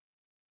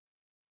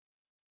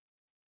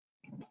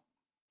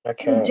 So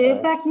Okay.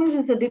 JPAC means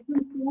it's a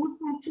different course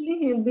actually.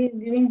 He'll be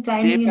giving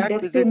training in JPAC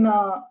depth is a in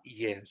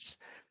yes.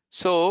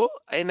 So,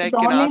 and I it's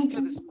can online ask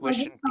you this training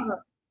question, project team.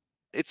 or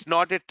It's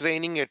not a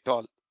training at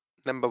all.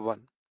 Number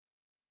one,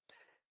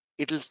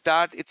 it'll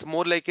start. It's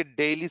more like a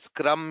daily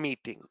Scrum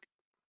meeting.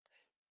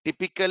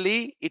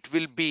 Typically, it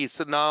will be.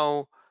 So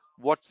now,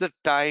 what's the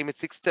time?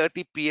 It's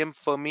 6:30 p.m.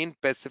 for me in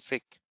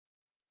Pacific.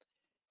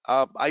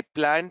 I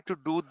plan to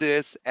do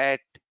this at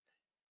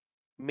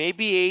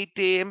maybe 8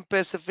 a.m.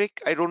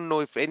 Pacific. I don't know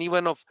if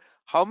anyone of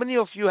how many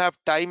of you have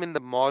time in the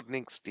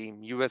mornings,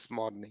 team, US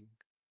morning.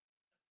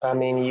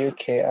 I'm in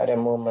UK at the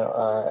moment.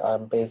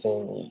 I'm based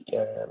in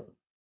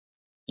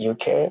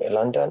UK,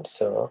 London,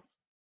 so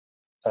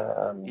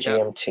Yeah.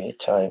 GMT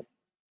time.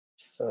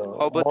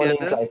 How So about the morning,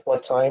 like others?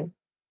 what time?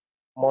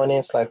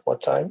 Mornings, like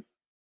what time?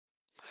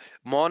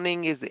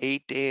 Morning is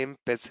 8 a.m.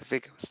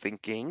 Pacific, I was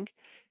thinking,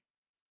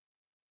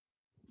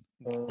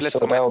 So plus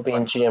or that will minus be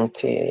in 1 hour.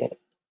 GMT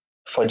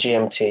for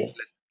GMT GMT.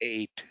 plus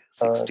 8,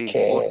 16,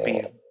 4 Okay,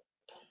 p.m.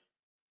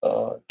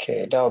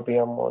 okay, that will be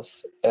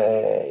almost.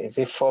 Is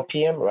it 4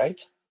 p.m.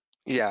 right?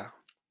 Yeah,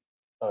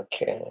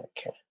 Okay,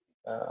 okay.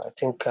 I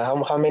think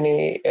how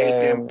many 8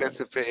 a.m.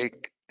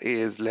 Pacific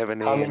is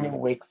 11 how many a.m.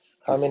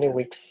 weeks Eastern.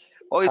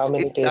 Oh, how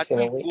many days in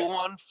a week?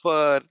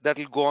 that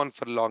will go on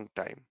for a long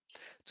time.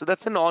 So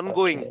that's an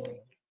ongoing Okay, thing.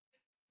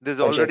 There's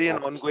for already an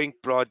JPact. ongoing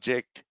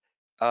project.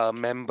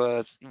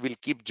 Members will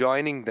keep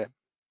joining them.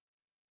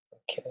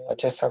 Okay, I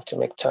just have to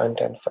make time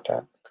then for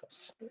that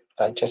because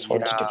I just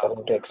want to Yeah,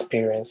 develop the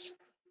experience.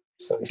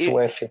 So it's it,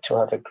 worth it to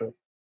have a group.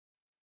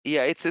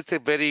 yeah, it's a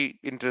very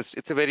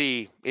it's a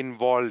very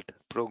involved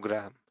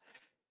program.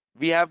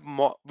 We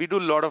do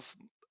a lot of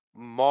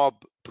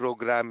mob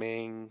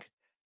programming.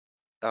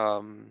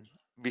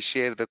 We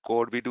share the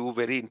code. We do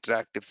very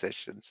interactive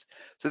sessions.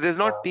 So there's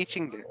not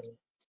teaching there.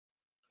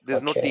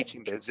 There's no Okay,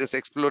 teaching there. It's just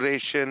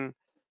exploration,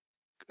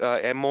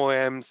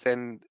 MOMs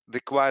and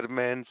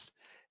requirements,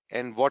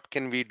 and what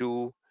can we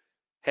do,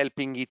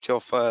 helping each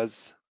of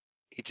us,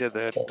 each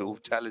other okay. to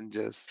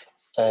challenges.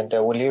 And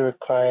will you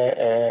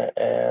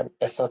require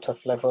a sort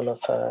of level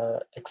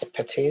of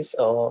expertise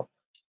or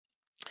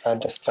I think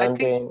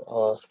understanding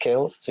or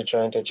skills to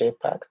join the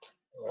JPact?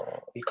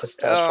 Or you could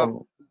start uh,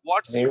 from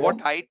what zero?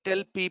 I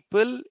tell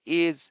people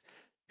is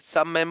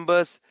some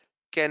members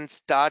can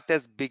start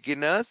as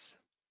beginners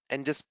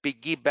and just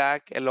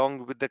piggyback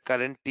along with the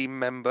current team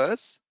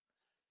members,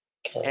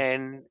 Okay.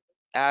 and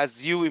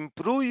as you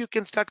improve you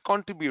can start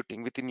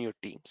contributing within your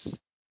teams.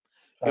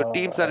 Your All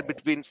teams are right.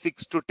 between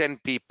 6 to 10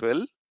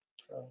 people,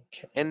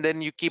 Okay. and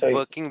then you keep So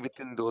working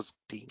within those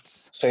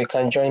teams. so you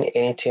can join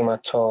any team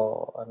at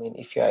all. I mean,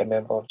 if you are a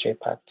member of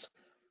JPact,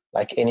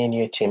 like any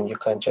new team, you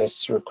can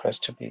just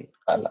request to be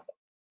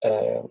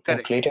Correct.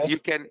 included. You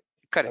can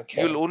correct.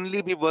 Okay. You'll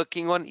only be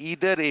working on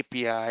either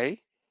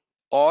API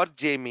or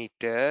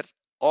JMeter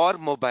or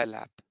mobile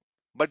app,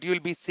 but you'll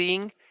be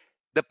seeing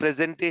the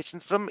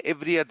presentations from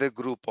every other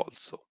group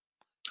also.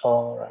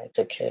 All right.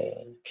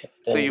 Okay. Okay.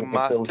 So Then you you'll be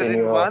master building in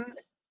your one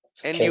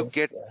and you skills.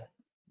 get Yeah.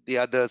 the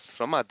others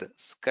from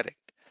others. Correct.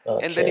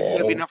 And then if you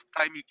have Okay. enough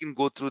time, you can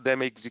go through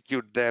them,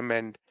 execute them,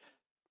 and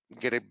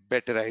get a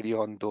better idea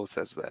on those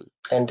as well.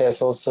 And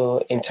there's also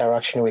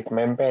interaction with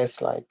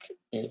members, like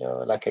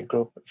like a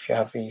group. If you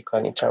have, you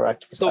can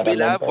interact with So other we'll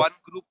have one members.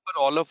 group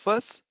for all of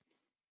us.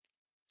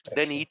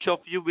 Then Okay. each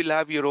of you will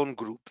have your own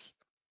groups.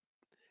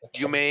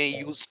 You Okay. may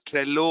use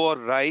Trello or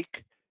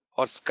Rike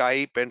or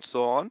Skype and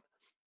so on.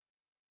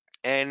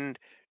 And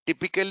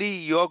typically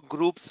your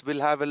groups will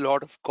have a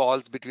lot of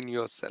calls between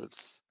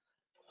yourselves,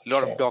 a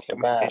lot of Okay. Okay.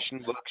 But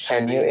documentation, work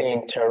can you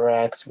sharing.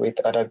 interact with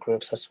other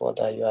groups as well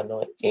that you are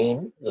not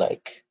in,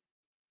 like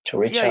to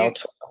reach Yeah, you out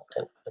for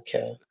something?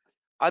 Okay.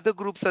 other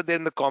groups are there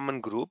in the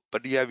common group,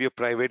 but you have your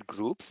private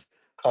groups.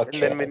 And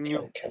Okay. then when Okay. you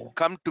Okay.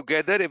 come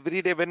together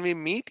every day when we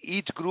meet,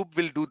 each group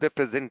will do their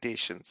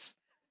presentations,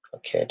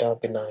 Okay. That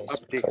would be nice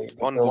because updates you'll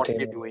be on what building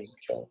we're your doing.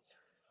 skills.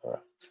 All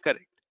right.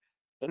 Correct.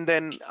 And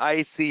then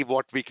I see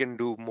what we can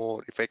do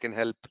more, if I can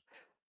help,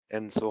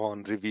 and so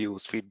on,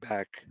 reviews,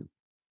 feedback.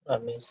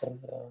 Amazing.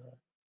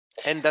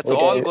 And that's With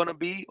all the going to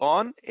be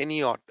on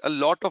AnyOt. A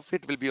lot of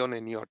it will be on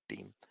AnyOt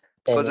team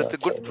because any it's a of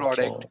good them.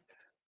 Okay. product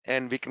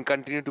and we can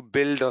continue to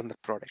build on the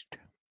product.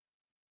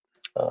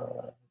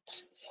 All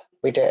right.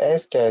 With the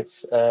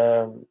SDETs,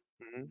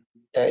 Mhm.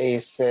 there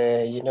is,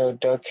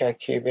 Docker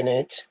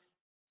Kubernetes.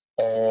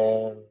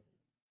 Um,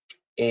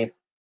 it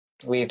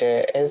with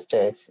the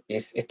SDETs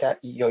is it that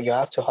you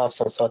have to have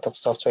some sort of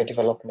software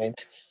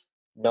development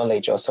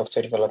knowledge or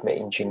software development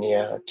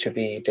engineer to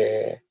be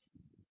the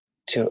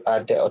to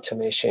add the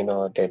automation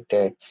or the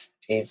DETs.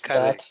 Is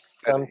that Correct,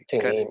 correct,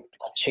 something correct.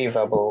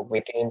 achievable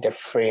within the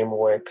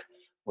framework,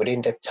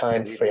 within the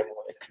time Very nice.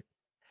 framework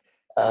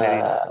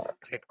Very uh, nice.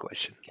 Great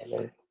question.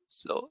 given?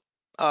 So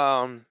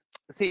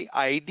See,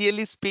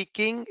 ideally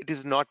speaking, it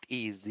is not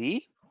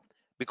easy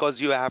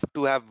because you have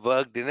to have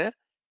worked in a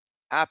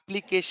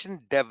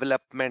application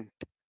development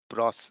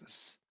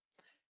process.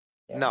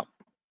 Yeah. Now,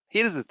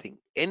 here's the thing.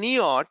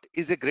 AnyAuth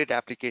is a great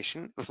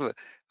application.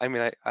 I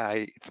mean,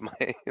 it's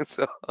my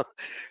so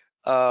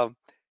um,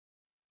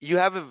 you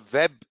have a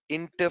web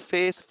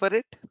interface for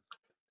it,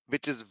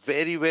 which is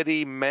very,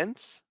 very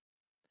immense,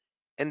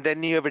 and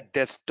then you have a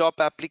desktop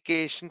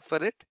application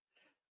for it,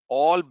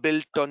 all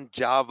built on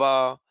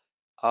Java,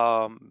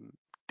 um,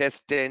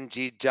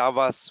 TestNG,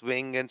 Java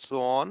Swing, and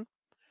so on.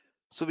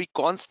 So we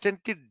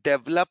constantly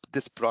develop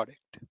this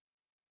product.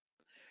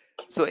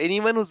 So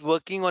anyone who's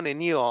working on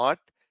AnyAuth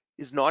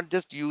is not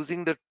just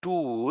using the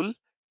tool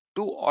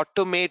to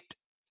automate,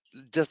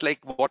 just like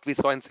what we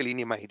saw in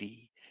Selenium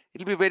IDE.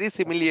 It'll be very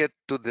similar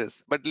to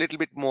this, but a little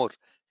bit more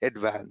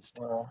advanced.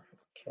 Wow.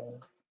 Okay.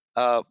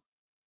 Uh,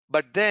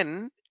 but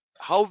then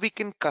how we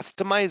can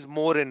customize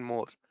more and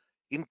more,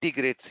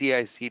 integrate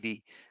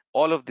CI/CD,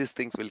 all of these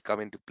things will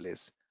come into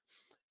place.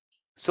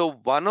 So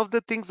one of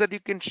the things that you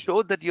can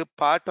show that you're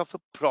part of a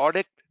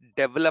product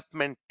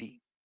development team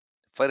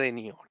for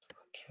AnyAuth.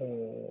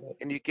 Okay.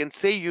 And you can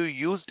say you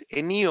used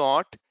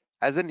AnyAuth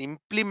as an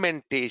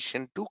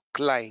implementation to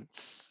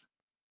clients.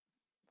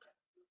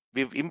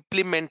 We've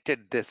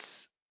implemented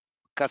this,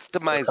 You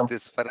customized can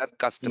this for our you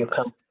customers.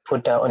 can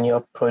put that on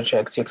your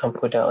project. You can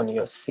put that on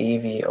your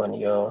CV, on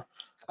your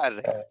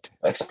Correct.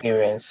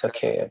 experience.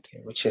 Okay. Okay.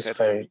 Which is Correct.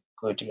 very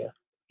good. Yeah.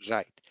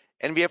 Right.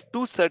 And we have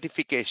two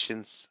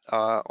certifications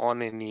on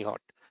AnyAuth.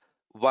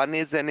 One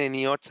is an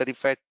AnyAuth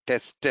certified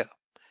tester.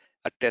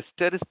 A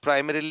tester is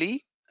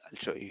primarily, I'll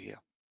show you here,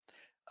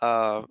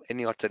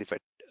 AnyAuth certified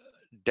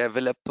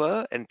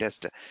developer and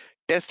tester.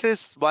 Tester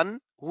is one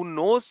who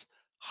knows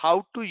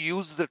how to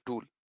use the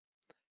tool.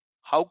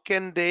 How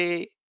can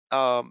they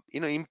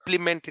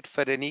implement it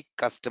for any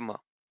customer?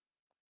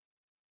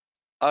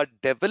 A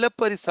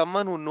developer is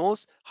someone who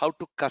knows how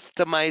to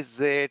customize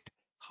it,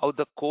 how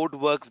the code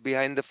works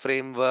behind the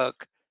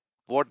framework,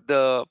 what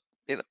the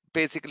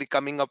basically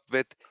coming up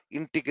with,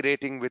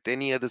 integrating with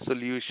any other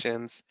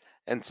solutions,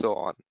 and so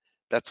on.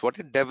 That's what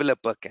a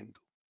developer can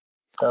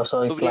do.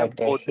 Also, So it's we have like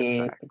the both the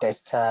heap, the tracks.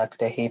 stack,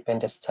 the heap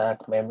and the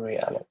stack memory.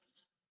 And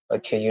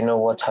okay, you know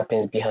what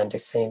happens behind the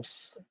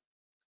scenes.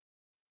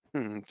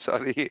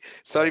 Sorry,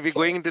 we're Okay.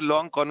 going into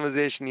long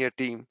conversation here,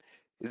 team.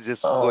 It's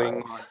just All going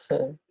right.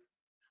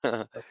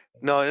 on.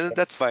 No, Okay.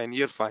 that's fine.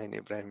 You're fine,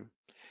 Ibrahim.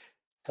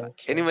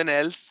 Thank you. Anyone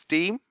else,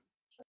 team?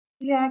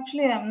 Yeah,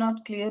 actually, I'm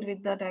not clear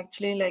with that.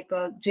 Actually, like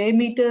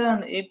JMeter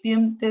and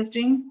APM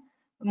testing,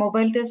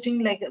 mobile testing,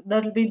 like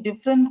that'll be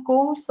different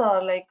course,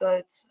 or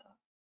it's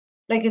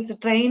a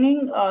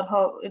training, or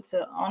how it's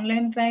a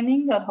online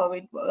training, or how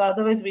it.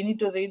 Otherwise, we need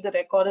to read the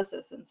recorded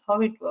sessions.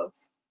 How it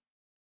works?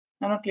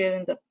 I'm not clear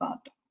in that part.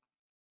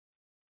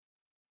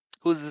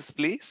 Who's this,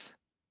 please?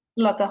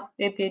 Lata,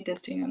 API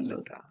testing and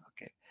those. Lata.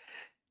 Okay.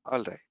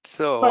 All right.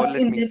 So But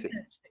let me see.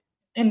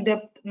 in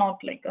depth,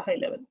 not like a high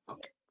level.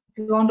 Okay. If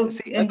you want to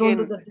See, enroll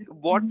to again, the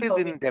what things, is how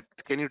in it.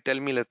 depth? Can you tell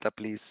me, Lata,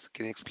 please?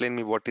 Can you explain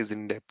me what is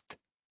in depth?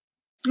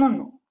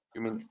 No.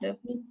 You mean It's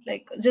definitely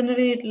like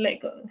generally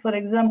like for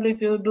example,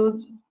 if you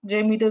do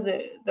JMeter,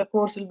 the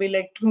course will be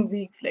like 2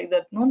 weeks like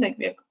that. No, like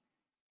we are,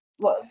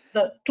 what,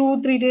 the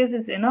 2-3 days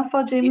is enough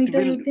for it JMeter,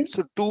 will? you think?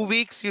 So 2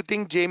 weeks, you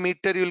think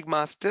JMeter you'll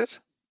master?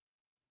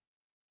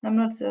 I'm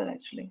not sure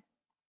actually.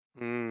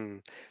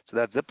 So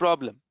that's the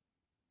problem.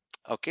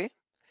 Okay.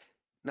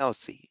 Now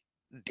see,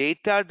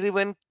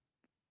 data-driven,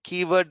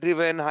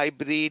 keyword-driven,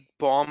 hybrid,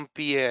 POM,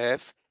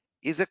 PF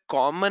is a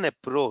common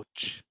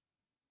approach.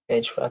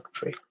 Edge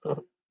factory.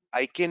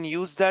 I can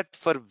use that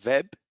for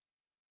web,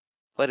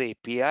 for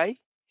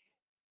API,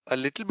 a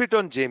little bit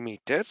on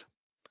JMeter,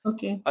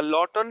 Okay. a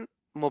lot on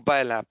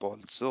mobile app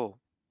also.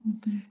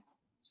 Mhm.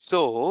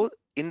 So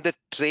in the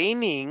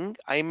training,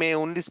 I may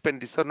only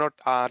spend, these are not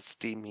hours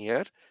team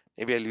here.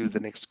 Maybe I'll use the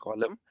next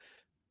column.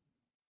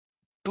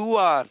 2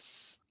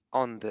 hours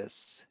on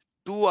this,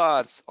 2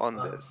 hours on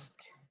this,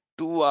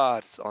 2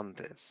 hours on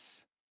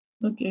this.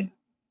 Okay.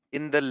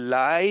 In the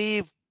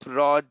live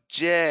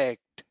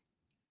project,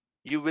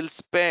 you will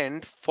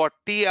spend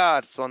 40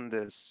 hours on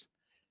this,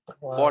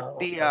 Wow.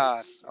 40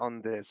 hours That's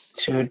on this,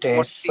 2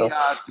 days 40 of.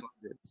 hours on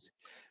this.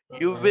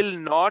 You will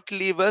not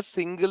leave a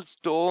single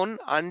stone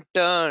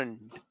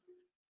unturned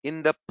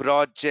in the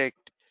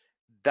project.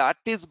 That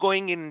is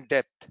going in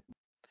depth.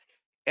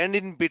 And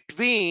in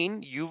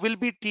between, you will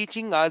be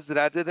teaching us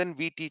rather than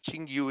we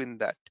teaching you in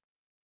that.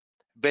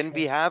 When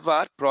we Okay. have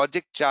our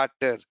project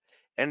charter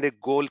and a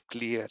goal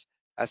clear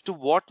as to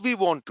what we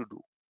want to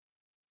do.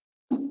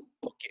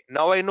 Okay,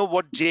 now I know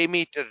what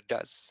JMeter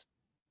does.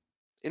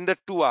 In the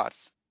 2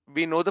 hours,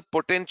 we know the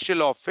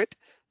potential of it.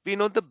 We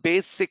know the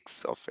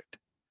basics of it.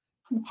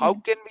 How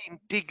Okay. can we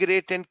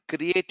integrate and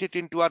create it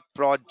into our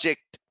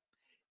project,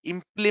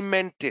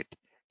 implement it,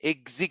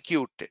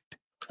 execute it?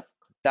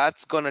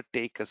 That's going to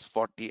take us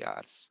 40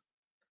 hours.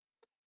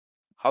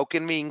 How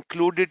can we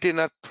include it in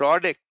our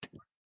product?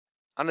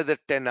 Another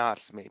 10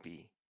 hours,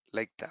 maybe,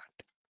 like that.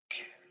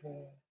 Okay.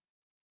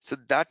 So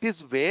that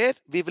is where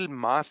we will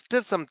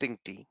master something,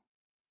 team,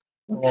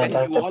 Yeah, when Okay.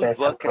 that's you the all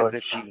best work as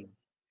a approach. team.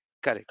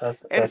 Correct.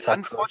 That's the And best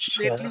approach.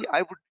 Yeah. unfortunately,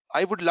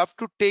 I would love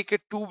to take a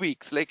 2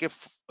 weeks, like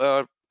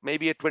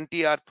maybe a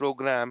 20-hour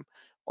program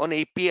on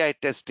API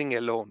testing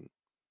alone.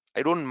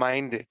 I don't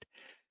mind it,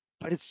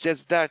 but it's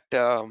just that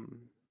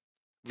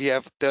we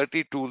have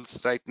 30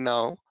 tools right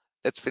now.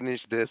 Let's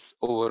finish this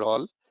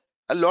overall.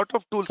 A lot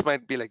of tools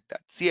might be like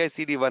that.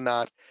 CI/CD 1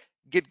 hour,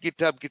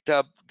 GitHub,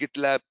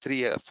 GitLab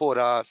 4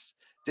 hours,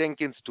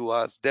 Jenkins 2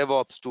 hours,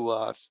 DevOps 2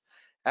 hours,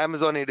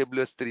 Amazon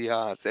AWS 3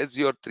 hours,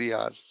 Azure 3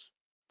 hours.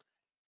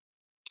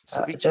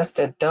 So we Just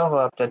the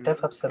Mhm.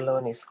 DevOps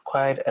alone is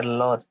quite a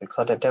lot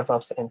because the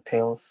DevOps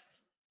entails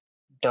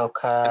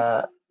And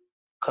Docker, all.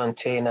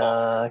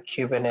 container,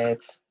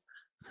 Kubernetes,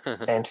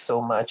 and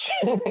so much.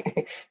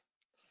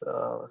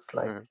 So it's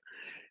like,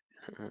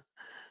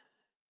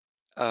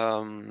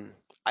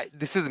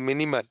 This is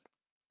minimal.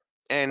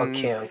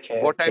 And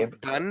what okay.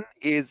 I've done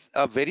is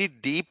a very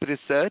deep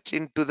research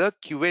into the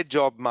QA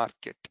job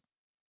market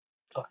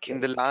in Okay.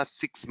 the last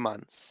 6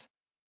 months.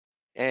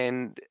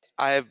 And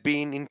I have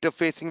been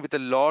interfacing with a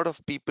lot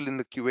of people in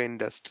the QA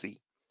industry.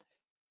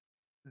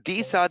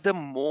 These Okay. are the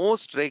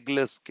most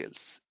regular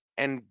skills.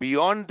 And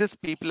beyond this,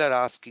 people are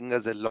asking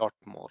us a lot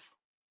more,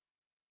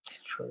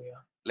 It's true,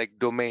 yeah. like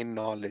domain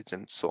knowledge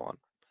and so on.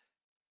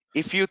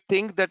 If you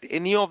think that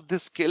any of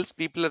these skills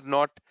people are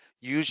not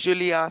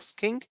usually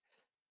asking,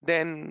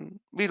 then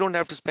we don't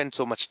have to spend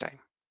so much time.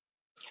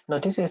 No,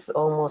 this is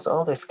almost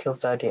all the skills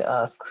that they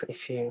ask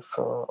if you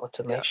for Yeah,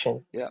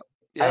 automation, yeah,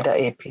 yeah, either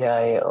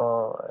API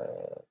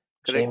or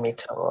correct.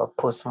 JMeter or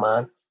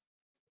Postman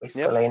with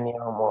Yep.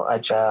 Selenium or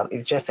Agile.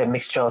 It's just a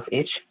mixture of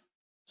each.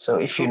 So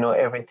if you So know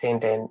everything,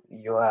 then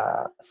you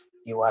are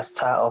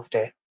star of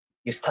the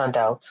you stand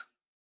out.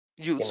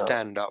 you You know,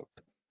 stand out.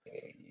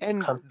 you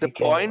And can't the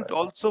pick point anyone.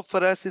 also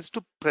for us is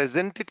to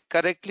present it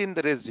correctly in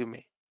the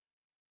resume.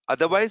 Yeah,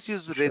 Otherwise, your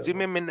true.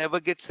 resume may never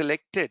get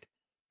selected.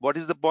 What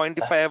is the point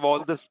if I have all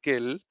That's the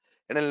skill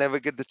and I'll never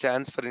get the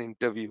chance for an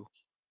interview?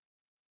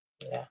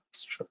 yeah,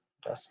 it's true.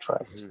 That's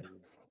right.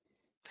 Mhm.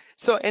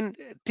 So, and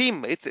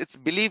team, it's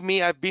believe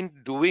me, I've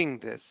been doing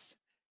this.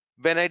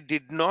 When I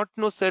did not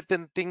know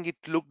certain thing,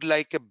 it looked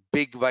like a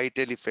big white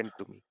elephant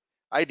to me.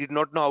 I did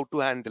not know how to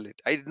handle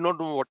it. I did not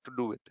know what to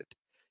do with it.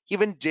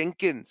 Even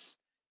Jenkins.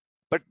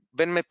 But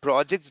when my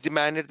projects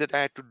demanded that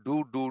I had to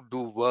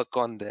do work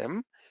on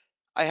them,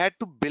 I had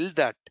to build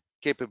that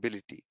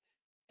capability.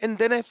 And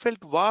then I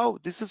felt, wow,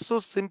 this is so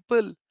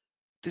simple.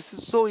 This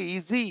is so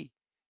easy.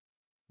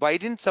 Why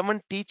didn't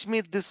someone teach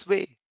me this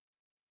way?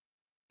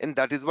 And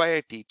that is why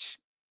I teach.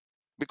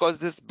 Because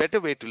there's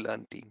better way to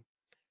learn, team.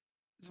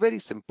 It's very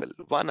simple,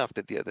 one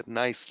after the other,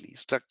 nicely.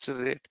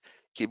 Structure it,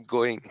 keep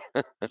going.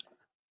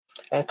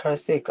 And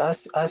Karthik,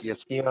 as Yes.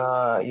 you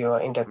are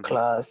in the Mhm.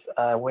 class,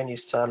 when you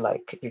start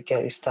like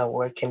you start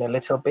working a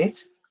little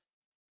bit,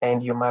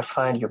 and you might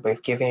find you'll be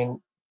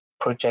given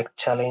project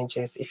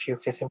challenges. If you're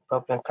facing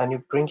problem, can you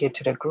bring it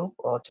to the group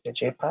or to the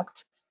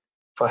JPact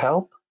for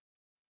help?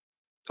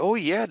 Oh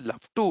yeah,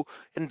 love to.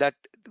 And that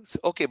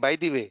okay, by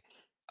the way,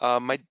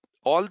 my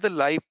all the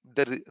live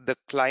the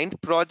client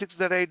projects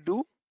that I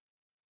do,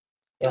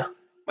 Yeah.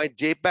 my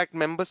JPAC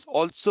members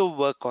also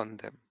work on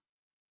them.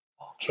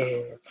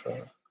 Okay.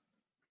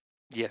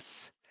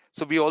 Yes.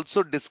 So we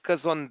also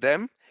discuss on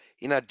them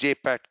in our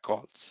JPAC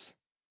calls.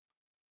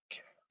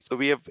 So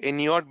we have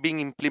NEOT being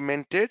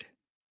implemented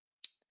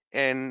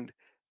and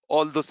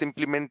all those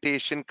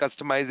implementation,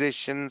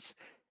 customizations,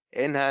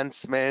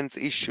 enhancements,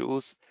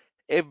 issues,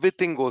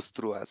 everything goes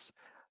through us.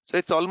 So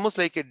it's almost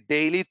like a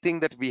daily thing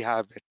that we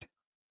have it.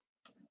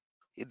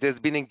 There's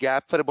been a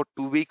gap for about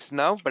 2 weeks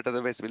now, but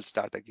otherwise we'll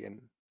start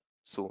again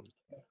soon.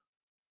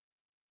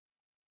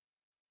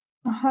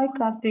 Hi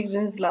Karthik,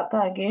 this is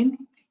Lata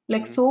again.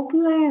 Like Mhm.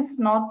 SOAP-UI is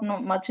not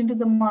much into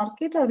the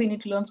market, or we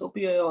need to learn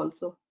SOAP-UI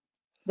also?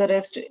 The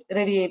REST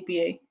ready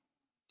API.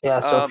 Yeah,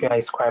 Sophia Um,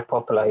 is quite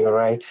popular, you're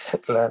right,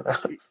 Lana.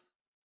 it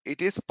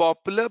it is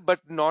popular,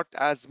 but not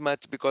as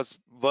much because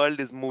world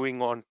is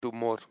moving on to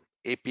more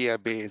API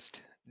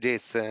based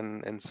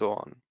JSON and so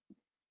on.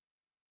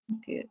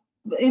 Okay.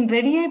 In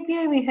ready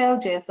API, we have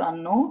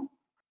JSON, no?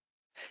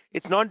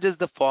 It's not just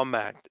the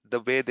format, the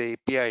way the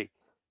API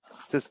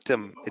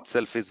system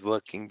itself is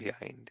working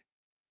behind.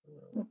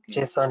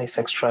 Okay. JSON is It's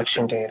a,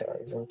 extraction data,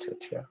 isn't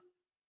it? Yeah.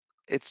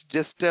 it's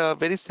just a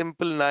very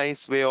simple,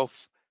 nice way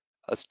of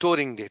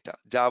storing data,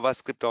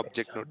 JavaScript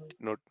object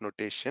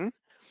notation,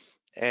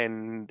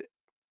 and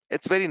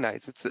it's very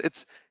nice.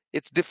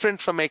 It's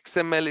different from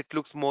XML. It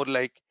looks more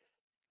like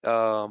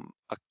a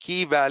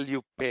key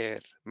value pair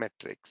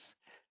metrics.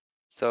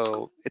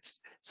 So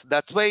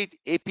that's why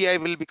API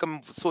will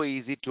become so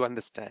easy to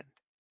understand.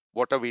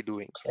 What are we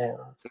doing? Yeah,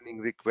 Sending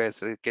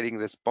requests, getting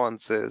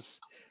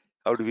responses.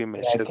 How do we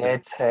yeah, measure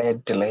them?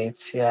 get,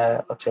 delete,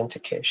 yeah,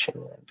 authentication.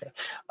 And,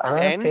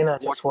 another And thing I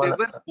just want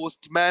whatever to,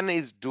 Postman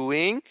is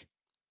doing,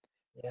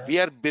 yeah, we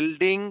are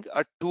building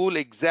a tool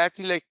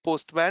exactly like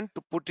Postman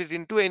to put it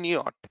into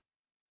NEOT.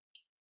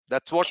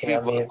 That's what okay, we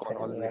work on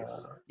amazing, yeah.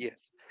 always.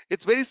 Yes,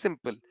 it's very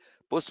simple.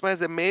 Postman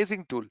is an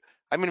amazing tool.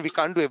 I mean, we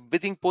can't do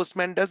everything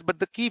Postman does, but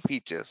the key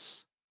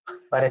features.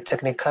 But the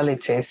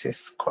technicalities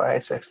is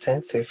quite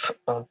extensive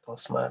on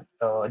Postman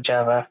or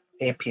Java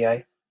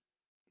API.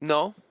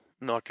 No,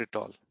 not at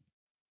all.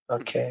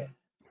 Okay.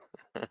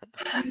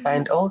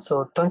 And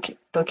also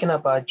talking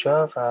about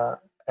Java,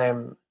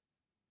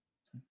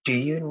 do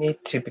you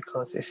need to,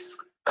 because it's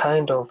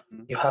kind of,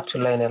 you have to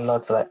learn a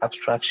lot like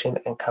abstraction,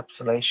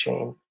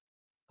 encapsulation,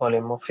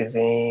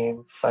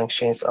 polymorphism,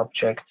 functions,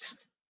 objects.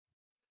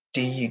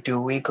 Do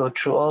we go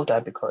through all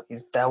that, because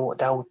is that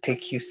would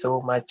take you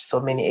so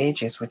many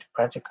ages with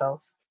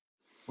practicals,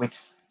 with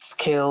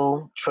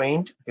skill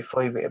trained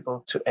before you be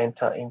able to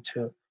enter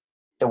into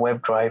the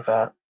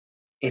WebDriver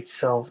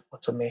itself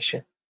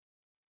automation.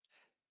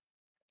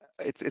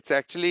 It's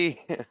actually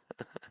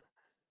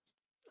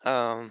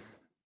um,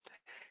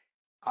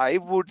 I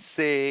would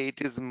say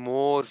it is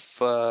more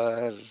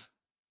for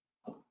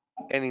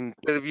an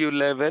interview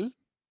level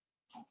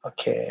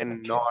Okay, and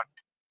okay. not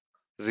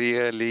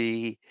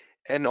really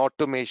an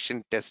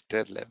automation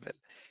tester level.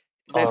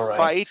 They All right.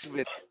 fight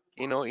with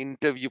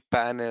interview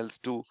panels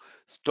to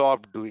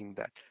stop doing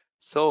that.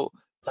 So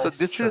That's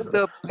this is true.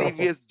 the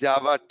previous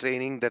Java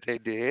training that I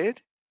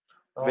did,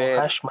 Oh, where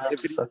hash maps.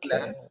 every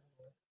class Okay.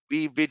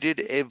 we did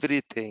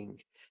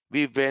everything.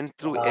 We went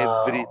through Wow.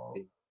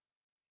 everything.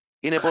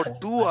 In about Can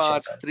 2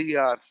 hours, imagine 3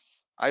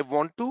 hours, I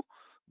want to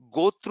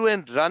go through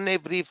and run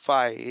every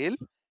file,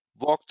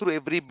 walk through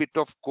every bit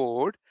of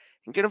code,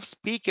 and kind of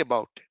speak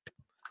about it.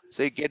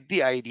 So you get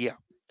the idea.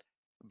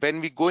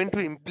 When we go into that.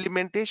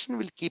 implementation,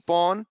 we'll keep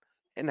on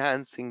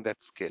enhancing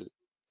that skill.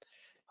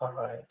 All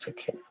right.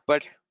 Okay.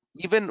 But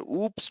even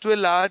OOPS to a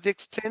large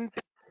extent,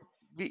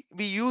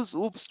 we use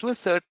OOPS to a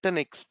certain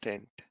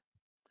extent.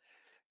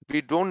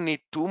 We don't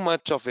need too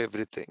much of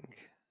everything.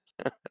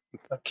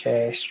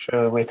 Okay. It's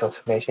true. With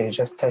automation, you're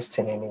just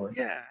testing anyway.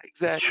 Yeah, It's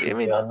exactly. I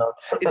true. You mean, are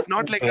not it's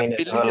not like I'm doing a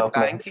building a development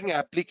banking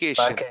application.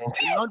 backend.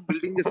 I'm not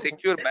building a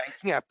secure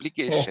banking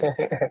application.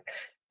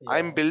 Yeah.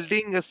 I'm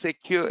building a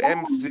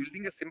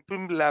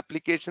simple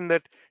application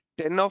that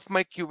 10 of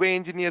my QA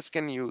engineers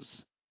can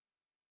use.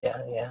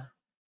 Yeah. Yeah.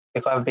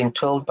 Because I've been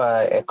told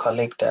by a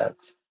colleague that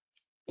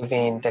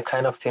even the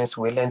kind of things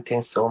we learn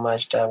things so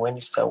much that when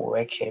you start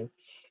working,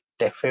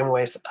 the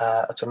frameworks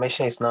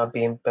automation is not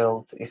being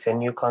built. It's a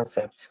new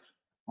concept.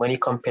 Many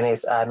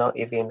companies have not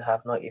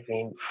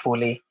even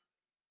fully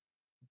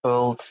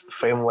built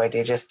framework.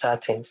 They're just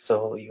starting.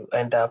 So you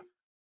end up,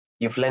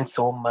 you've learned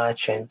so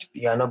much and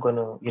you are not going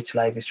to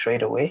utilize it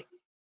straight away.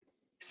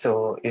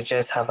 So it's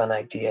just have an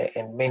idea,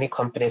 and many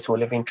companies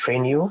will even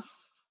train you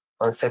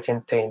on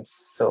certain things. Mm.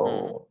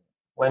 So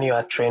when you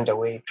are trained the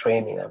way you're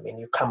training, I mean,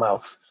 you come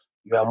out,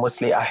 you are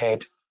mostly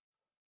ahead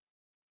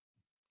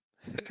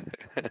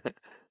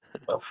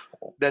of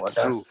That's what true.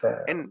 that's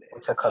And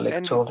what a colleague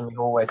and told me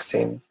who works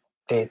in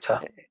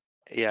data.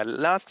 yeah,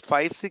 last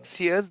 5-6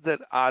 years, the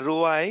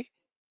ROI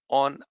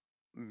on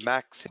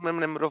maximum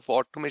number of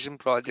automation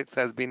projects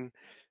has been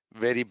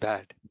very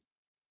bad,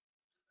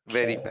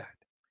 very Okay, bad.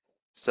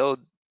 So,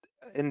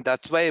 and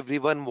that's why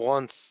everyone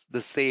wants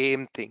the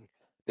same thing.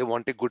 They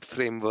want a good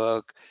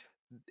framework.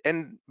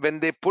 And when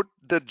they put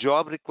the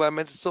job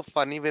requirements, it's so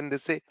funny when they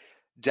say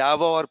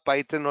Java or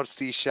Python or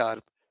C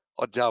Sharp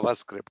or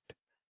JavaScript,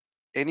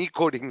 any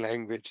coding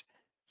language,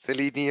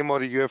 Selenium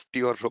or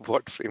UFT or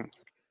robot framework,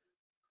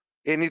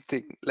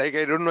 anything. Like,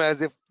 I don't know,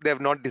 as if they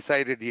have not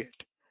decided yet.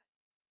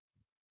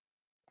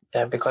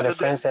 yeah, because the So the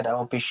friend said I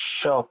will be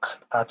shocked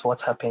at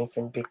what happens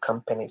in big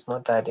companies.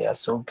 Not that they are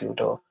so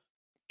good, or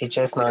it's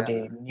just now yeah,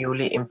 they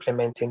newly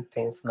implementing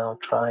things now,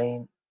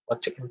 trying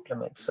what to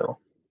implement. So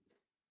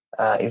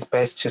it's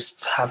best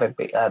to have a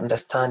big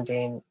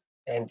understanding,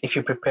 and if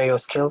you prepare your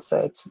skill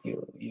sets,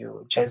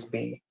 you just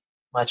be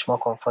much more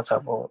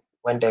comfortable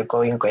when the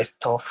going gets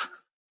tough.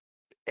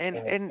 and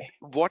Anyway,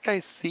 what I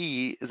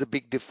see is a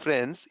big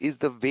difference is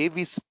the way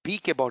we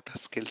speak about our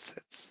skill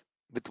sets,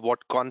 with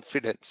what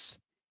confidence.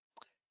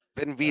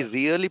 When we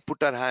really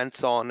put our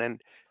hands on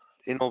and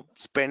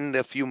spend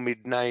a few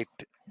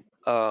midnights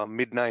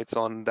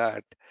on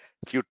that,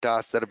 few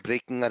tasks that are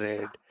breaking our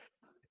head,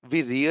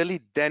 we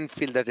really then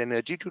feel that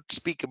energy to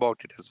speak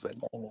about it as well.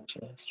 energy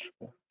is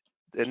true.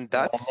 And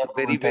True. I that's never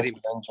very, wanted very to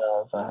learn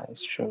Java.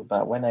 It's true,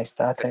 but when I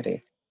started correct.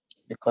 it,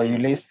 because you Mm,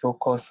 list so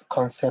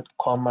concept,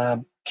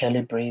 comma,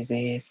 curly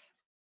braces,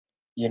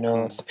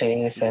 mm,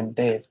 space and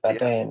this. But yeah.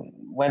 then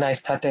when I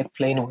started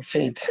playing with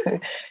it,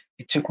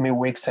 it took me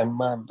weeks and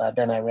months. But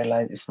then I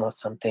realized it's not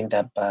something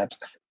that bad.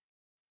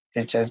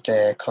 It's just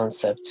the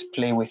concept.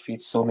 Play with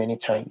it so many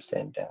times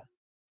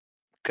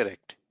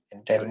Correct.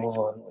 and then move Correct.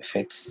 on with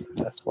it.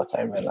 That's what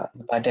I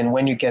realized. But then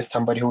when you get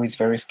somebody who is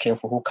very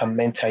skillful, who can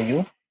mentor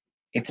you,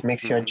 it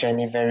makes your Hmm.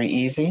 journey very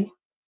easy.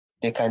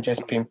 They can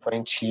just Hmm.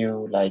 pinpoint to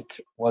you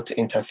like what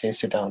interface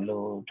to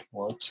download,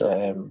 what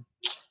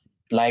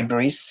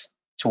libraries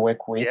to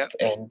work with, Yeah.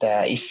 and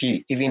if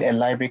you even a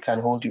library can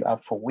hold you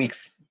up for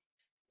weeks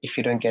if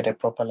you don't get a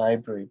proper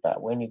library.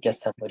 But when you get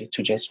somebody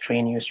to just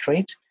train you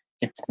straight,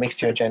 it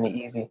makes your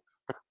journey easy.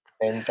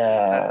 And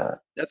That,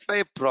 that's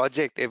why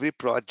every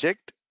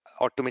project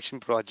automation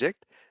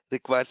project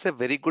requires a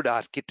very good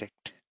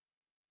architect.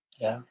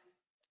 Yeah.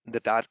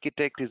 That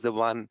architect is the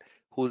one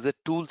who's a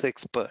tools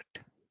expert,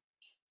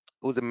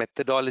 who's a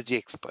methodology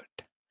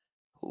expert,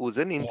 who's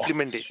an Yeah.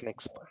 implementation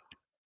expert.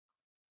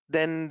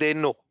 Then they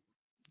know,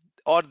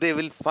 or they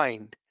will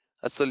find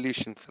a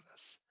solution for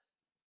us.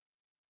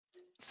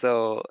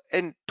 So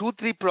in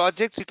 2-3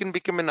 projects, you can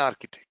become an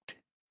architect.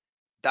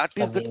 That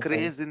is the Amazing.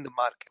 craze in the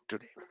market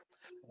today,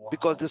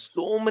 because Wow. there's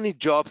so many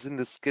jobs in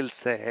the skill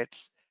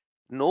sets.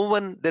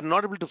 They're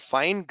not able to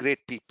find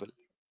great people.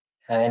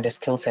 And the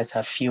skill sets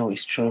are few,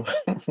 it's true.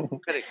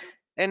 Correct.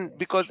 And It's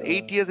because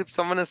 8 true. years, if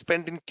someone has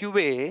spent in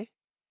QA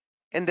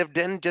and they've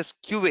done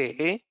just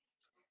QA,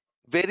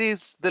 where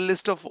is the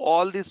list of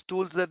all these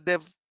tools that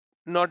they've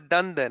not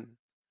done then?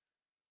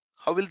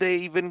 How will they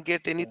even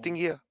get anything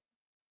here?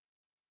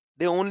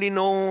 They only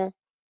know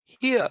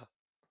here.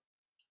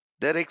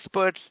 They're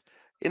experts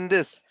in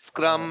this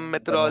Scrum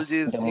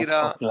methodologies, The most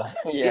Jira. popular.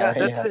 Yeah, Yeah,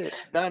 that's yeah. it.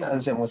 Done.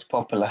 That's the most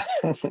popular.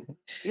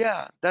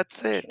 Yeah,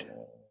 that's it.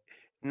 True.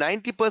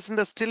 90%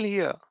 are still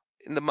here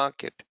in the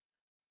market.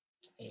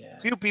 Yeah.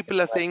 Few people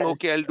are My saying, friend,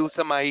 okay, I'll do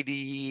some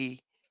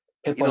IDE,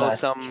 people are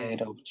some.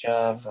 scared of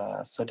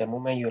Java. So the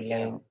moment you Yeah,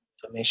 learn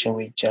automation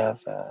with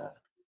Java,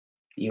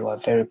 you are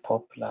very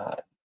popular.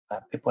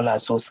 People are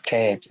so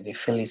scared. They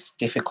feel it's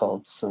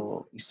difficult.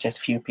 So it's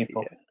just few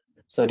people. yeah.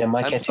 So the I'm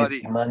market is sorry,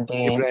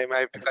 demanding. Ibrahim, I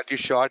have to cut you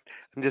short.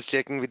 I'm just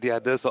checking with the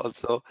others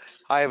also.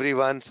 Hi,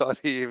 everyone.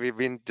 Sorry, we've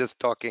been just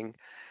talking,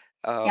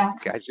 Yeah,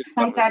 casual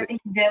like I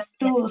think conversation. just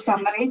Yeah. to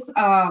summarize,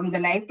 the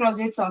live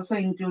projects also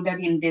included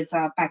in this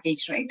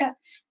package, right?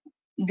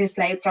 This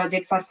live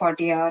project for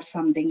 40 hours,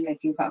 something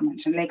like you have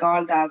mentioned, like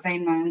all the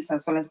assignments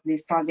as well as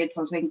these projects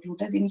also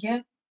included in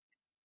here.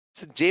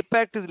 So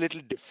JPact is a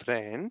little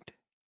different.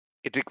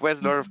 It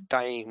requires a lot of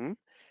time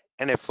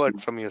and effort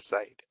from your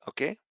side.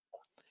 Okay.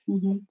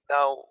 Mm-hmm.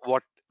 Now,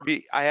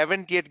 I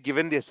haven't yet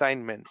given the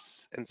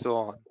assignments and so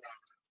on.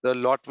 The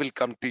lot will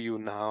come to you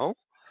now.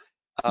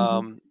 Mm-hmm.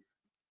 Um,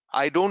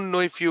 I don't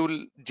know if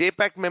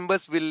JPact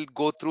members will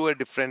go through a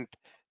different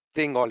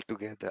thing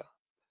altogether.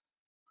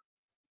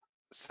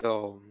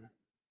 So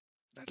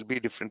that'll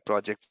be different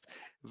projects.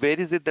 Where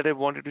is it that I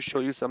wanted to show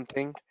you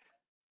something?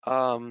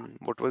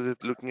 What was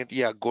it looking at?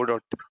 Yeah,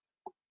 go.it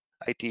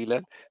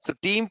learn. So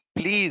team,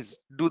 please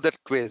do that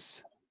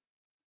quiz.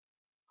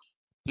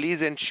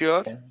 Please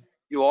ensure Yeah.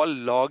 you all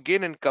log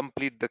in and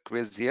complete the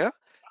quiz here.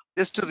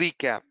 Just to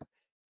recap,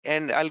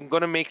 and I'm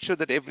going to make sure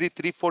that every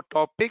 3-4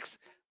 topics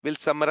we'll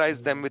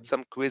summarize them with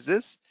some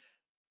quizzes.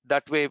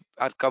 That way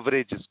our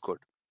coverage is good.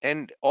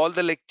 And all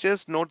the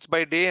lectures, notes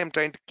by day, I'm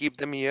trying to keep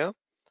them here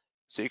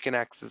so you can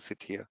access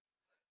it here.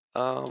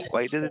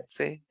 Why does it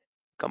say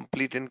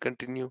complete and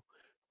continue?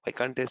 Why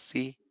can't I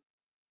see?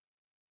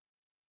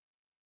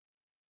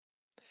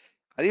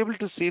 Are you able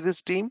to see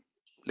this team?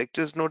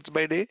 Lectures, notes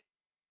by day?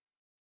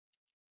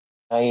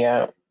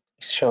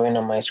 It's showing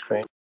on my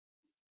screen.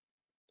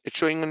 It's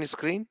showing on your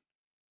screen?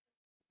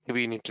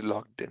 Maybe you need to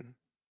log in.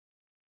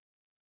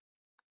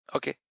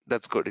 Okay,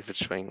 that's good if it's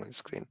showing on your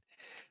screen.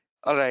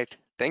 All right.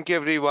 Thank you,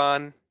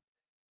 everyone.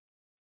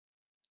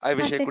 I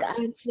wish I Karthik,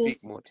 could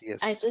speak more. I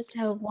Yes. just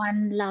have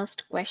one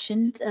last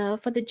question.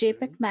 For the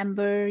JPEG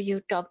member,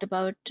 you talked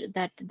about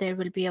that there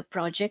will be a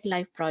project,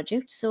 live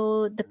project,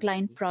 so the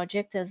client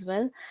projects as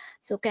well.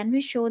 So can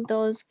we show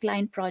those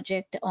client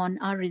project on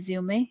our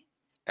resume?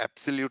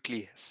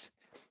 Absolutely, yes.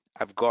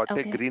 I've got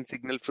a Okay, green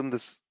signal from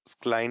this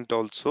client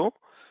also, okay,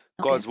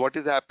 because what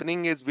is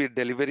happening is we're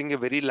delivering a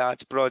very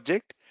large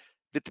project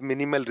with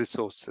minimal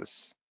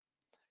resources.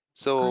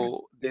 all right,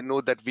 So they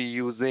know that we're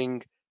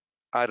using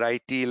our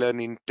IT Learn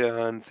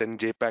interns and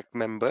JPAC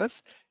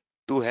members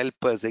to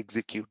help us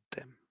execute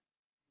them.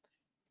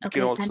 We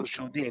can okay, also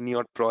show the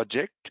NEOT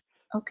project,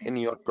 okay.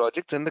 NEOT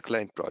projects and the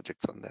client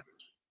projects on them.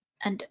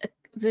 And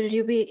will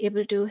you be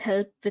able to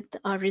help with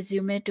our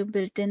resume to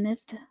build in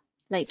it,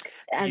 like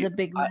as You, a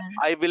beginner?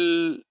 I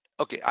will,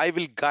 okay, I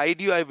will guide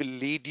you, I will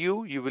lead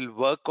you. You will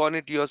work on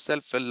it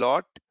yourself a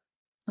lot.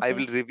 I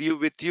will Okay, review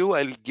with you.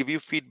 I will give you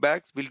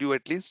feedbacks. We'll do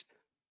at least,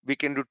 we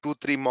can do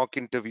 2-3 mock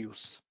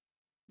interviews.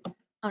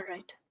 all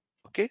right.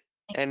 Okay.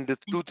 And the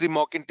 2-3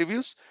 mock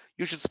interviews,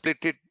 you should split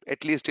it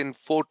at least in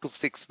 4 to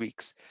 6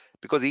 weeks,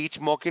 because each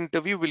mock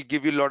interview will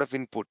give you a lot of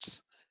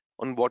inputs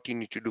on what you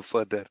need to do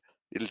further.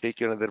 It'll take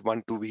you another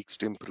 1-2 weeks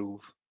to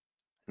improve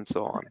and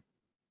so on.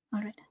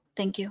 All right.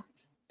 Thank you.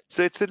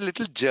 So it's a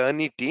little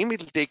journey team.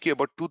 It'll take you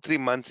about 2-3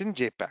 months in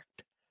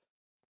JPact.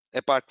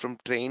 Apart from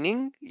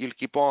training, you'll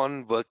keep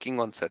on working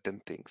on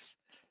certain things.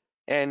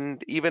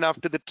 And even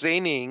after the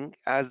training,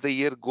 as the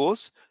year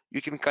goes,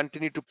 you can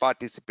continue to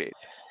participate.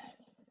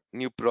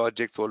 New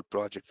projects, old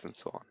projects, and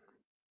so on.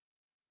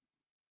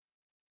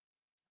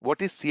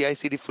 What is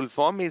CI/CD full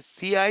form? Is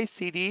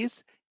CI/CD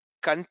is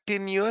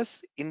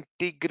continuous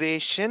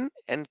integration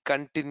and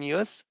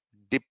continuous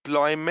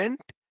deployment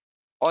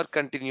or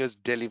continuous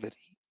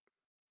delivery.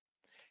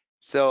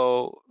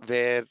 So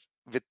where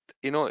with,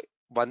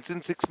 once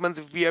in 6 months,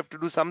 if we have to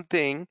do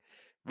something,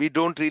 we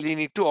don't really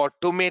need to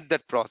automate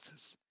that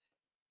process.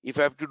 If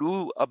I have to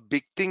do a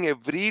big thing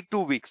every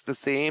 2 weeks, the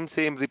same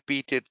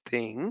repeated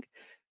thing,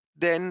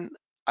 then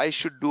I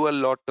should do a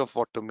lot of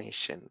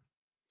automation.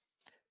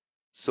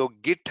 So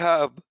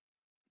GitHub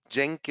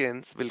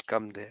Jenkins will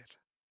come there.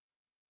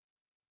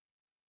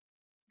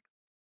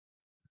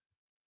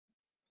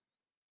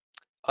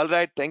 All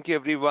right. Thank you,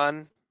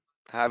 everyone.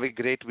 Have a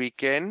great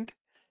weekend.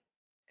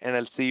 And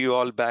I'll see you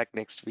all back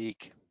next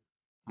week,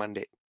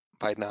 Monday.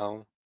 Bye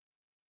now.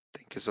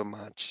 Thank you so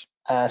much.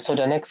 So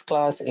the next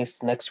class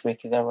is next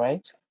week, is that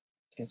right?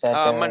 Is that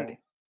the Monday,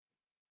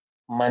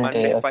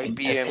 Monday? 5 Okay, the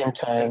p.m. same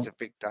time,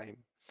 Pacific time.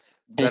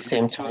 this That'll be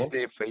same time.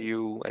 Tuesday for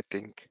you, I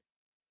think.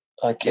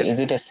 Okay, Yes, is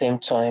it the please. same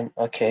time?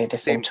 Okay, the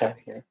same Same time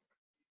time, here.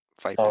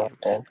 5 All right p.m.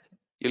 then.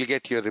 You'll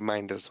get your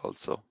reminders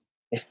also.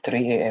 It's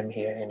 3 a.m.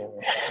 here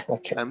anyway.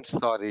 Okay. I'm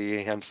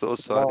sorry. I'm so No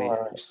sorry.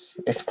 worries.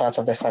 It's part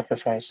of the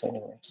sacrifice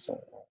anyway.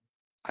 So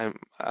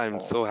I'm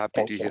so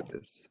happy to thank hear you.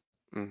 this.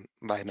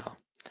 Bye now.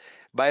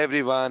 Bye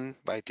everyone.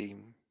 Bye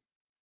team.